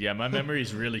Christ, dude. Yeah, my memory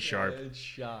is really sharp. It's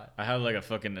shot. I have like a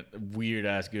fucking weird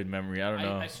ass good memory. I don't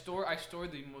know. I store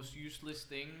the most useless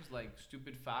things like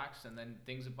stupid facts and then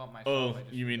things about myself. Oh, I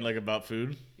just you mean forget. like about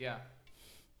food? Yeah.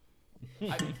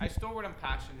 I store what I'm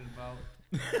passionate about.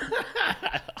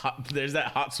 There's that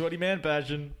hot, sweaty man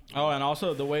passion. Oh, and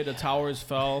also the way the towers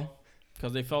fell,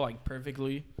 because they fell like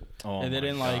perfectly, Oh, and they my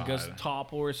didn't like God. just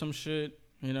topple or some shit,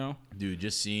 you know. Dude,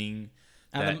 just seeing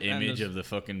And that the- and image the- of the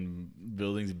fucking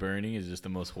buildings burning is just the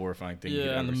most horrifying thing. you could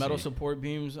Yeah, and the ever metal see. support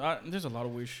beams. There's a lot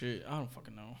of weird shit. I don't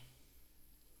fucking know.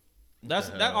 the That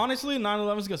hell? honestly,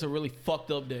 9/11 gets a really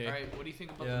fucked up day. All right, what do you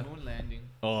think about Yeah. the moon landing?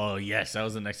 Oh yes, that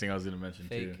was the next thing I was gonna mention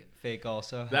too. Fake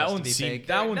also. That Has one to be seemed. fake.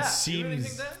 That one You really think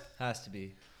seems. that? Has to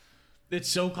be. It's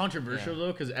so controversial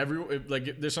though, because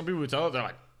like there's some people who tell it, they're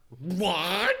like,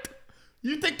 "What?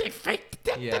 You think they faked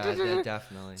that?" Yeah,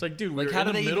 definitely. It's like, dude, Like, we're how in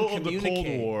do the they middle even of the Cold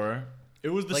communicate? War. It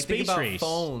was the like think space about race.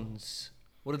 phones.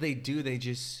 What do? They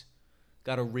just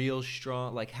got a real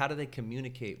strong. Like, how do they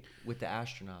communicate with the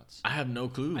astronauts? I have no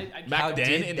clue. How Back then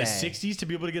did in the they? '60s, to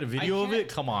be able to get a video of can't- it,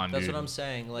 come on, That's dude. what I'm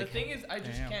saying. Like, the thing is, I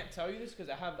just Damn. can't tell you this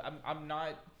because I'm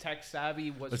not tech savvy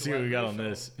whatsoever. Let's see what we got on so-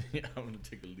 this. Yeah, I'm gonna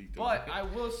take a leak. But I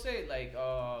will say, like,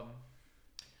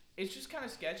 it's just kind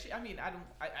of sketchy. I mean,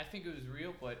 I think it was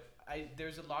real, but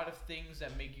there's a lot of things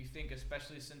that make you think,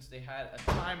 especially since they had a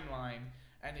timeline,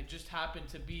 and it just happened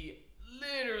to be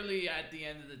literally at the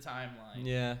end of the timeline.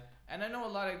 yeah, And I know a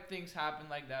lot of things happen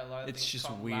like that. A lot of It's things just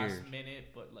come weird. last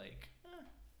minute, but like,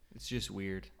 it's just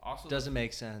weird. also Doesn't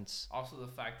make sense. also the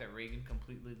fact that Reagan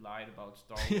completely lied about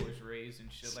Star Wars rays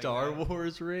and shit Star like that.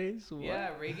 Wars race? What? Yeah,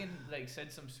 Reagan like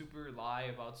said some super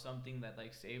lie about something that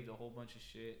like saved a whole bunch of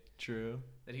shit. True.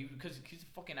 That because he's a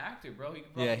fucking actor, bro. He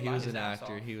could Yeah, probably he lie was his an ass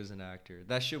actor. off. He was an actor.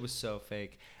 That shit was so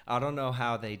fake. I don't know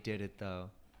how they did it though.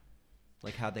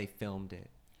 Like how they filmed it.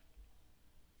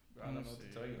 I don't know what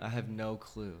to tell you. I have no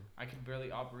clue. I can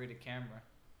barely operate a camera.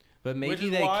 But Which maybe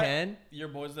is they why can. Your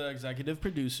boy's the executive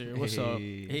producer. What's up?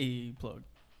 Hey. Hey, plug.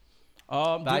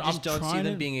 But I Dude, just I'm don't see trying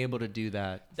them to- being able to do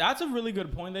that. That's a really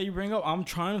good point that you bring up. I'm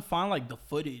trying to find like the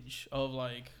footage of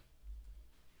like.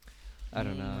 I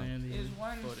don't know. landing Is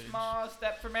one footage. small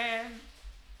step for man.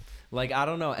 Like I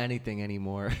don't know anything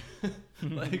anymore.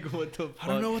 Like what the fuck? I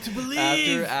don't know what to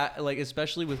believe. Like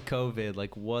especially with COVID,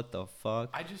 like what the fuck?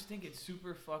 I just think it's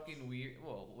super fucking weird.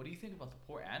 Well, what do you think about the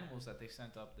poor animals that they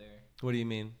sent up there? What do you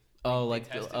mean? Oh, They like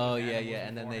tested oh with yeah, animals yeah,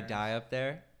 and then they beforehand. die up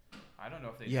there. I don't know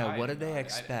if they. Yeah, died what or did they not.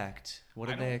 expect? What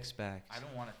I did they don't- expect? I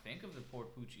don't want to think of the poor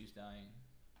poochies dying.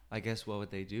 I guess what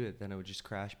would they do? Then it would just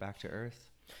crash back to Earth.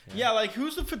 Yeah, like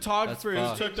who's the photographer who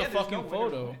fucked. took the there's fucking no winner-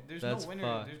 photo? There's That's no winner.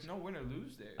 fucked. There's no win or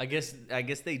lose there. I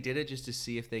guess they did it just to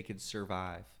see if they could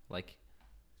survive. Like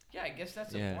Yeah, I guess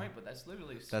that's the Yeah. point, but that's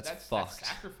literally That's that's fucked.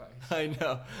 sacrifice. I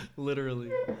know,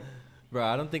 literally. Bro,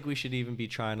 I don't think we should even be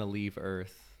trying to leave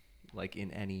Earth, like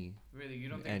in any. Really, you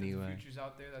don't think Anyway. that the future's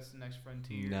out there? That's the next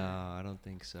frontier. No, I don't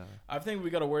think so. I think we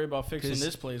got to worry about fixing 'Cause,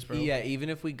 this place, bro. Yeah, even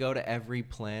if we go to every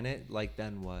planet, like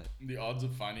then what? The odds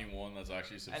of finding one that's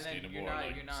actually And then sustainable you're are not-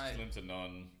 like you're not- slim to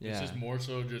none. Yeah. It's just more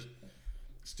so just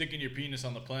sticking your penis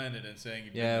on the planet and saying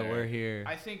you've Yeah, been there. we're here.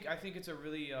 I think it's a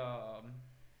really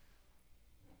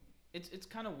it's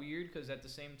kind of weird because at the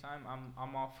same time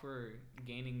I'm all for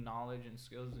gaining knowledge and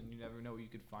skills, and you never know what you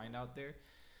could find out there.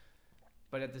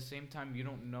 But at the same time, you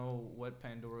don't know what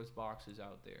Pandora's box is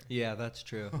out there. Yeah, that's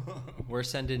true. We're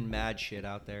sending mad shit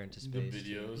out there into The space.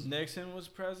 videos. Nixon was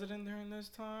president during this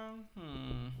time.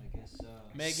 I guess so.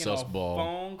 Making Sus a ball.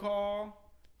 phone call.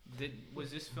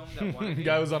 Was this filmed at Watergate?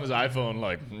 Guy was on his iPhone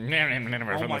like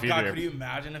Oh from my the god, future. could you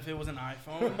imagine if it was an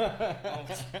iPhone? Oh,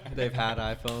 They've had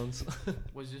iPhones.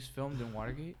 Was this filmed in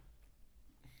Watergate?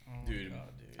 Dude, God,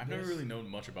 I've never This- really known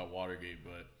much about Watergate,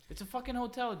 but It's a fucking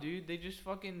hotel, dude. They just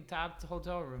fucking tapped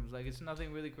hotel rooms. Like, it's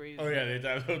nothing really crazy. oh yeah, they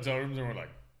have hotel rooms and we're like,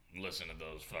 listen to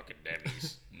those fucking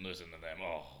Debbie's. Listen to them.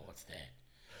 Oh, what's that?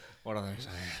 What are they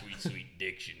saying? Sweet, sweet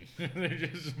diction. They're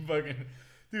just fucking.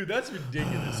 Dude, that's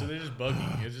ridiculous. So they're just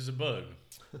bugging. It's just a bug.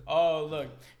 Oh, look.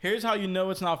 Here's how you know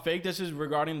it's not fake. This is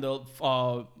regarding the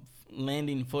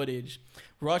landing footage.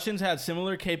 Russians had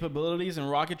similar capabilities in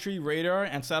rocketry, radar,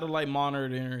 and satellite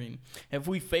monitoring. If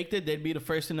we faked it, they'd be the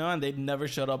first to know, and they'd never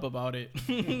shut up about it.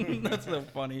 That's so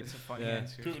funny. It's a funny Yeah.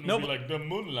 answer. Putin No, would be but- like, the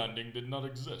moon landing did not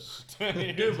exist.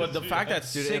 Dude, but the fact that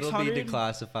Dude, it'll be 600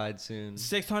 declassified soon.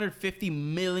 650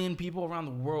 million people around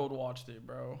the world watched it,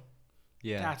 bro.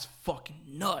 Yeah, That's fucking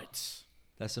nuts.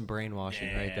 that's some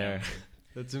brainwashing right Damn. there.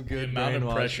 That's some The good amount of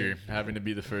brainwashing. pressure having to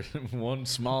be the first one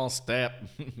small step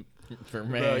for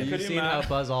man. Bro, Could you've you seen how imagine-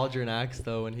 Buzz Aldrin acts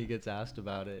though when he gets asked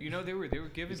about it. You know, they were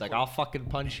giving. He's like, "I'll fucking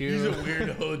punch you." He's a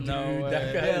weirdo, dude. No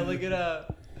That way. guy yeah, look it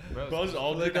up. Bro, Buzz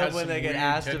Aldrin Look has up when some they get weird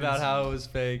asked about how it tendencies.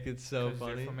 was fake. It's so they're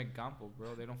funny. from Example,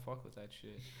 bro. They don't fuck with that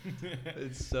shit.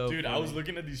 It's so Dude, funny. I was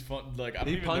looking at these fun. Like, I don't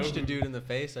He even punched know a dude in the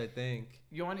face, I think.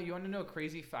 You want to know a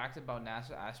crazy fact about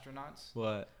NASA astronauts?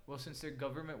 What? Well, since they're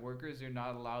government workers, they're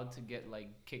not allowed to get like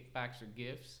kickbacks or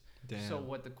gifts. Damn. So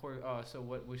what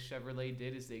what Chevrolet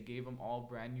did is they gave them all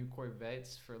brand new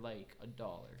Corvettes for like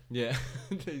 $1. Yeah.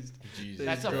 They- Jesus. they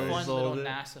That's a just fun sold little it.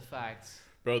 NASA fact.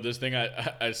 Bro, this thing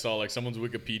I saw, like someone's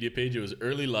Wikipedia page. It was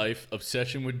early life,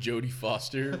 obsession with Jodie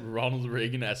Foster, Ronald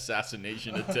Reagan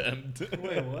assassination attempt.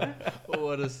 Wait, what?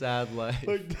 What a sad life.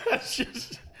 Like that's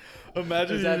just.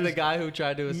 Imagine Is you that the just- guy who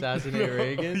tried to assassinate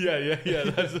Reagan? Yeah.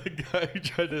 That's the guy who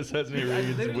tried to assassinate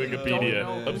Reagan's literally Wikipedia. don't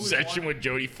know who would Obsession want- with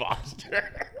Jodie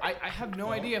Foster. I have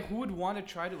no idea who would want to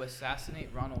try to assassinate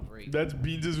Ronald Reagan. That's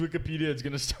Beans' Wikipedia. It's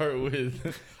gonna start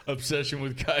with obsession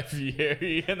with Guy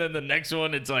Fieri, and then the next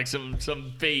one, it's like some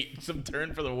fate, some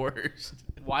turn for the worst.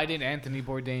 Why did Anthony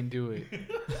Bourdain do it?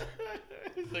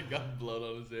 He's like got blood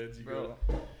on his hands. You Bro,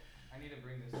 go, I need to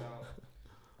bring this out.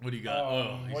 what do you got?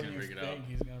 Oh, he's what gonna do you bring it think out.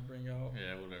 he's gonna bring out?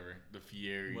 Yeah, whatever. The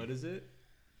Fieri. What is it?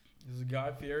 This is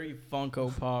Guy Fieri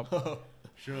Funko Pop.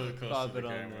 Show it close Pop to it the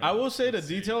on camera. there. I will say the Let's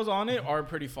see. details on it are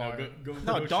pretty fire. go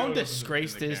No, show don't it in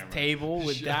disgrace the this camera. table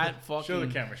with that fucking Show the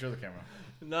camera. Show the camera.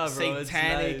 No, bro,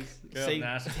 satanic, it's Go,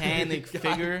 NASA. satanic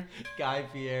figure. Guy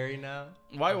Fieri now.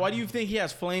 Why do you think he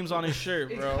has flames on his shirt,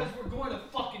 bro? we're going to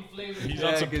fucking Flavor He's Yeah,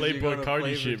 on some 'cause you're Playboy going to Cardi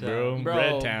Flavor shit, Town. bro. Bro,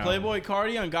 Red Town. Playboy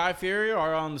Cardi and Guy Fieri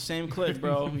are on the same cliff,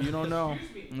 bro. You don't know.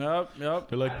 Yep.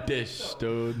 They're like this,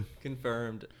 dude.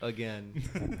 Confirmed again.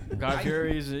 Guy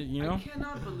Fieri is, you know. I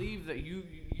cannot believe that you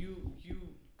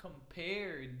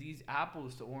compared these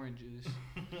apples to oranges.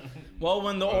 Well,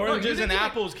 when the you oranges and didn't get-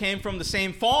 apples came from the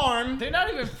same farm. They're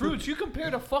not even fruits. You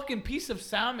compared a fucking piece of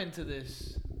salmon to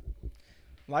this.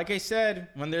 Like I said,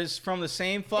 when there's from the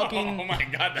same fucking Oh my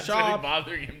god, that's shop. really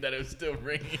bothering him that it was still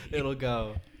ringing. It'll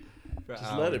go. for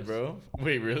Just let it, hours. bro.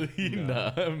 Wait, really?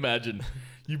 Nah. Imagine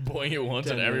you blowing it once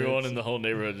 10 and everyone minutes. in the whole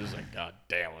neighborhood just like, God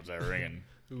damn, what's that ringing?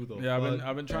 Who the Yeah,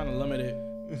 I've been trying to limit it.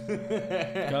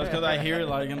 Because I hear it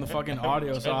like in the fucking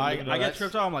audio, so I get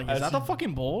tripped out. I'm like, is that the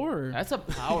fucking bowl? Or? That's a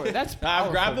power. That's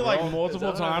I've grabbed it powerful, like bro.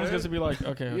 multiple Is that what I times heard? just to be like,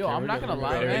 okay. Yo, I'm not gonna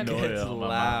lie, Very man. annoying. It's on my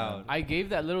loud. I gave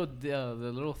that little the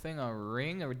little thing a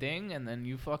ring or ding, and then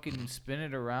you fucking spin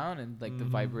it around, and like the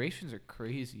vibrations are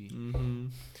crazy. Mm-hmm.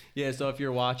 Yeah, so if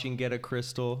you're watching, get a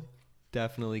crystal.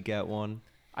 Definitely get one.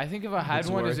 I think if I had It's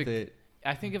one worth as a it.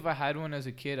 I think if I had one as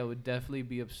a kid, I would definitely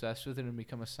be obsessed with it and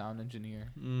become a sound engineer.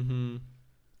 Mm-hmm.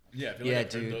 Yeah, I feel Yeah, like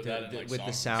I've heard dude. that in, like, With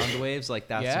the songs. sound waves, like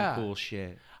that's Yeah. some cool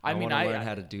shit. I mean, want to I- learn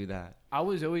how to do that. I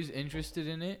was always interested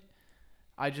in it.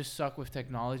 I just suck with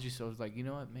technology, so I was like, you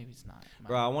know what? Maybe it's not.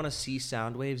 Bro, I want to see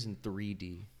sound waves in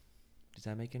 3D. Does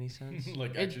that make any sense?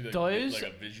 Like It actually, like, does.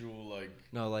 like a visual, like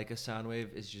No, like a sound wave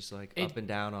is just like It- up and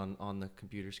down on the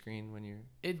computer screen when you're.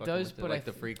 It fucking does, with it. but like I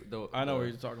the th- freak. I know what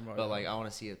you're talking about. But like I want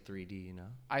to see it 3D. You know,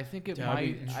 I think it That'd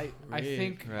might. be I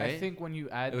think. I right? think when you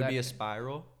add it would that, be a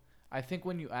spiral. I think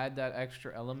when you add that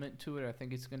extra element to it, I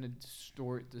think it's gonna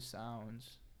distort the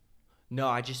sounds. No,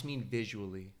 I just mean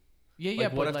visually. Yeah, Like, yeah.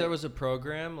 what but if like, there was a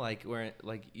program like where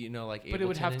like like But it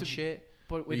would Ableton have and to be- shit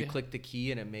But where you it- click the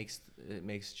key and it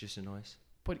makes just a noise.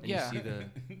 But And yeah, you see the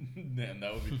damn,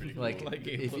 that would be pretty cool. like, Like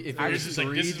if Ableton. it I was It's just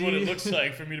like this is what it 3D. looks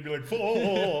like for me to be like,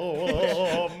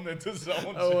 into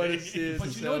someone's I want to face. see it. But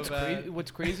you so know what's bad. crazy?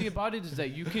 What's crazy about it is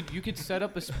that you could set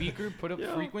up a speaker, put up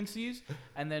frequencies,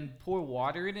 and then pour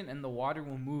water in it, and the water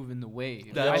will move in the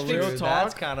wave. That's I Yo, think real true. talk.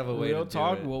 That's kind of a way Real to do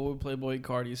talk. it. What would Playboy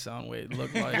Cardi sound wave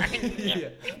look like? Yeah.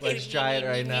 Let's try it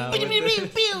right now. Fucking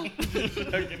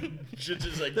shit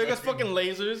just like They got fucking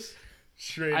lasers.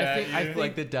 straight I at think- you. I think-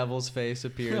 Like the devil's face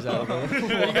appears out of it.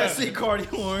 You guys see Cardi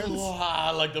horns?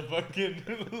 Wow, like the fucking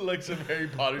like some Harry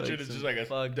Potter Like shit. It's some just like a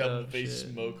fucked devil up face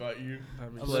shit. smoke at you.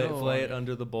 A Flay little, it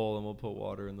under the bowl and we'll put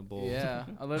water in the bowl. Yeah,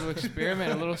 a little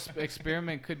experiment. A little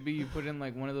experiment could be you put in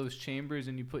like one of those chambers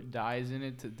and you put dyes in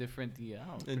it to different. Yeah,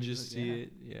 And just see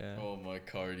it. Yeah. Oh my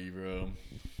Cardi, bro.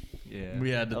 Yeah. We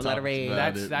had to talk about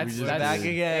That's it. that's We just that's back did.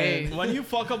 again. Hey, When you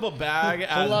fuck up a bag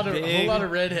Whole as lot of big,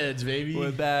 redheads, baby.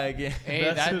 We're back. Yeah. hey,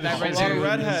 That's that it. that A a red lot of dude-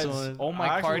 redheads. one. Oh my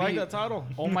I actually Cardi. like that title.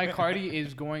 Oh my Cardi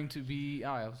is going to be.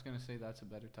 Oh, I was gonna say that's a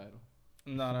better title.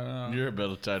 No. You're a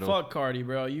better title. Fuck Cardi,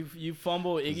 bro. You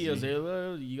fumble Iggy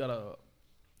Azalea, you gotta.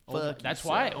 That's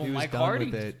why. Oh He was my done Cardi.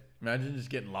 with it. Imagine just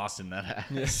getting lost in that ass.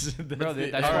 Yes. Bro,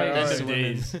 it. that's All why. right, That's, end of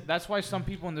days. that's why some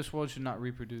people in this world should not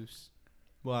reproduce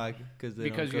Why? Because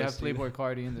because you have Playboy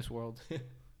Cardi in this world.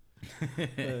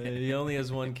 He only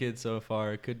has one kid so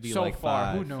far. It could be So like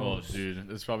far, 5. who Oh, knows? dude,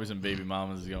 there's probably some baby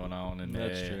mamas going on in there.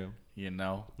 That's true. You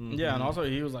know. Yeah, and also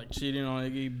he was like cheating on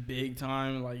Iggy big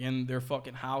time, like in their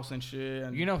fucking house and shit.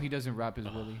 And You know he doesn't rap his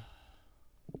Willie.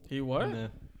 he what? Nah.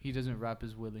 He doesn't rap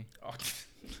his Willie.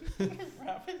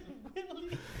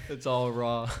 It's all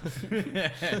raw.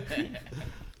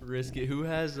 Risk it. Who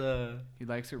has He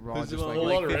likes it raw, Who's just the like A one-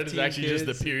 lot like of red is 15 actually just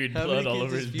the kids? period How blood many all kids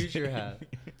over does his Future dick. have?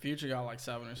 Future got like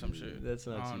 7 or some shit. That's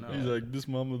not I too don't bad. know. He's like this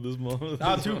mama, this mama.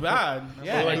 Not too bad.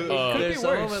 Yeah, Like, it could There's be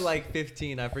someone worse. with like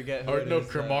 15. I forget. Who Or it no, is,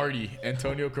 Cromartie,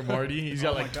 Antonio Cromartie. He's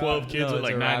got Oh my like God. 12 kids No, with it's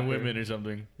like a 9 rapper. women or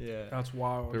something. Yeah. That's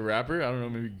wild. The rapper? I don't know.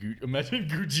 Maybe imagine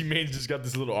Gucci Mane's just got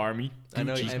this little army. I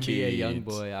know Gucci's NBA young kids.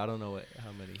 boy. I don't know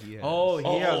how many he has. Oh,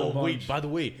 he has a bunch. wait. By the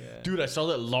way, Yeah. dude, I saw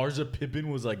that Larsa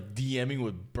Pippen was like DMing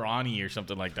with Bronny or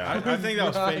something like that. I think that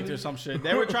was faked or some shit.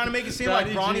 They were trying to make it seem like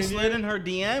Bronny Bronny Jr. slid in her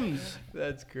DMs.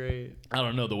 That's great. I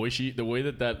don't know the way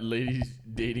that lady's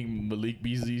dating Malik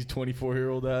Beasley's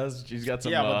 24-year-old ass. She's got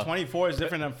some. Yeah, but 24 is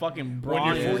different than fucking when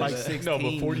Bronny. you're who's like 40 16. no,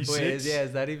 but 46. Wait,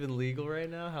 is that even legal right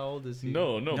now? How old is he?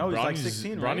 No, No, he's like Bronny's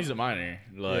 16, right? Bronny's a minor.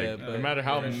 Like Yeah, no but- matter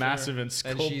how Yeah, sure. massive and And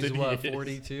sculpted she's what, he is.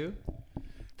 42?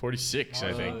 46,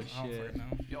 I think. I don't shit. freaking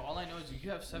know. Yo, all I know is if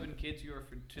you have 7 kids, you're a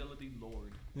fertility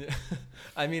lord.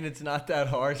 I mean, it's not that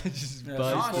hard to just Yeah,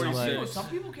 buzz she's from 46. like. Some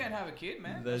people can't have a kid,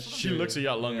 man. That's what I'm She true. looks a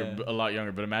lot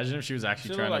younger. But imagine if she was She actually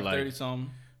look trying like to 30 like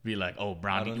something. be like, oh, I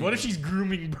Bronny. don't What if even- she's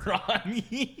grooming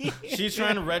Bronny? She's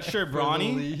trying to redshirt for the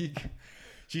Bronny. league.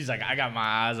 She's like, I got my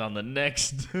eyes on the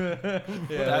next. Yeah, That's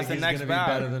like the he's next gonna bag.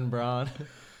 be better than Braun.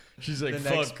 She's like, the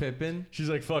fuck. next Pippen. She's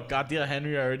like, fuck, Katia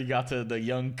Henry, I already got to the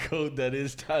young code that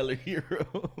is Tyler Hero.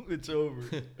 It's over.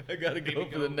 I gotta go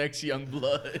for the next young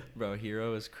blood. Bro,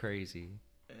 Hero is crazy.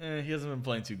 He hasn't been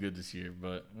playing too good this year,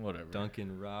 but whatever.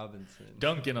 Duncan Robinson.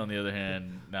 Duncan, on the other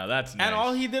hand, now that's nice. And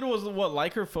all he did was what,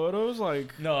 like her photos,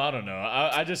 like. No, I don't know.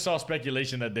 I just saw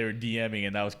speculation that they were DMing,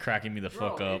 and that was cracking me the Bro,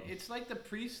 fuck up. it's like the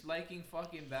priest liking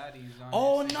fucking baddies on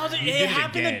Oh, Instagram. no, He it did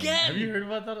happened again. Have you heard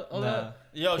about that? All that?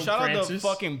 Yo, Pope shout out to Francis?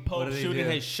 fucking What Pope did he shooting do?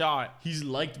 his shot. He's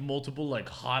liked multiple like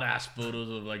hot ass photos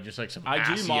of like just like some IG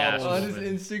assy models. ass On his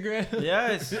women. Instagram.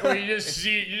 Yes. Or you just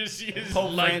see his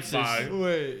Pope like Francis. by.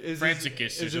 Wait, is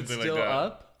Franticus or is it something like still that.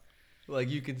 up? Like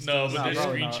you can No, still but Nah, there's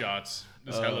probably not. screenshots.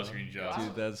 There's hella screenshots.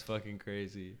 Dude, that's fucking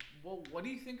crazy. Well, what do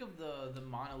you think of the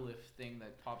monolith thing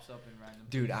that pops up in random?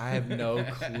 Dude, I have no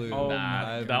clue. Oh, Nah,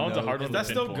 I have that one's a hard Is one that to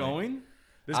still pinpoint. going?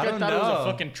 This I guy don't thought it was know.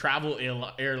 a fucking travel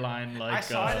airline like. I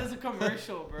saw it as a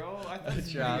commercial, bro. I thought it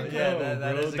was Travel- really yeah, cool. that bro,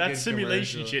 is a that's good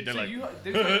simulation commercial. shit. They're So like,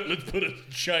 there's like- let's put a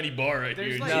shiny bar right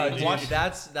There's here. like- No, Dude, dude, watch-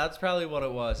 that's probably what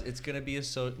it was. It's gonna be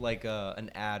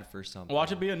an ad for something.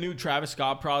 Watch it be a new Travis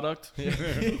Scott product.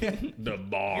 the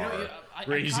bar. You know,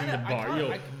 Raising the bar.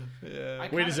 Yo, Yeah.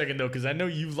 wait a second though, because I know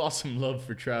you've lost some love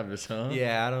for Travis, huh?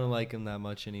 Yeah, I don't like him that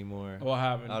much anymore. What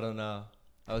happened? I don't know.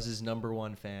 I was his number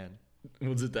one fan.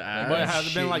 Was it the ass? But has it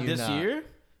shit been like you this not. year?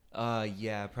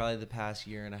 Yeah, probably the past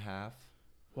year and a half.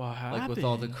 What happened? Like with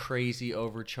all the crazy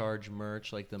overcharge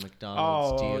merch, like the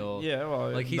McDonald's deal. Yeah,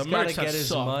 well, Like he's the got to merch get has his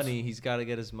sucked. money. He's got to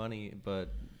get his money,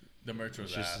 but The merch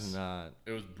was it's just ass. not.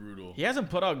 It was brutal. He hasn't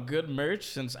put out good merch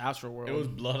since Astroworld. It was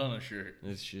blood on a shirt.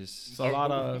 It's just It's a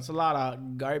lot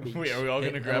of garbage. Wait, are we all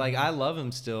gonna grab? like I love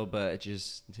him still, but it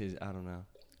just his I don't know.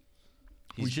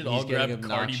 we should he's all grab getting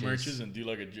Cardi obnoxious. merches and do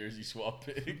like a jersey swap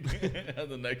pick on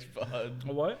the next pod.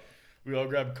 What? We all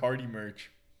grab Cardi merch.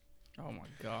 Oh my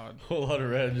god. Whole lot of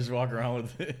red, and just walk around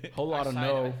with it. Whole lot I of side-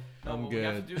 no. I'm what we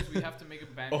have to good. do is we have to make a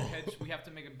banter Oh. head. We have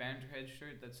to make a banter head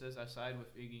shirt that says "I side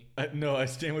with Iggy." No, I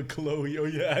stand with Chloe. Oh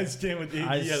yeah, I stand with Iggy.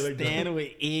 I like that. stand with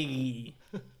Iggy.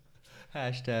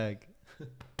 Hashtag.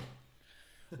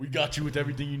 We got you with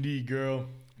everything you need, girl.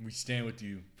 We stand with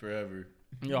you forever.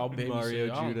 Yo, baby, Mario I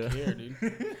don't Judah. care, dude.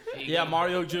 Iggy. Yeah,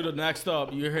 Mario Judah next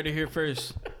up. You heard it here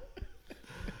first.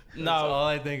 That's No, all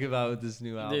I think about with this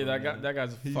new album. dude, man. that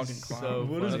guy's a He's fucking clown. so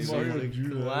What is funny. Mario He's a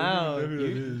Judah? clown. I don't know who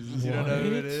that is. You don't know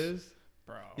who it What? is?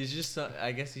 Bro. He's just.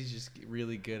 I guess he's just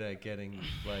really good at getting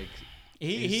like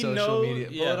He his social knows. media.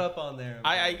 Pull Yeah. it up on there.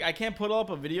 I can't put up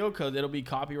a video because it'll be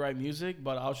copyright music,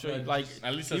 but I'll show you. Right, Like,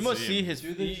 At least you I must see see him. his.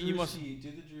 do the You must.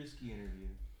 Drewski interview.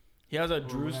 He has a Or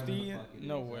whatever the Drewski. fuck it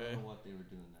No is. I way. don't know what they were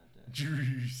doing that day.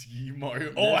 Drewski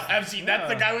Mario. Oh, I have seen. That's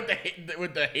the yeah. guy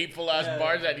with the hateful ass Yeah.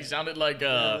 bars that he sounded like.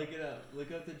 Yeah, look it up.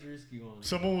 Look up the Drewski one.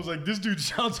 Someone was like, "This dude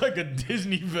sounds like a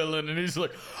Disney villain," and he's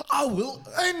like, "I will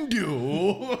end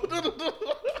you."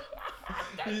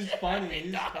 He's funny.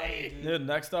 He's funny, dude. Dude,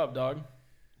 next up, dog.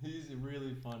 He's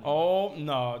really funny. Oh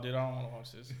no, dude, I don't want to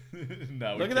watch this.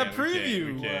 No, Look at that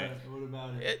preview. We can't. What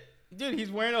about it? Dude,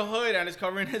 he's wearing a hood and it's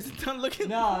covering his. Look at.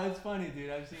 No, it's funny, dude.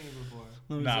 I've seen it before.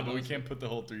 Nah, but we can't put the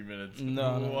whole 3 minutes.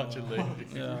 No, we'll no, watch no. it later.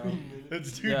 Yeah.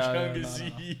 It's too Yeah, young no, to no,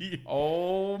 see.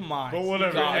 Oh my. But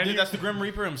whatever, God, any- dude, that's the Grim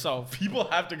Reaper himself. People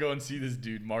have to go and see this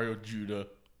dude, Mario Judah.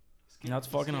 That's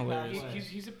fucking hilarious.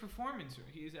 He's a performancer.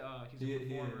 He's a He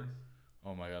performer.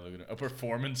 Oh my god, look at him. A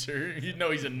performancer? You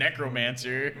know he's a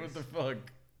necromancer. What the fuck?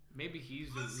 Maybe he's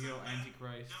the real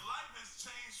Antichrist. Your life has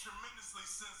changed tremendously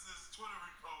since this Twitter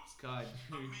repost God,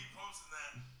 of me posting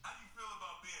that. How do you feel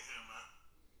about being here, man?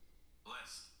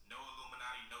 Blessed. No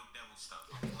Illuminati, no devil stuff.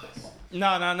 Blessed.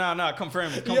 No. Confirm.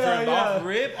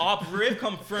 yeah. Off rip.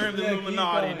 Confirm the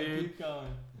Illuminati, dude. Keep going.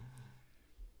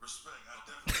 Respect. I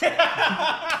definitely will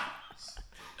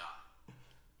die.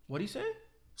 What do you say?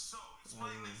 So,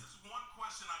 explain this. This is one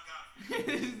question I got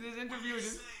for you. this interview You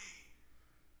is. say,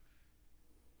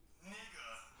 nigga,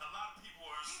 a lot of people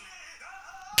are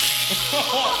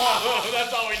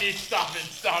That's all we need. Stop it.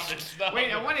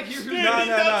 Wait, I want to hear who. Dude, No, he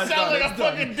no, does no, sound it's like a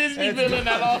done. fucking Disney villain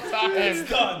at all times.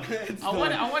 done.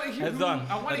 I want to hear It's who. done.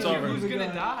 I want It's to hear over. who's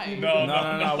gonna die.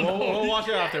 No. We'll watch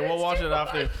it after. We'll watch it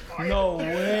after. No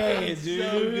way,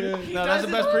 dude. No, that's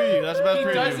the doesn't- best preview. That's the best He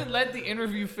preview. doesn't let the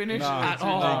interview finish Nah, at it's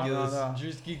all. ridiculous. No.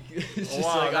 Drewski, it's just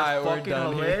Wow, like, that's alright, we're fucking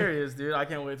done here. hilarious, dude. I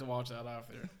can't wait to watch that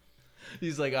after.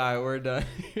 He's like, alright, we're done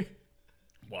here.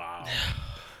 Wow.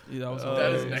 Yeah, that was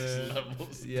That is hilarious. next level.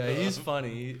 Yeah, stuff. he's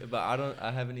funny, but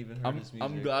I haven't even heard his music.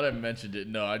 I'm glad I mentioned it.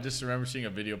 No, I just remember seeing a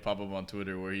video pop up on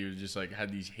Twitter where he was just like had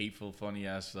these hateful, funny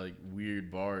ass, like weird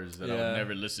bars that I Yeah. would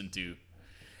never listen to.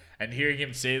 And hearing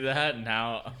him say that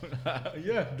now,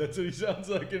 yeah, that's what he sounds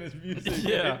like in his music.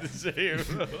 Yeah. To say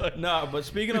it. No, but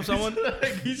speaking of someone,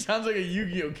 Like, he sounds like a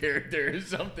Yu-Gi-Oh character or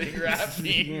something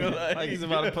rapping. like he's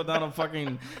about to put down a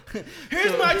fucking.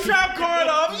 Here's my trap card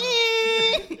off.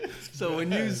 So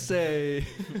when you say,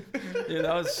 Dude,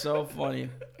 that was so funny.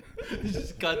 he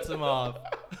just cuts him off.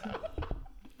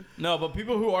 No, but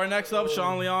people who are next up,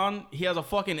 Sean Leon, he has a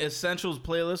fucking Essentials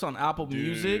playlist on Apple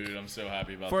Music. Dude, I'm so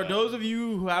happy about For that. those of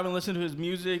you who haven't listened to his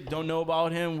music, don't know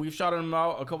about him, we've shouted him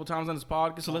out a couple times on this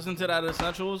podcast. So listen to that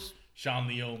Essentials. Sean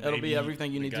Leon, It'll be baby.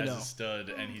 everything you The need to guy's know. a stud,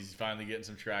 and he's finally getting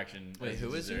some traction. Wait, as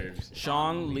who is he? deserves.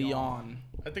 Sean Leon.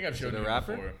 I think I've showed it a him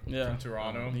rapper? before. Yeah. From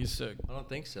Toronto. He's sick. I don't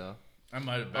think so. I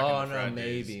might have back Oh in the no, frat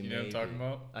days. maybe. You know what I'm talking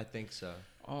about? I think so.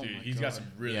 Oh Dude, my he's God. got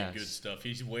some really Yes. good stuff.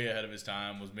 He's way ahead of his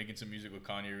time. Was making some music with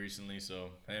Kanye recently, so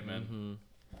hey man, Mm-hmm.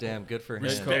 Damn, good for him.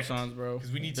 Big Respect. cosigns, bro.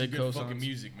 because we need some Big good cosigns. fucking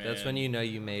music, man. That's when you know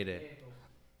you made it.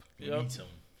 we Yep. need some.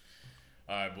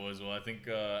 All right, boys. Well, I think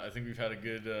we've had a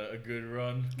good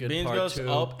run. Good Beans part goes 2.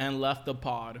 up and left the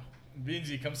pod.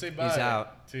 Beansy, come say bye. He's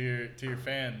out. to your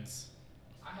fans.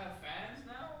 I have fans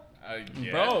now.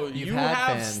 Yeah. Bro, You've you had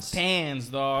have fans. stands,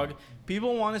 dog.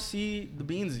 People want to see the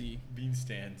Beansy. Bean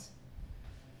stands.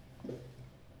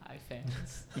 Hi,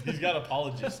 fans. He's got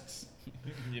apologists.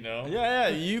 You know. Yeah,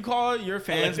 you call your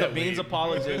fans the that Beans wave.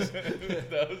 apologists.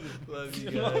 That was Love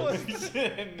you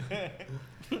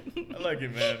I like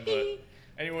it, man. But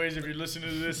anyways, if you're listening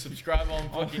to this, subscribe on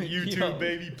fucking YouTube, yo.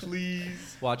 baby,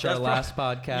 please. Watch That's our last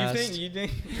podcast. You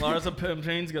think Larsa Pimp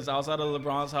Trains gets outside of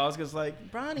LeBron's house gets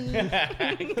like,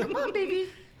 Bronny, come on, baby.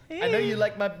 I know you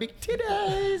like my big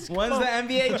titties. When's the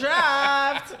NBA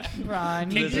draft? Bronny. Can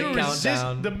There's a you resist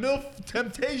countdown. the MILF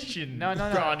temptation? No.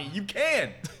 Ronnie, you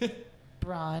can.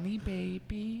 Bronny,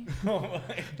 baby. Oh my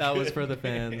That was for the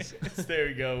fans. There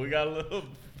we go. We got a little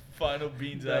final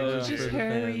beans That was action for here.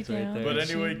 the hurry fans right down. there. But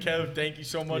anyway, Kev, thank you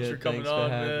so much Yeah, for coming thanks on,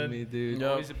 for having man. me, dude. Yep.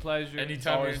 Always a pleasure.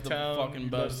 Anytime you're always in the town, fucking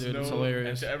let best, us dude. It's know. hilarious.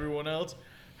 And to everyone else,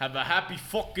 have a happy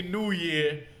fucking New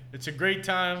Year. It's a great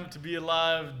time to be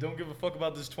alive. Don't give a fuck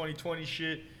about this 2020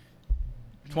 shit.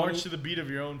 March to the beat of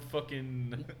your own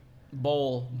fucking.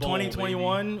 Bowl. Bowl,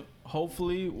 2021,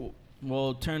 hopefully,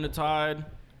 will turn the tide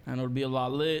and it'll be a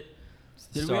lot lit.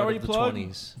 Did we Start already of the plug?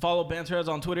 20s. Follow Banterheads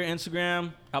on Twitter,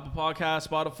 Instagram, Apple Podcasts,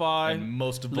 Spotify. And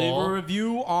most of Leave all, a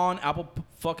review on Apple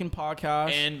fucking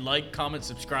Podcasts. and like, comment,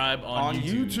 subscribe on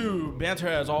YouTube.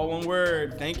 Banterheads, all one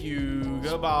word. Thank you.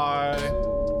 Goodbye.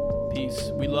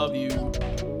 Peace. We love you.